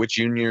on which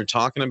union you're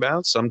talking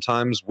about,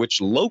 sometimes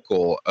which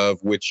local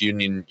of which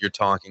union you're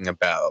talking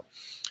about.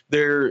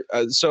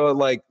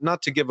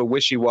 Not to give a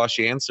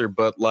wishy-washy answer,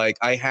 but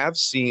I have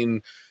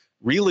seen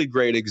really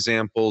great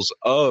examples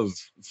of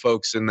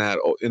folks in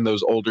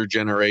those older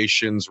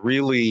generations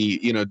really,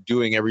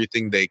 doing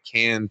everything they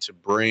can to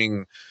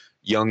bring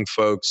young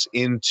folks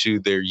into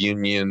their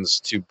unions,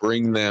 to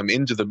bring them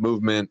into the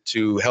movement,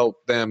 to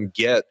help them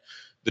get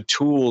the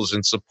tools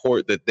and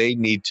support that they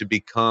need to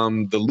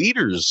become the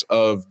leaders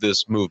of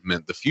this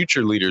movement, the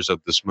future leaders of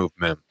this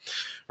movement,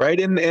 right?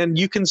 And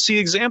you can see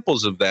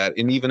examples of that,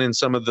 and even in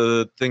some of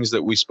the things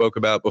that we spoke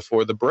about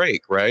before the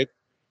break, right?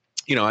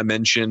 I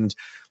mentioned,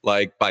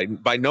 like,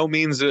 by no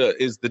means are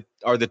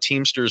the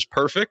Teamsters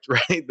perfect,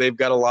 right? They've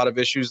got a lot of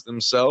issues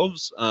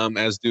themselves,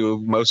 as do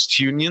most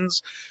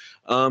unions.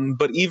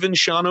 But even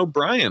Sean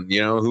O'Brien,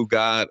 who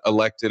got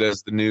elected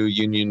as the new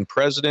union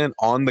president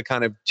on the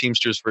kind of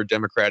Teamsters for a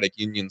Democratic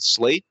Union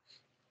slate,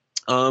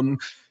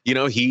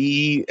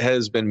 he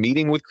has been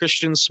meeting with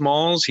Christian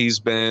Smalls.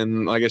 He's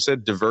been, like I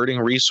said, diverting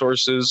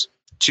resources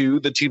to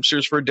the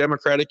Teamsters for a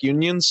Democratic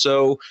Union.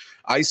 So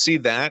I see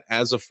that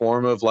as a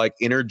form of like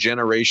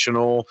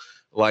intergenerational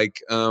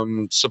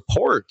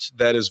support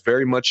that is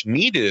very much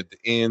needed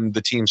in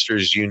the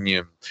Teamsters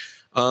Union.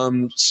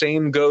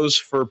 Same goes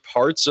for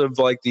parts of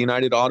like the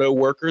United Auto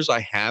Workers.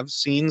 I have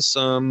seen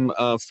some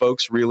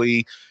folks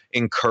really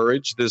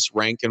encourage this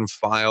rank and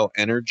file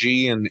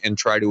energy and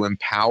try to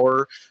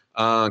empower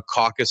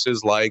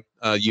caucuses like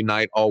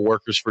Unite All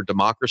Workers for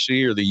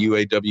Democracy, or the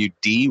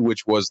UAWD,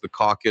 which was the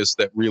caucus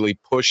that really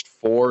pushed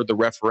for the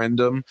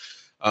referendum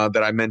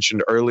that I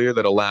mentioned earlier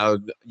that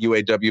allowed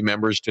UAW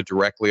members to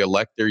directly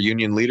elect their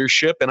union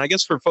leadership. And I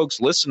guess for folks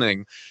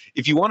listening,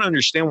 if you want to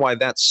understand why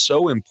that's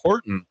so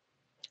important,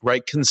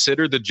 right,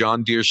 consider the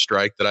John Deere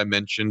strike that I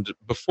mentioned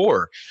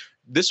before.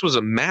 This was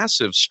a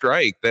massive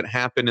strike that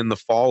happened in the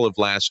fall of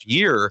last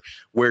year,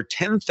 where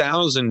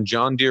 10,000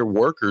 John Deere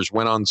workers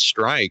went on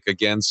strike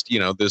against,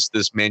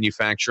 this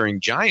manufacturing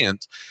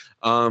giant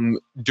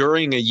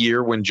during a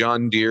year when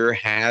John Deere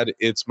had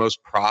its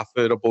most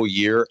profitable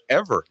year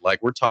ever.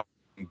 Like, we're talking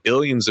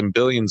billions and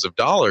billions of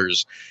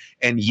dollars.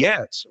 And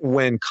yet,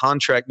 when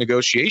contract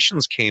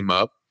negotiations came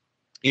up,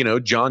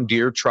 John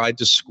Deere tried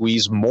to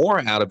squeeze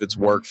more out of its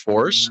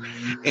workforce,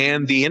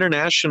 and the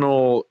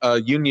international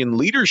union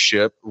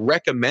leadership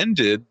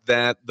recommended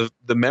that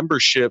the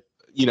membership,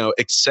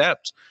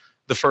 accept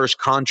the first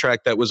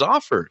contract that was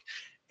offered.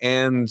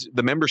 And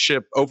the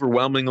membership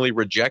overwhelmingly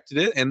rejected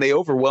it, and they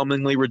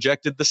overwhelmingly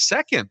rejected the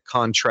second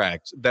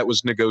contract that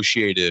was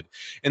negotiated.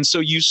 And so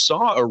you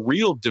saw a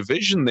real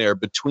division there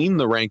between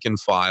the rank and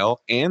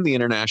file and the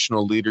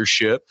international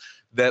leadership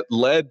that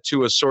led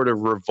to a sort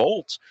of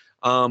revolt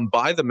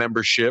by the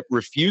membership,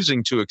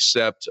 refusing to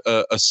accept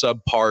a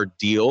subpar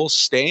deal,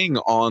 staying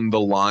on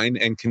the line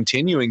and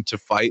continuing to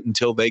fight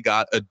until they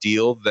got a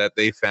deal that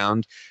they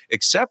found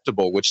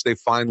acceptable, which they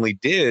finally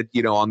did,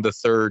 on the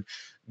third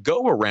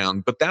go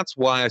around. But that's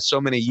why so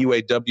many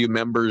UAW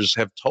members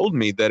have told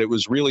me that it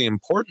was really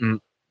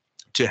important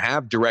to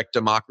have direct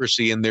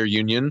democracy in their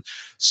union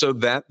so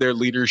that their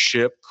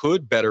leadership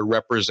could better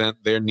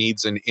represent their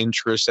needs and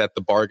interests at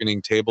the bargaining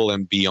table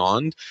and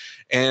beyond.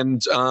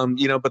 And,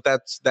 but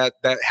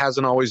that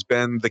hasn't always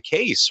been the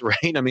case,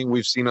 right? I mean,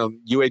 we've seen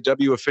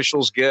UAW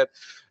officials get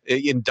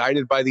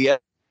indicted by the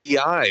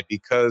FBI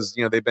because,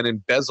 they've been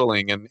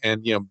embezzling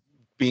and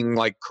being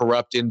like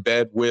corrupt in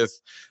bed with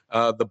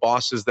the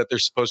bosses that they're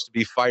supposed to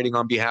be fighting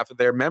on behalf of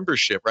their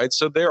membership, right?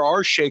 So there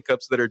are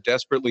shakeups that are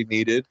desperately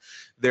needed.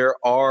 There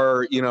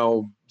are,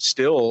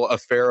 still a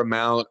fair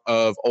amount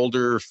of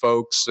older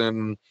folks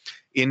and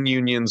in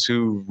unions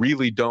who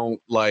really don't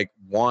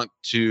want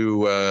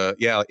to,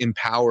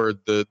 empower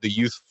the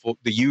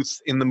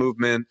youth in the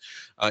movement,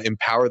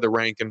 empower the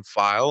rank and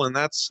file, and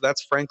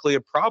that's frankly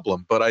a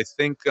problem. But I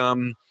think,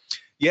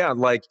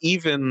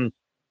 even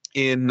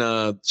in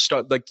the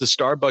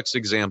Starbucks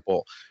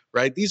example,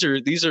 right? These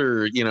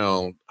are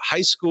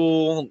high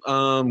school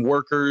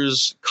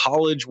workers,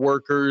 college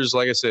workers,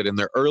 like I said, in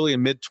their early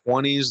and mid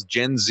 20s,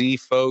 Gen Z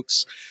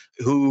folks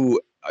who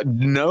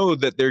know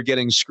that they're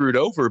getting screwed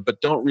over,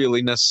 but don't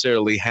really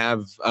necessarily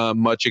have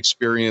much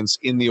experience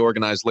in the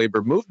organized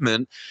labor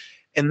movement.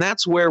 And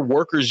that's where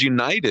Workers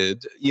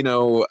United,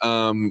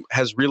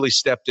 has really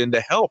stepped in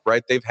to help,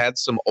 right? They've had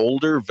some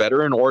older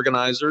veteran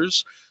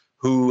organizers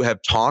who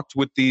have talked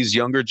with these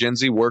younger Gen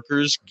Z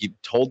workers,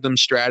 told them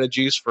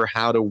strategies for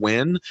how to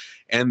win.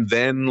 And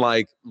then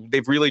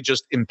they've really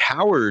just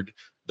empowered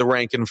the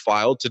rank and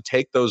file to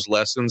take those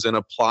lessons and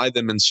apply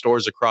them in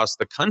stores across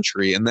the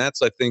country. And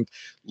that's, I think,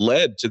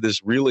 led to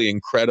this really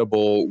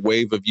incredible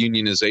wave of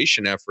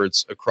unionization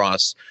efforts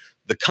across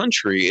the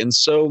country. And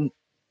so,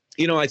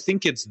 I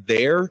think it's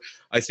there.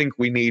 I think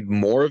we need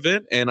more of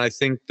it. And I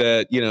think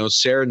that,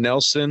 Sarah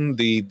Nelson,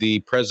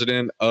 the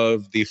president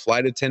of the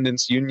Flight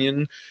Attendants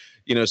Union,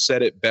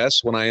 said it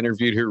best when I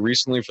interviewed her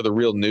recently for The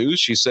Real News.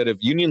 She said, if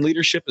union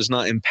leadership is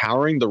not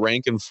empowering the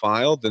rank and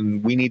file,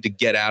 then we need to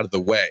get out of the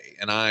way.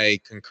 And I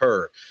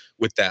concur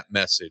with that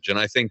message. And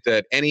I think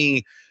that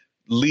any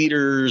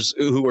leaders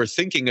who are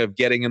thinking of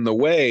getting in the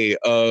way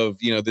of,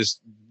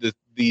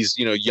 these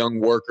young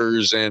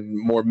workers and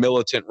more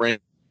militant rank,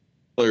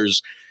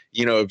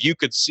 if you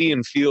could see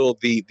and feel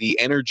the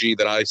energy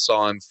that I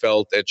saw and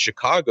felt at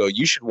Chicago,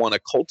 you should want to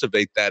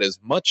cultivate that as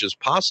much as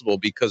possible,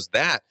 because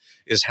that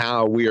is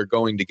how we are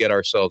going to get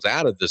ourselves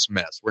out of this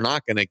mess. We're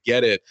not going to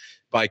get it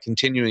by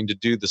continuing to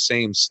do the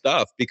same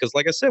stuff, because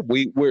like I said,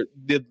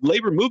 the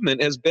labor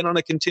movement has been on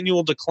a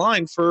continual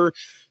decline for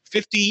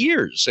 50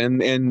 years,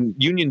 and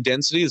union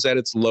density is at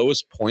its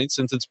lowest point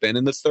since it's been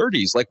in the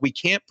 30s. Like, we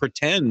can't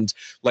pretend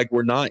like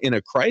we're not in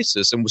a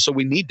crisis, and so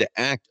we need to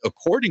act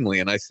accordingly.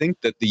 And I think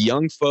that the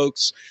young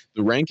folks,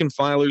 the rank and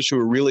filers who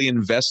are really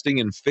investing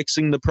in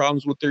fixing the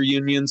problems with their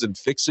unions and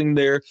fixing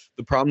the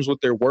problems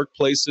with their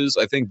workplaces,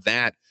 I think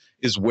that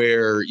is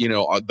where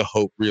the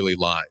hope really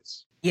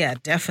lies. Yeah,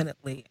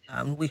 definitely.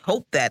 We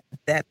hope that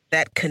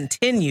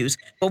continues.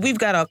 But we've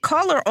got a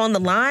caller on the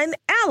line,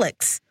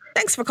 Alex.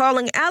 Thanks for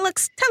calling,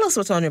 Alex. Tell us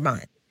what's on your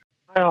mind.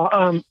 Well,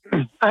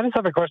 I just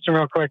have a question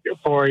real quick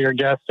for your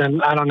guest,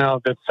 and I don't know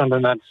if it's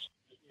something that's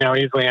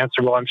easily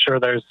answerable. I'm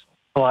sure there's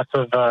lots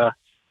of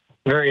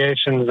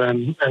variations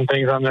and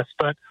things on this,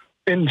 but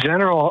in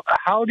general,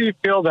 how do you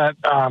feel that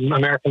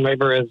American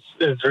labor is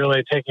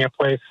really taking a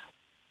place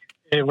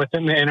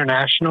within the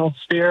international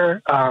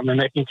sphere and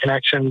making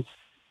connections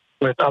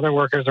with other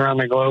workers around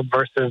the globe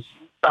versus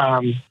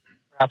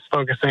perhaps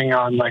focusing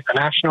on like the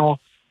national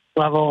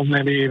level,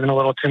 maybe even a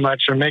little too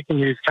much, or making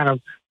these kind of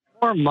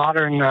more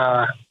modern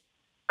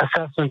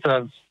assessments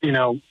of,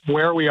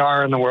 where we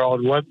are in the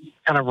world, what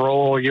kind of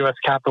role U.S.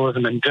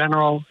 capitalism in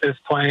general is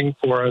playing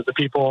for the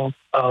people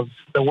of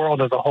the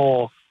world as a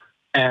whole,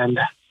 and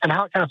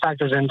how it kind of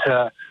factors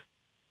into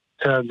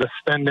the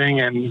spending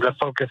and the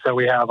focus that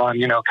we have on,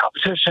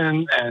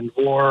 competition and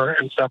war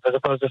and stuff, as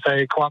opposed to,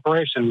 say,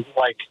 cooperation,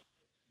 like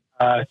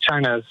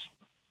China's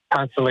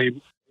constantly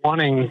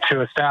wanting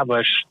to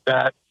establish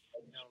that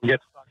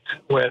gets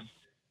fucked with,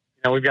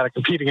 we've got to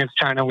compete against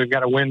China, we've got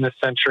to win this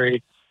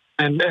century.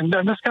 And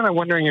I'm just kind of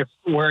wondering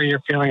where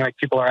you're feeling like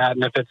people are at,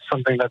 and if it's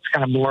something that's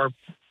kind of more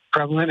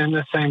prevalent in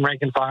the same rank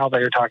and file that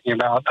you're talking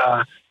about,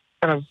 kind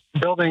of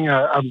building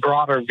a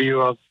broader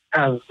view of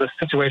the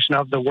situation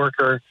of the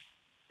worker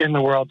in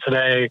the world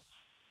today,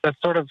 that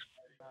sort of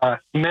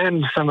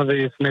mend some of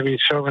these maybe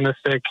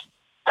chauvinistic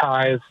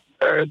ties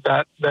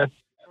that sort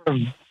of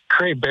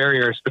create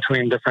barriers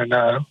between different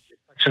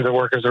sections of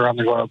workers around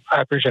the globe.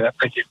 I appreciate that.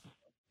 Thank you.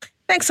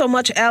 Thanks so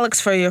much, Alex,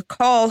 for your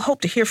call.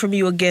 Hope to hear from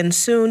you again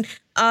soon.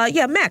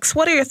 Max,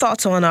 what are your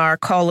thoughts on our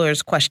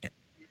caller's question?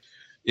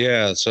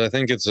 Yeah, so I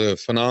think it's a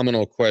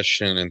phenomenal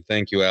question, and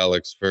thank you,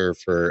 Alex,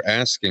 for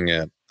asking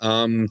it.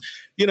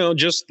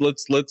 Just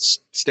let's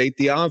state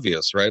the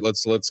obvious, right?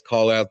 Let's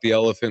call out the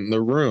elephant in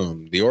the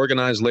room. The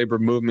organized labor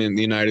movement in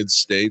the United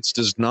States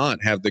does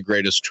not have the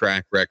greatest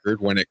track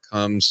record when it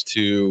comes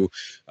to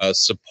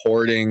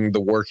supporting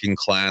the working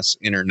class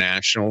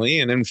internationally,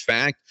 and in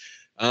fact,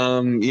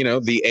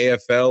 the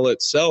AFL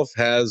itself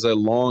has a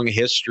long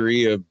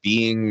history of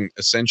being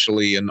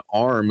essentially an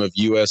arm of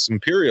U.S.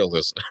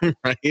 imperialism,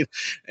 right?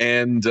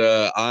 And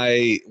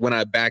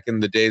back in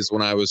the days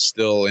when I was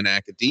still in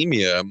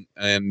academia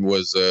and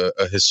was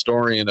a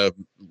historian of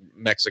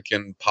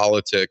Mexican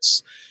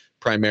politics,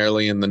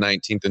 primarily in the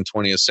 19th and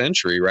 20th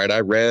century, right?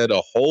 I read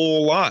a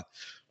whole lot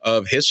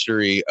of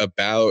history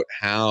about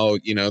how,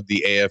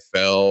 the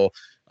AFL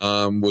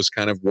was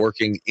kind of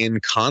working in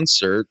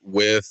concert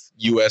with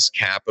U.S.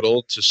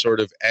 capital to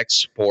sort of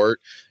export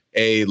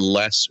a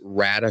less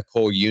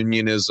radical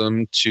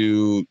unionism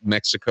to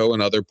Mexico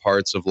and other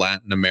parts of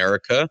Latin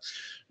America,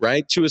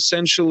 right? To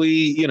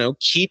essentially,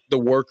 keep the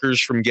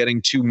workers from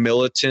getting too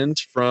militant,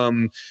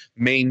 from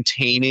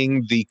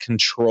maintaining the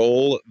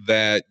control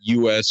that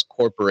U.S.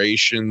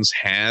 corporations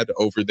had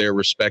over their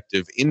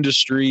respective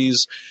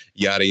industries,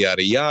 yada,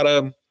 yada,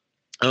 yada.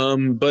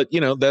 But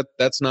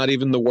that's not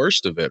even the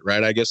worst of it,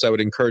 right? I guess I would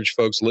encourage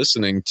folks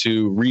listening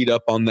to read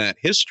up on that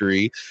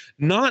history,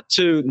 not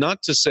to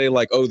say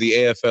like, oh, the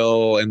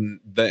AFL and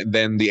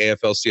then the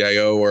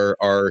AFL-CIO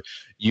are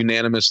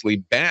unanimously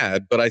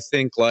bad, but I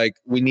think like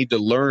we need to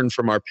learn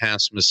from our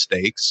past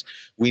mistakes.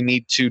 We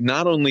need to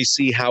not only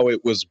see how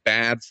it was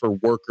bad for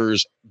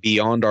workers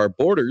beyond our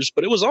borders,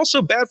 but it was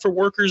also bad for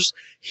workers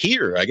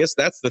here. I guess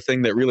that's the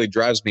thing that really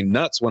drives me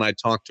nuts when I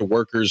talk to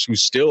workers who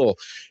still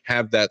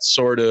have that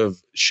sort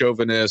of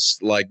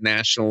chauvinist, like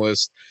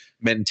nationalist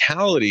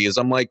mentality, is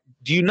I'm like,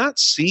 do you not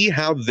see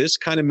how this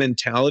kind of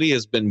mentality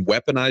has been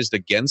weaponized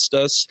against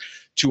us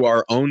to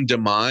our own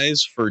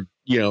demise for,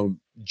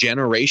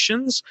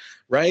 generations,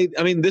 right?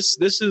 I mean, this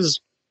is,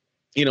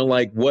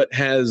 like what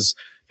has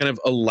kind of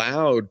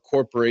allowed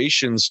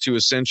corporations to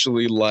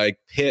essentially like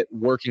pit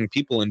working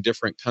people in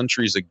different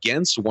countries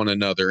against one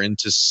another, and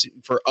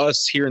for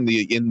us here in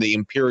the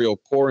imperial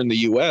core in the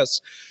U.S.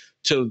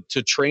 to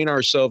train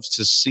ourselves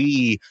to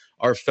see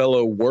our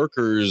fellow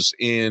workers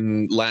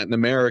in Latin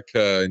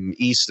America and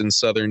East and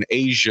Southern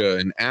Asia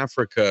and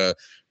Africa,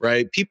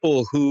 right?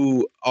 People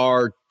who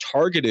are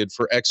targeted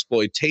for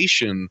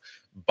exploitation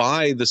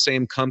by the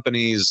same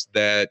companies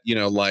that,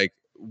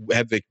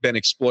 have been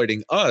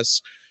exploiting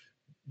us.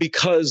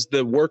 because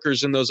the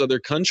workers in those other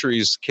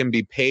countries can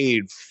be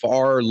paid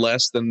far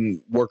less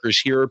than workers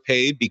here are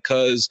paid,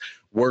 because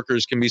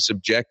workers can be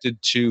subjected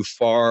to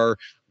far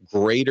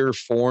greater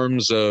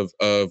forms of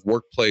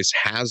workplace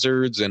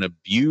hazards and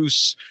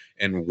abuse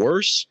and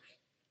worse.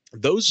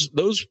 Those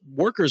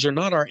workers are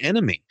not our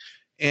enemy,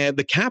 and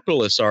the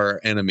capitalists are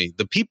our enemy.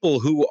 The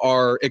people who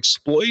are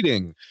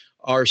exploiting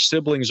our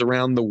siblings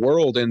around the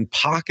world and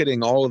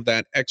pocketing all of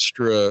that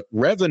extra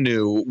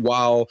revenue,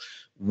 while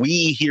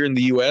we here in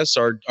the US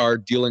are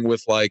dealing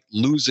with like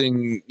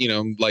losing,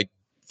 like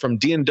from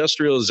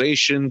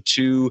deindustrialization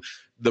to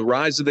the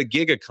rise of the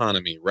gig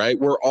economy, right?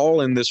 We're all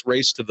in this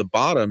race to the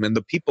bottom, and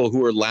the people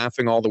who are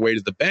laughing all the way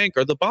to the bank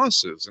are the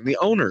bosses and the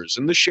owners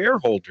and the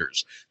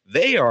shareholders.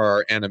 They are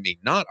our enemy,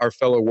 not our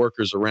fellow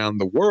workers around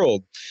the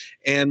world.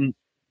 And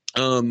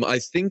I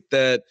think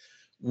that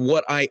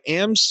what I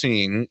am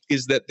seeing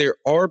is that there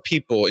are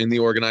people in the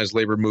organized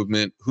labor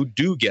movement who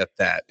do get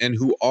that, and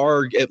who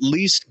are at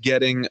least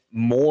getting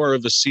more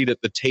of a seat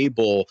at the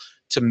table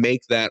to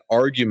make that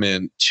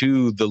argument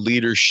to the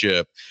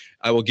leadership.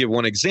 I will give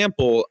one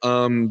example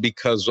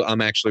because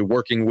I'm actually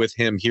working with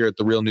him here at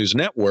the Real News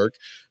Network,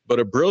 but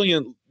a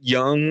brilliant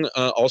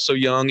also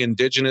young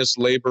indigenous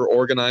labor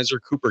organizer,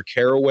 Cooper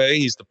Caraway.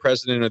 He's the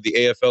president of the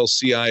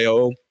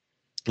AFL-CIO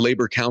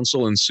Labor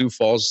Council in Sioux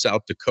Falls,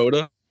 South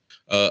Dakota.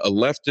 A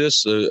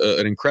leftist,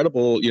 an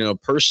incredible,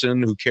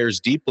 person who cares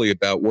deeply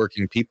about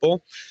working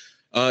people.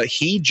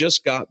 He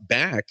just got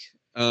back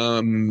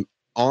on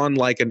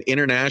like an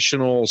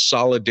international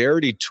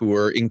solidarity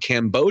tour in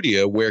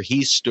Cambodia, where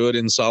he stood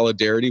in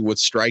solidarity with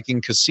striking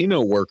casino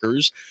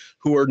workers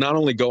who are not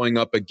only going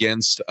up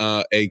against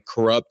a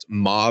corrupt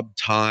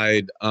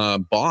mob-tied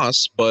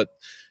boss, but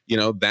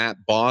that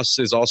boss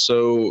is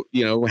also,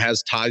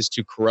 has ties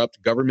to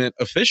corrupt government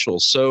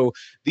officials. So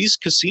these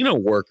casino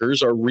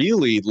workers are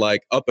really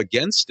like up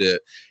against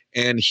it.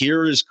 And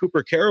here is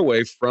Cooper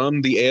Caraway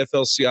from the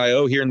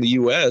AFL-CIO here in the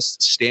U.S.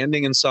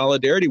 standing in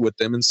solidarity with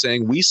them and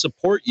saying, we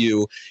support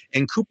you.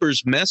 And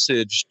Cooper's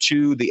message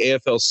to the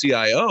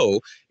AFL-CIO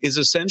is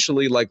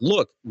essentially like,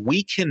 look,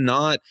 we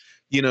cannot,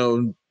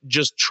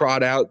 just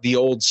trot out the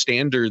old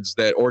standards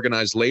that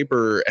organized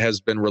labor has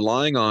been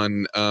relying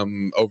on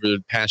over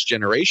the past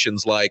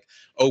generations, like,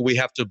 oh, we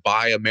have to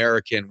buy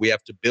American, we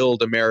have to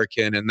build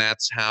American, and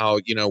that's how,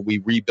 we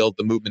rebuild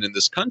the movement in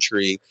this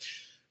country.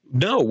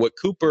 No, what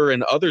Cooper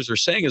and others are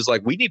saying is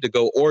like, we need to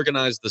go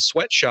organize the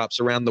sweatshops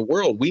around the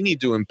world. We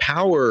need to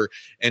empower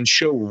and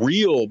show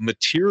real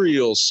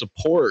material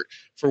support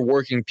for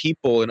working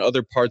people in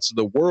other parts of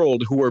the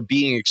world who are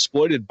being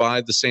exploited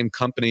by the same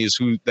companies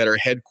that are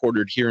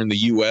headquartered here in the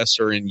US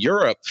or in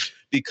Europe.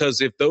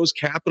 Because if those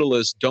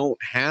capitalists don't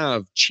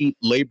have cheap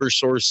labor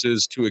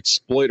sources to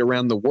exploit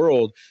around the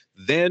world,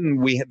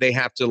 then they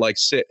have to like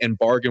sit and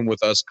bargain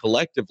with us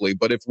collectively.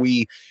 But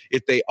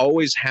if they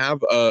always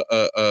have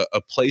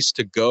a place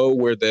to go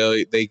where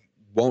they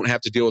won't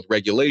have to deal with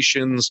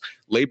regulations,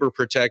 labor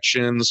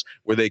protections,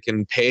 where they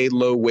can pay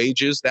low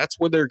wages, that's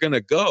where they're going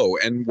to go.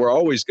 And we're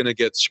always going to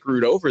get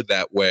screwed over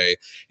that way.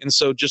 And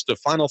so just a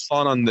final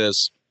thought on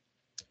this.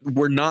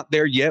 We're not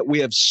there yet. We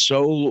have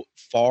so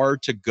far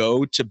to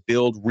go to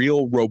build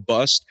real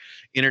robust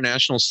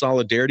international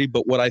solidarity.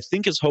 But what I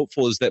think is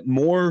hopeful is that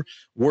more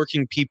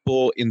working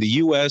people in the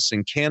US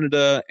and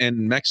Canada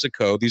and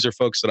Mexico, these are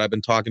folks that I've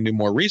been talking to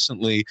more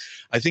recently,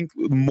 I think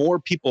more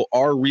people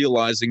are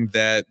realizing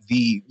that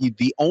the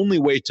only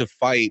way to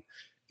fight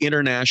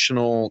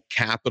international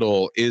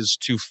capital is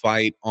to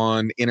fight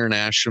on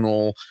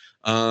international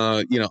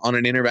on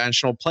an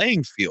international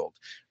playing field,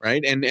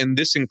 right? And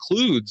this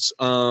includes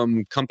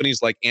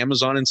companies like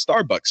Amazon and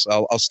Starbucks.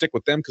 I'll stick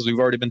with them because we've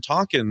already been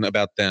talking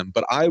about them.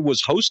 But I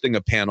was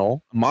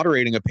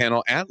moderating a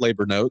panel at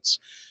Labor Notes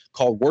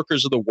called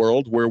Workers of the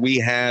World, where we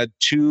had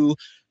two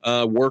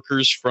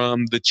workers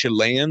from the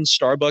Chilean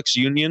Starbucks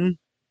union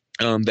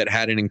that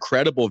had an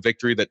incredible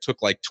victory that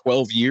took like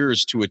 12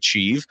 years to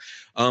achieve.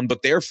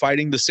 But they're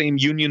fighting the same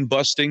union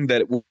busting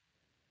that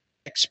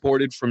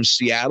exported from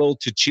Seattle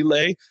to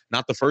Chile.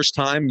 Not the first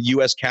time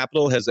U.S.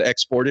 capital has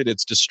exported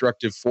its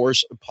destructive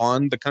force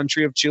upon the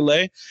country of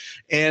Chile.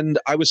 And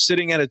I was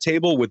sitting at a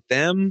table with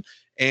them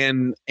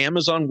and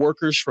Amazon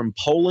workers from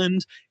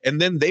Poland.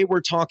 And then they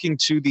were talking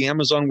to the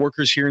Amazon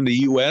workers here in the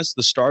U.S.,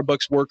 the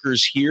Starbucks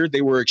workers here.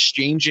 They were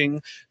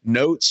exchanging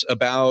notes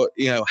about,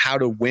 how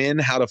to win,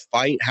 how to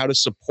fight, how to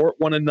support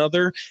one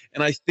another.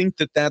 And I think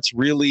that that's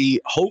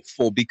really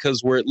hopeful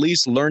because we're at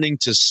least learning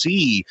to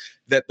see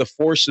that the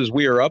forces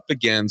we are up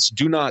against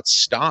do not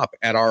stop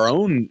at our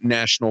own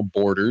national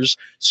borders.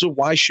 So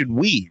why should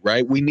we,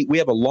 right? We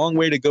have a long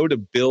way to go to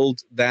build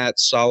that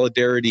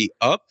solidarity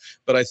up.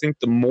 But I think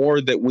the more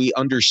that we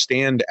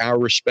understand our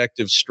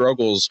respective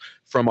struggles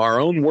from our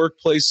own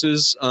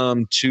workplaces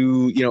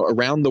to,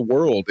 around the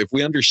world, if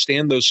we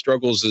understand those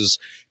struggles as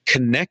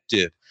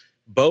connected,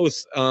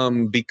 both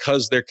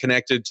because they're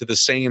connected to the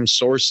same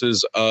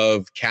sources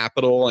of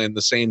capital and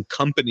the same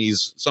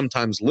companies,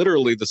 sometimes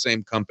literally the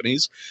same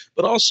companies,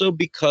 but also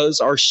because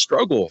our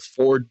struggle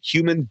for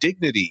human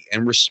dignity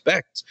and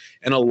respect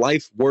and a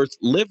life worth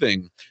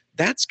living,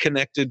 that's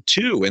connected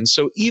too. And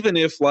so even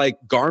if like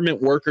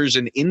garment workers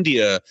in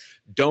India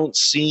doesn't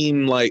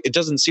seem like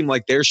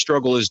their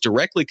struggle is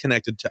directly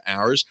connected to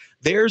ours,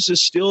 theirs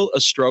is still a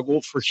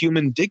struggle for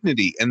human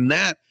dignity. And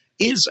that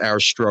is our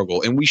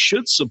struggle, and we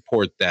should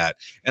support that.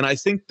 And I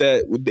think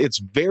that it's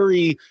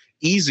very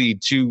easy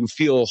to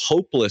feel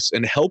hopeless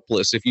and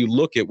helpless if you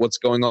look at what's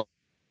going on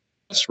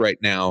right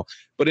now.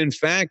 But in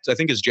fact, I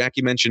think as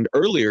Jackie mentioned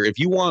earlier, if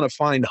you want to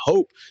find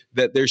hope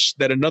that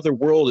another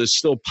world is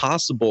still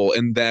possible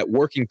and that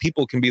working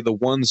people can be the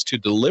ones to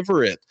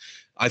deliver it,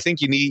 I think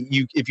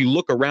if you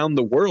look around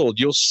the world,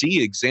 you'll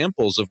see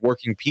examples of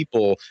working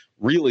people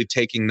really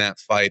taking that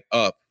fight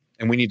up,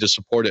 and we need to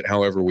support it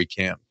however we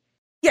can.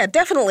 Yeah,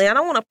 definitely. And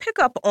I want to pick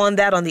up on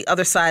that on the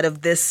other side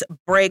of this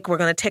break. We're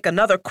going to take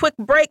another quick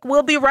break.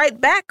 We'll be right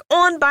back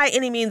on By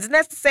Any Means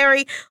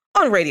Necessary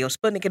on Radio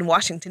Sputnik in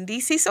Washington,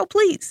 D.C. So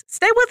please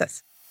stay with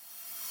us.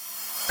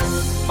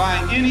 By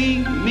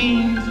any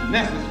means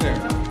necessary.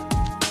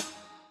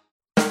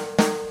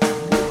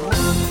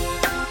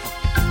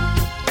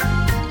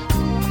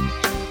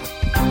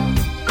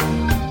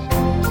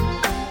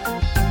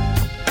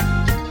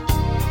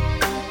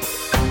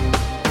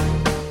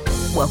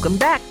 Welcome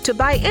back to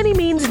By Any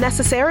Means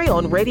Necessary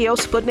on Radio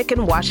Sputnik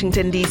in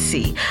Washington,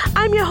 D.C.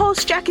 I'm your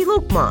host, Jackie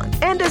Lukman,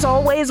 and as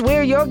always,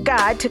 we're your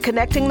guide to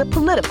connecting the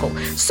political,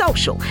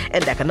 social,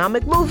 and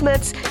economic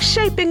movements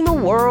shaping the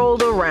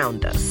world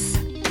around us.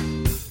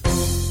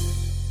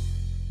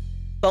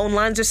 Phone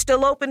lines are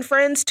still open,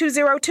 friends.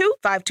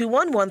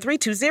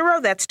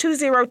 202-521-1320. That's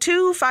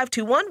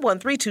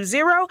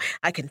 202-521-1320.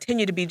 I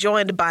continue to be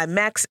joined by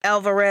Max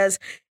Alvarez,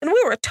 and we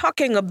were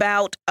talking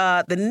about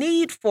the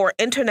need for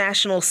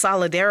international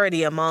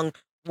solidarity among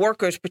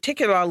workers,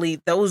 particularly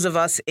those of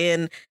us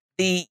in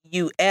the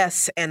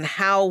U.S., and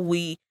how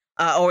we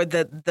or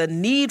the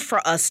need for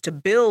us to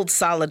build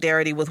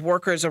solidarity with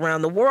workers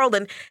around the world.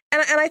 And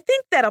I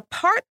think that a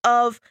part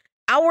of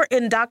our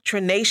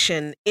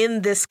indoctrination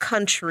in this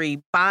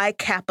country by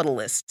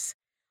capitalists,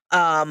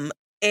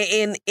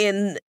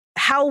 in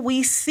how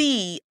we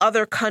see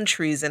other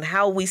countries and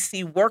how we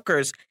see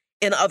workers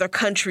in other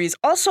countries,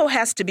 also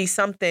has to be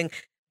something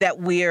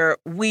that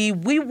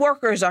we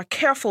workers are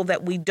careful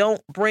that we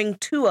don't bring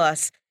to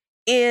us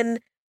in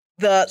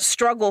the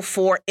struggle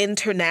for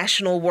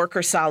international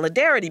worker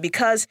solidarity,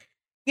 because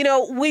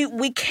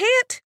we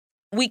can't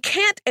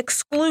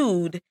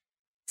exclude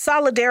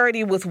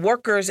solidarity with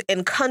workers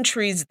in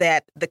countries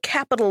that the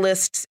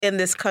capitalists in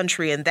this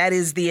country, and that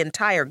is the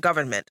entire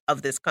government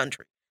of this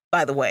country,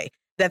 by the way,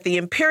 that the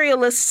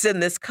imperialists in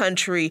this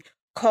country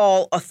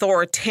call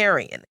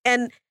authoritarian.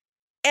 And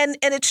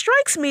it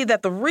strikes me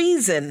that the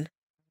reason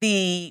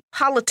the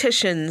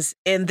politicians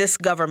in this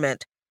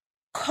government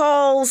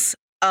calls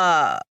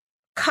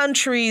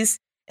countries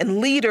and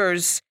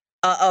leaders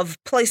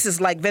of places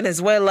like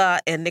Venezuela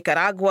and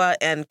Nicaragua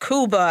and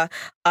Cuba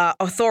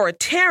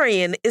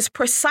authoritarian is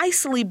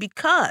precisely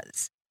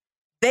because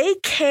they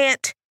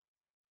can't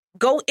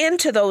go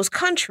into those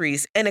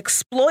countries and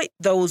exploit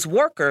those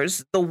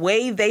workers the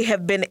way they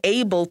have been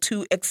able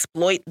to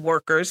exploit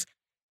workers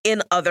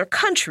in other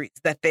countries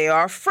that they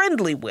are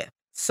friendly with.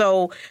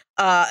 So,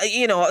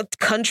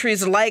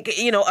 countries like,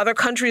 other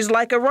countries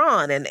like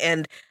Iran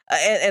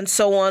and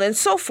so on and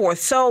so forth.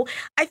 So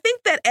I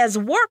think that as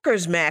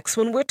workers, Max,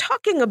 when we're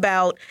talking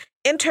about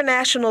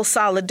international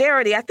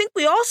solidarity, I think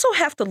we also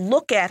have to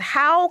look at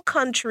how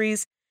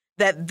countries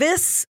that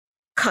this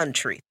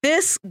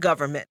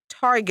government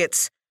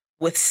targets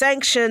with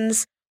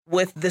sanctions,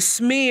 with the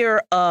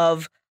smear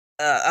of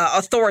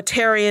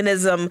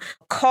authoritarianism,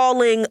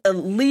 calling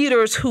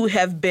leaders who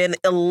have been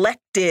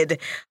elected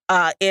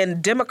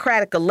in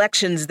democratic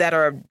elections that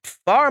are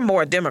far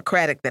more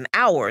democratic than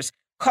ours,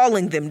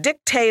 calling them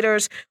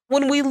dictators.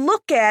 When we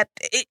look at,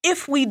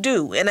 if we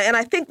do, and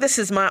I think this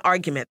is my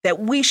argument, that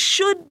we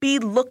should be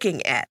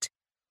looking at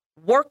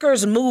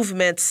workers'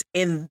 movements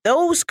in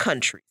those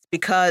countries,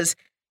 because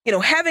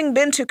having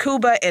been to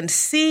Cuba and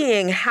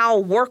seeing how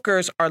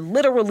workers are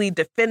literally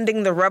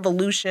defending the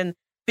revolution,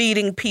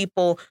 feeding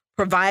people,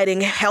 providing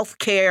health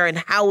care and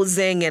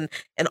housing and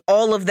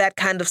all of that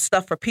kind of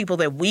stuff for people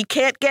that we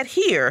can't get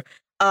here.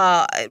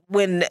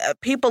 When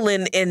people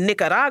in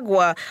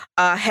Nicaragua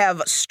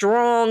have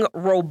strong,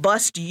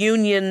 robust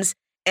unions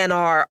and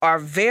are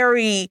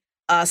very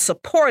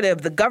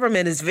supportive, the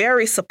government is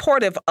very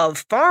supportive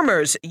of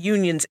farmers'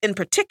 unions in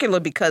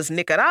particular, because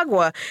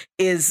Nicaragua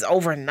is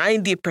over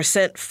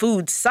 90%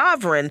 food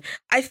sovereign.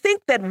 I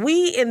think that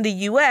we in the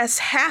U.S.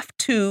 have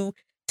to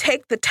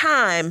take the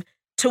time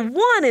to,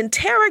 one,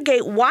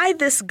 interrogate why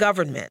this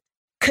government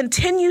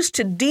continues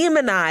to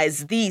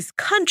demonize these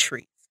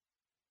countries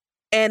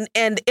and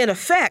in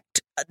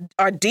effect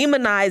are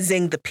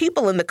demonizing the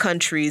people in the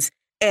countries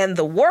and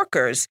the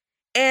workers,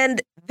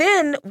 And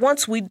then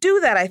once we do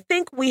that, I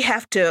think we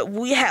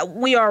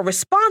are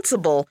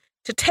responsible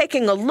to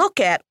taking a look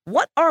at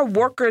what are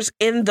workers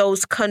in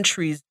those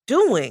countries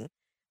doing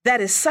that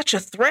is such a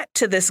threat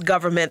to this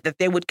government that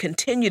they would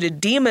continue to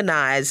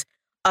demonize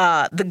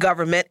the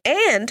government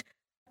and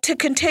to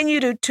continue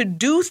to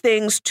do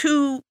things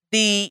to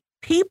the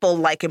people,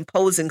 like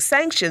imposing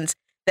sanctions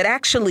that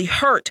actually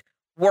hurt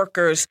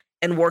workers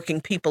and working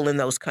people in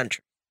those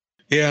countries.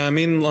 Yeah, I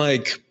mean,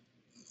 like,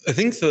 I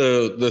think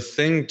the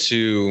thing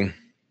to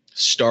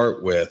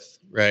start with,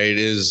 right,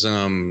 is,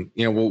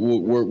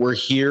 we're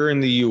here in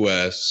the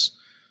U.S.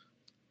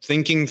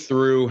 thinking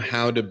through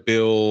how to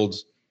build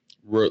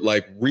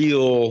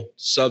real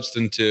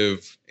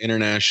substantive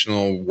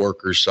international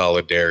worker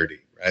solidarity,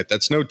 right?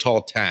 That's no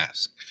tall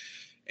task.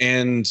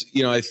 And,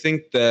 I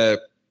think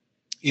that,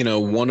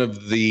 one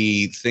of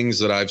the things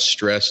that I've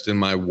stressed in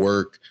my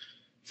work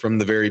from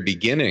the very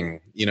beginning,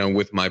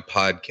 with my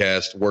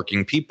podcast,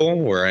 Working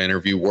People, where I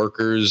interview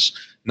workers,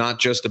 not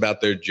just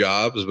about their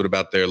jobs, but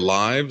about their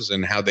lives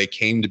and how they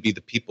came to be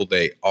the people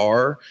they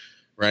are,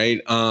 right?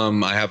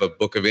 I have a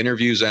book of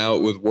interviews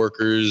out with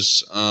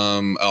workers,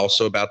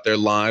 also about their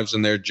lives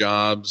and their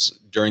jobs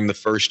during the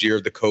first year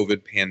of the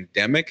COVID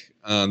pandemic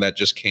that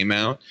just came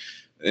out.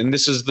 And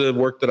this is the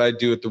work that I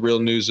do at The Real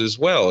News as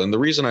well. And the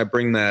reason I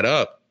bring that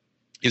up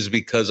is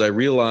because I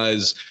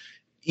realize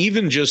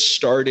even just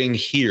starting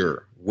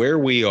here, where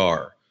we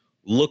are,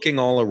 looking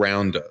all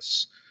around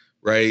us,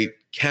 right?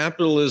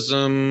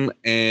 Capitalism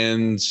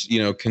and,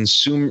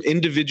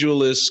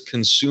 individualist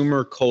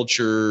consumer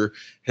culture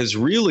has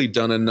really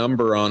done a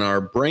number on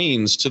our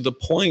brains to the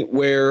point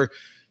where,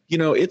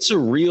 it's a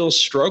real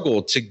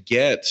struggle to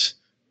get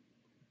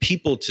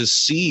people to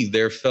see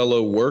their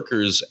fellow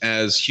workers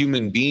as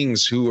human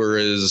beings who are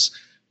as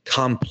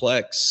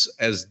complex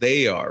as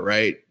they are,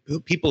 right?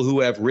 People who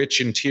have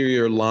rich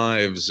interior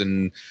lives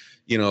and,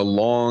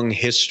 long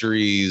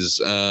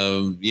histories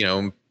of,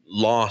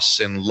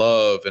 loss and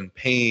love and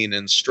pain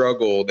and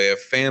struggle. They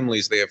have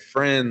families, they have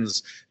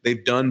friends,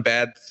 they've done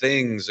bad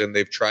things, and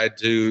they've tried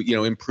to,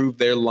 improve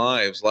their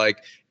lives. Like,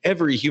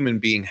 every human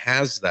being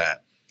has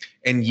that.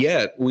 And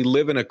yet we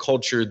live in a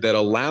culture that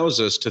allows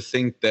us to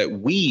think that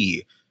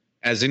we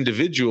as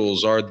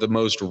individuals are the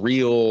most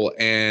real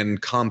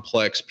and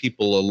complex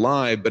people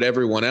alive, but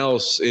everyone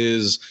else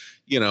is,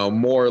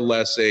 more or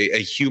less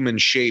a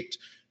human-shaped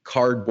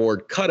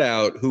cardboard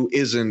cutout who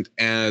isn't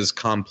as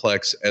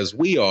complex as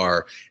we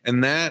are.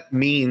 And that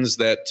means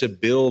that to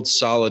build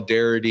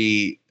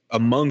solidarity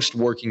amongst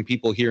working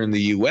people here in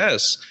the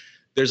U.S.,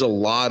 there's a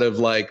lot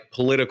of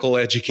political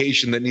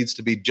education that needs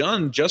to be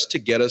done just to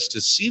get us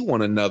to see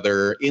one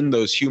another in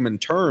those human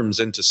terms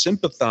and to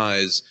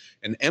sympathize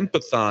and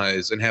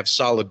empathize and have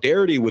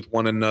solidarity with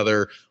one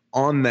another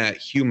on that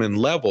human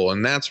level.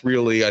 And that's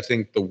really, I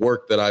think, the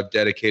work that I've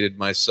dedicated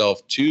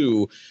myself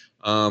to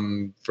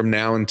from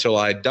now until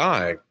I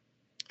die.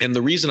 And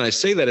the reason I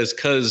say that is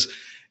because,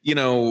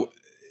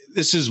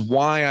 this is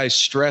why I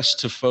stress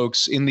to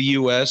folks in the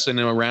U.S. and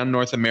around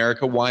North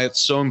America why it's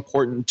so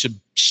important to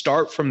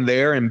start from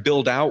there and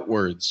build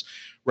outwards,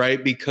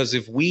 right? Because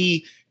if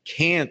we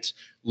can't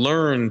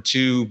learn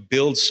to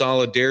build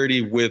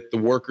solidarity with the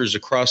workers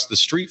across the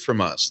street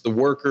from us, the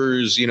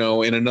workers,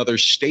 in another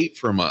state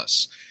from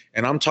us,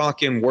 and I'm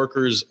talking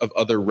workers of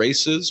other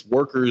races,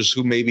 workers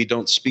who maybe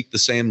don't speak the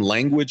same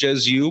language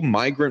as you,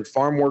 migrant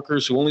farm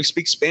workers who only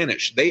speak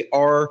Spanish. They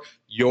are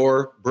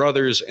your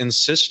brothers and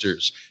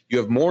sisters. You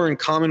have more in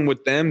common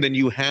with them than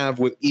you have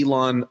with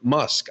Elon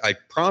Musk. I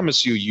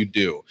promise you, you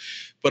do.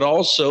 But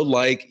also,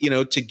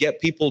 to get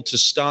people to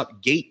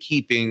stop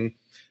gatekeeping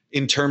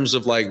in terms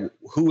of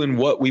who and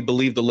what we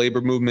believe the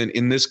labor movement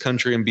in this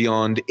country and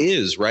beyond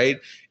is, right?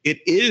 It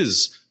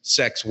is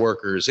sex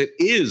workers. It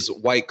is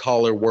white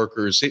collar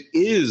workers. It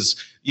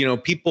is,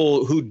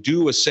 people who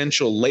do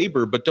essential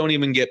labor but don't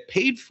even get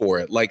paid for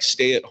it, like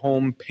stay at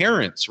home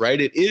parents, right?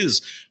 It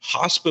is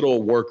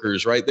hospital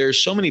workers, right? There's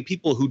so many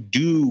people who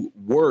do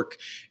work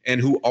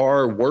and who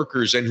are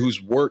workers and whose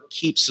work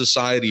keeps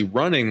society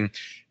running,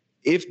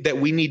 that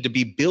we need to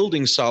be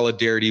building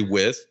solidarity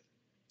with.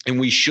 And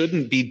we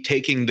shouldn't be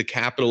taking the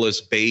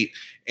capitalist bait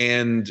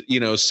and,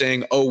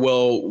 saying, oh,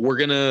 well, we're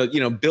going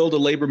to, build a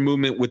labor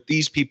movement with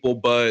these people,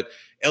 but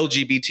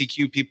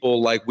LGBTQ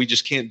people, we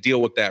just can't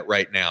deal with that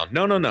right now.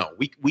 No.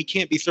 We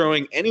can't be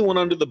throwing anyone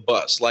under the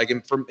bus.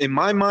 In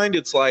my mind,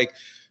 it's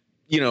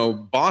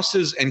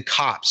bosses and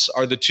cops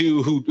are the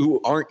two who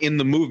aren't in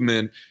the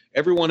movement.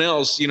 Everyone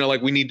else,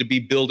 we need to be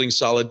building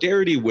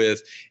solidarity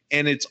with.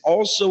 And it's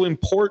also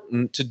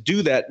important to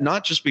do that,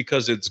 not just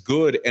because it's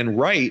good and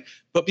right,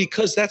 but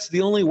because that's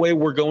the only way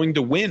we're going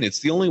to win.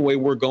 It's the only way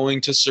we're going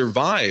to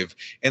survive.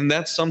 And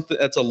that's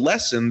a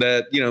lesson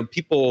that,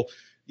 people,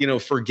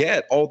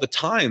 forget all the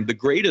time. The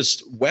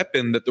greatest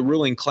weapon that the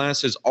ruling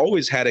class has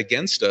always had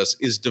against us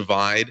is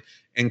divide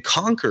and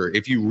conquer.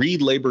 If you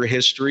read labor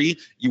history,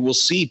 you will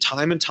see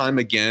time and time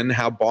again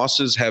how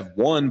bosses have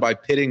won by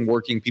pitting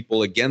working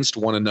people against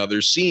one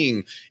another,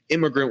 seeing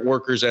immigrant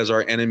workers as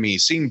our enemy,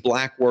 seeing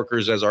black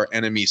workers as our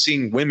enemy,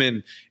 seeing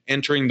women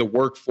entering the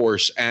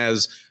workforce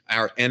as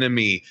our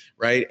enemy,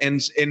 right?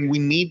 And we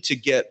need to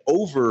get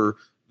over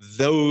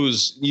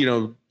those,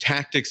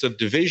 tactics of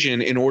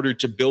division in order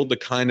to build the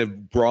kind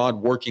of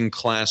broad working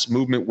class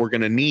movement we're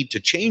going to need to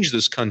change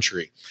this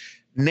country.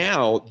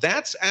 Now,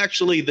 that's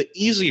actually the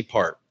easy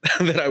part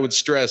that I would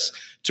stress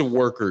to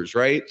workers,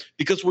 right?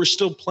 Because we're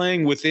still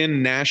playing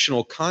within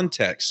national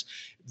context.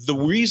 The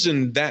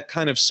reason that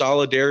kind of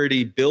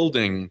solidarity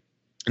building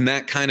and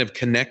that kind of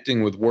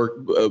connecting with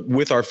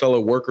with our fellow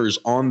workers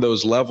on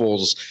those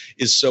levels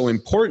is so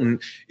important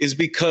is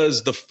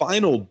because the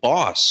final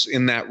boss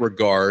in that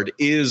regard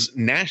is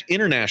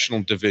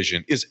international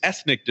division, is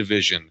ethnic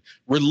division,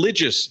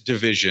 religious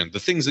division, the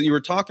things that you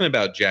were talking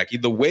about, Jackie,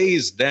 the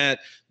ways that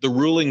the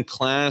ruling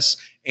class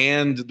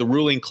and the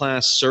ruling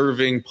class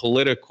serving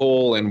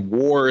political and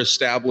war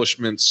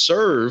establishments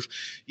serve,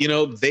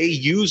 they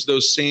use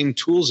those same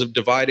tools of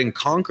divide and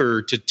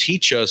conquer to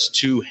teach us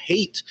to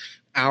hate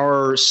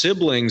our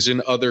siblings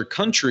in other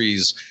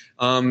countries.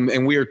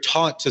 And we are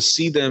taught to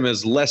see them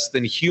as less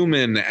than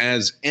human,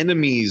 as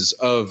enemies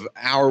of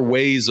our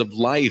ways of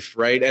life,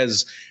 right?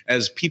 As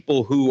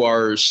people who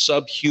are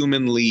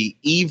subhumanly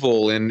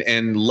evil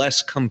and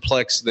less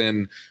complex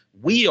than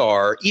we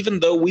are, even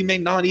though we may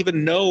not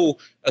even know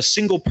a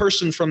single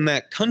person from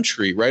that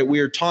country, right? We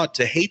are taught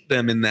to hate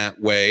them in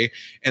that way.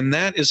 And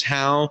that is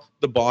how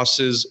the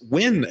bosses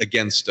win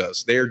against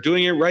us. They are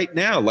doing it right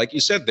now. Like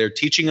you said, they're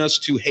teaching us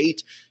to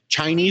hate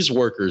Chinese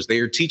workers. They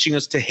are teaching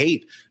us to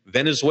hate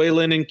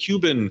Venezuelan and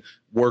Cuban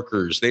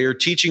workers. They are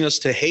teaching us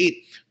to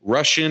hate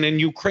Russian and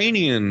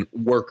Ukrainian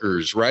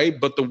workers, right?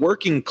 But the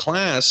working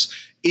class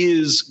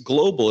is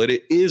global.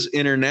 It is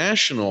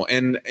international.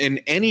 And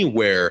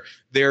anywhere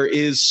there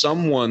is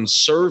someone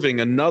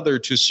serving another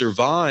to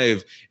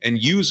survive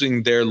and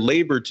using their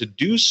labor to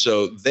do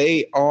so,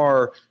 they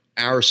are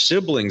our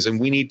siblings, and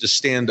we need to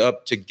stand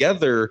up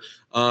together.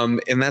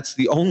 And that's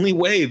the only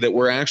way that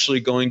we're actually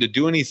going to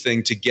do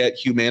anything to get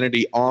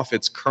humanity off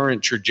its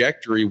current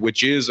trajectory,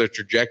 which is a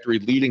trajectory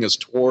leading us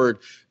toward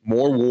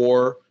more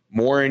war,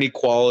 more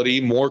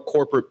inequality, more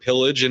corporate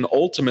pillage, and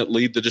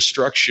ultimately the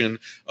destruction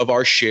of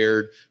our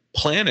shared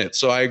planet.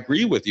 So I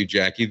agree with you,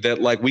 Jackie, that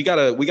we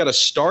gotta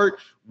start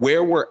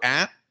where we're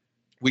at.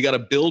 We gotta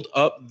build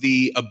up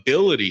the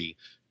ability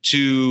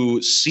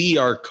to see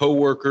our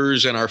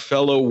coworkers and our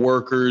fellow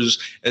workers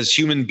as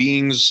human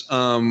beings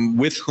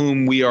with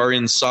whom we are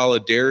in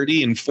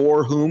solidarity and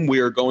for whom we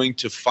are going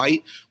to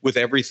fight with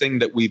everything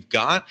that we've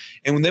got.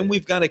 And then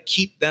we've got to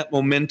keep that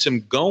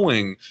momentum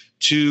going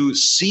to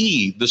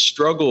see the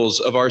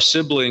struggles of our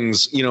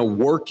siblings,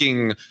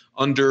 working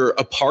under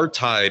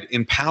apartheid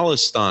in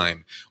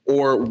Palestine,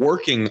 or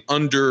working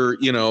under,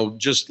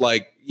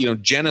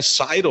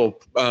 genocidal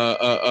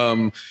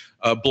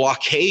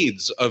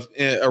blockades of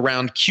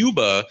around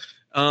Cuba.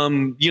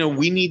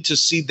 We need to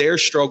see their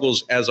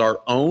struggles as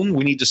our own.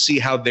 We need to see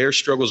how their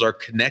struggles are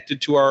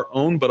connected to our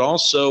own, but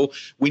also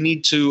we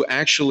need to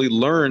actually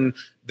learn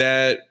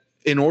that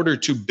in order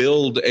to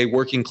build a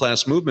working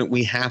class movement,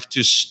 we have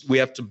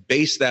to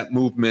base that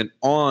movement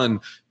on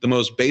the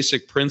most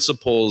basic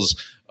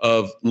principles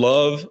of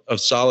love, of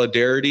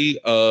solidarity,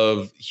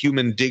 of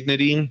human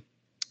dignity,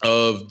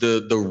 of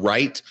the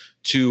right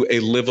to a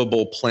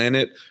livable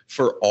planet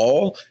for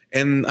all.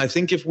 And I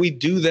think if we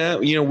do that,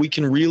 we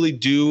can really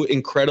do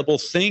incredible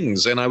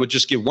things. And I would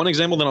just give one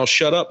example, then I'll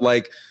shut up.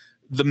 Like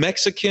the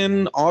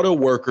Mexican auto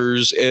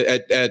workers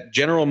at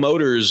General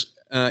Motors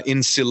in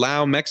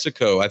Silao,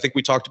 Mexico. I think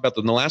we talked about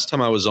them the last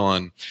time I was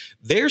on.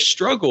 Their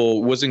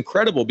struggle was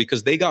incredible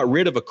because they got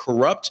rid of a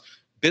corrupt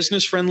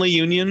business-friendly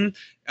union.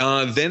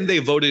 Then they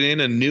voted in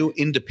a new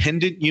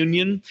independent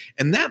union.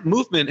 And that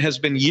movement has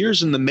been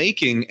years in the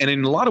making. And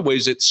in a lot of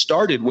ways, it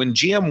started when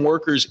GM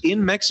workers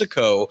in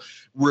Mexico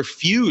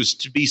refused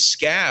to be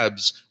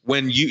scabs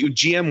when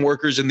GM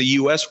workers in the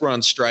U.S. were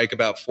on strike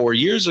about 4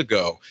 years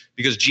ago,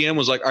 because GM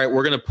was like, all right,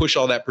 we're going to push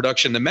all that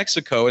production to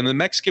Mexico. And the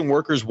Mexican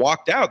workers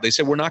walked out. They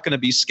said, we're not going to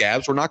be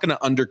scabs. We're not going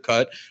to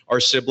undercut our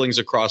siblings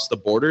across the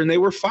border. And they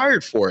were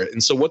fired for it.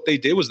 And so what they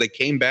did was they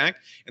came back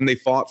and they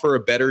fought for a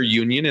better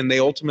union, and they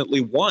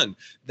ultimately won.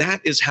 That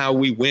is how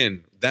we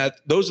win.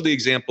 Those are the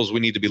examples we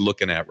need to be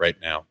looking at right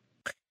now.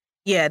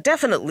 Yeah,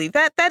 definitely.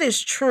 That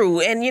is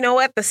true. And,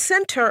 at the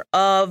center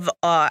of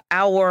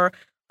our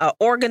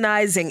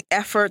organizing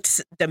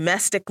efforts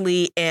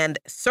domestically, and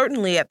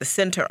certainly at the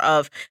center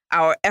of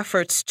our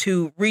efforts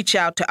to reach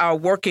out to our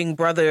working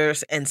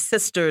brothers and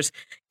sisters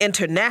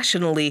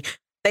internationally,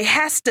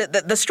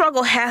 the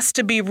struggle has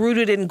to be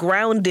rooted and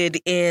grounded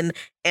in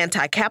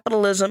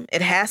anti-capitalism.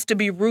 It has to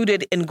be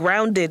rooted and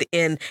grounded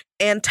in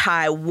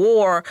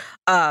anti-war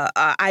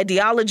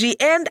ideology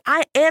and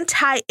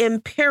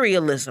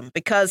anti-imperialism.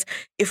 Because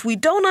if we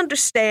don't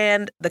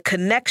understand the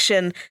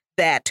connection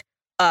that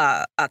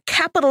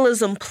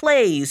capitalism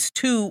plays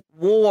to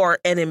war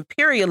and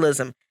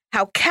imperialism,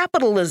 how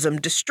capitalism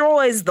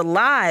destroys the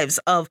lives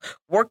of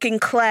working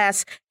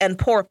class and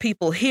poor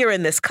people here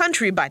in this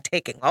country by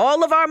taking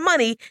all of our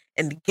money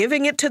and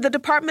giving it to the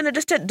Department of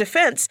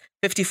Defense,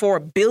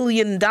 $54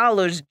 billion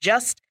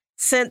just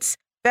since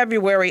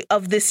February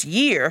of this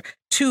year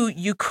to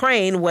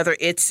Ukraine, whether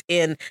it's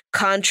in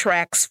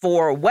contracts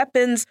for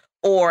weapons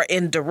or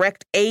in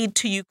direct aid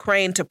to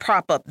Ukraine to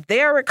prop up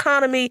their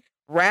economy,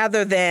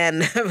 rather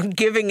than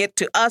giving it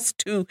to us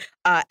to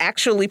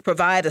actually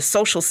provide a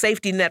social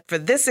safety net for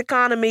this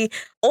economy,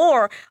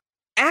 or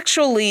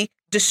actually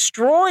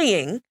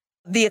destroying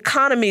the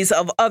economies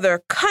of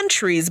other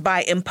countries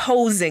by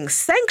imposing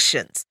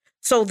sanctions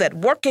so that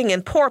working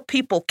and poor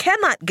people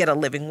cannot get a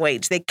living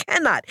wage. They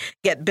cannot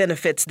get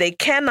benefits. They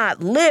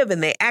cannot live,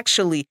 and they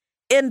actually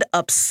end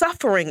up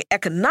suffering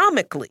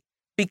economically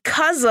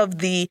because of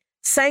the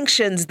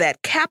sanctions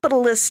that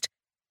capitalists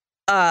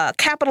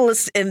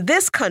in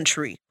this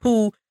country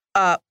who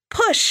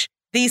push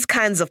these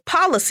kinds of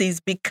policies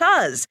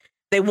because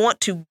they want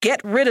to get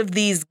rid of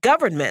these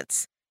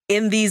governments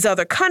in these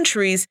other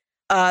countries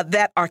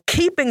that are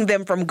keeping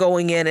them from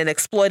going in and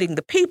exploiting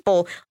the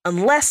people.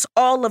 Unless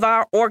all of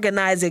our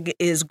organizing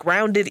is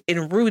grounded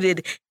and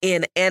rooted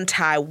in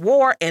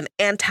anti-war and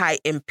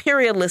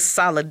anti-imperialist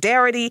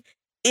solidarity,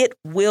 it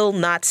will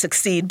not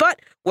succeed. But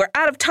we're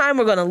out of time.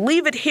 We're going to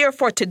leave it here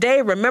for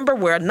today. Remember,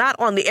 we're not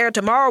on the air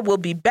tomorrow. We'll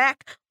be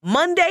back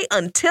Monday.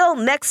 Until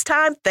next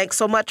time, thanks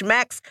so much,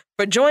 Max,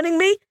 for joining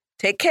me.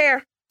 Take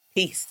care.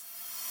 Peace.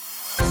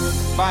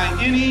 By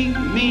any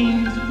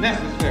means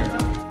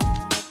necessary.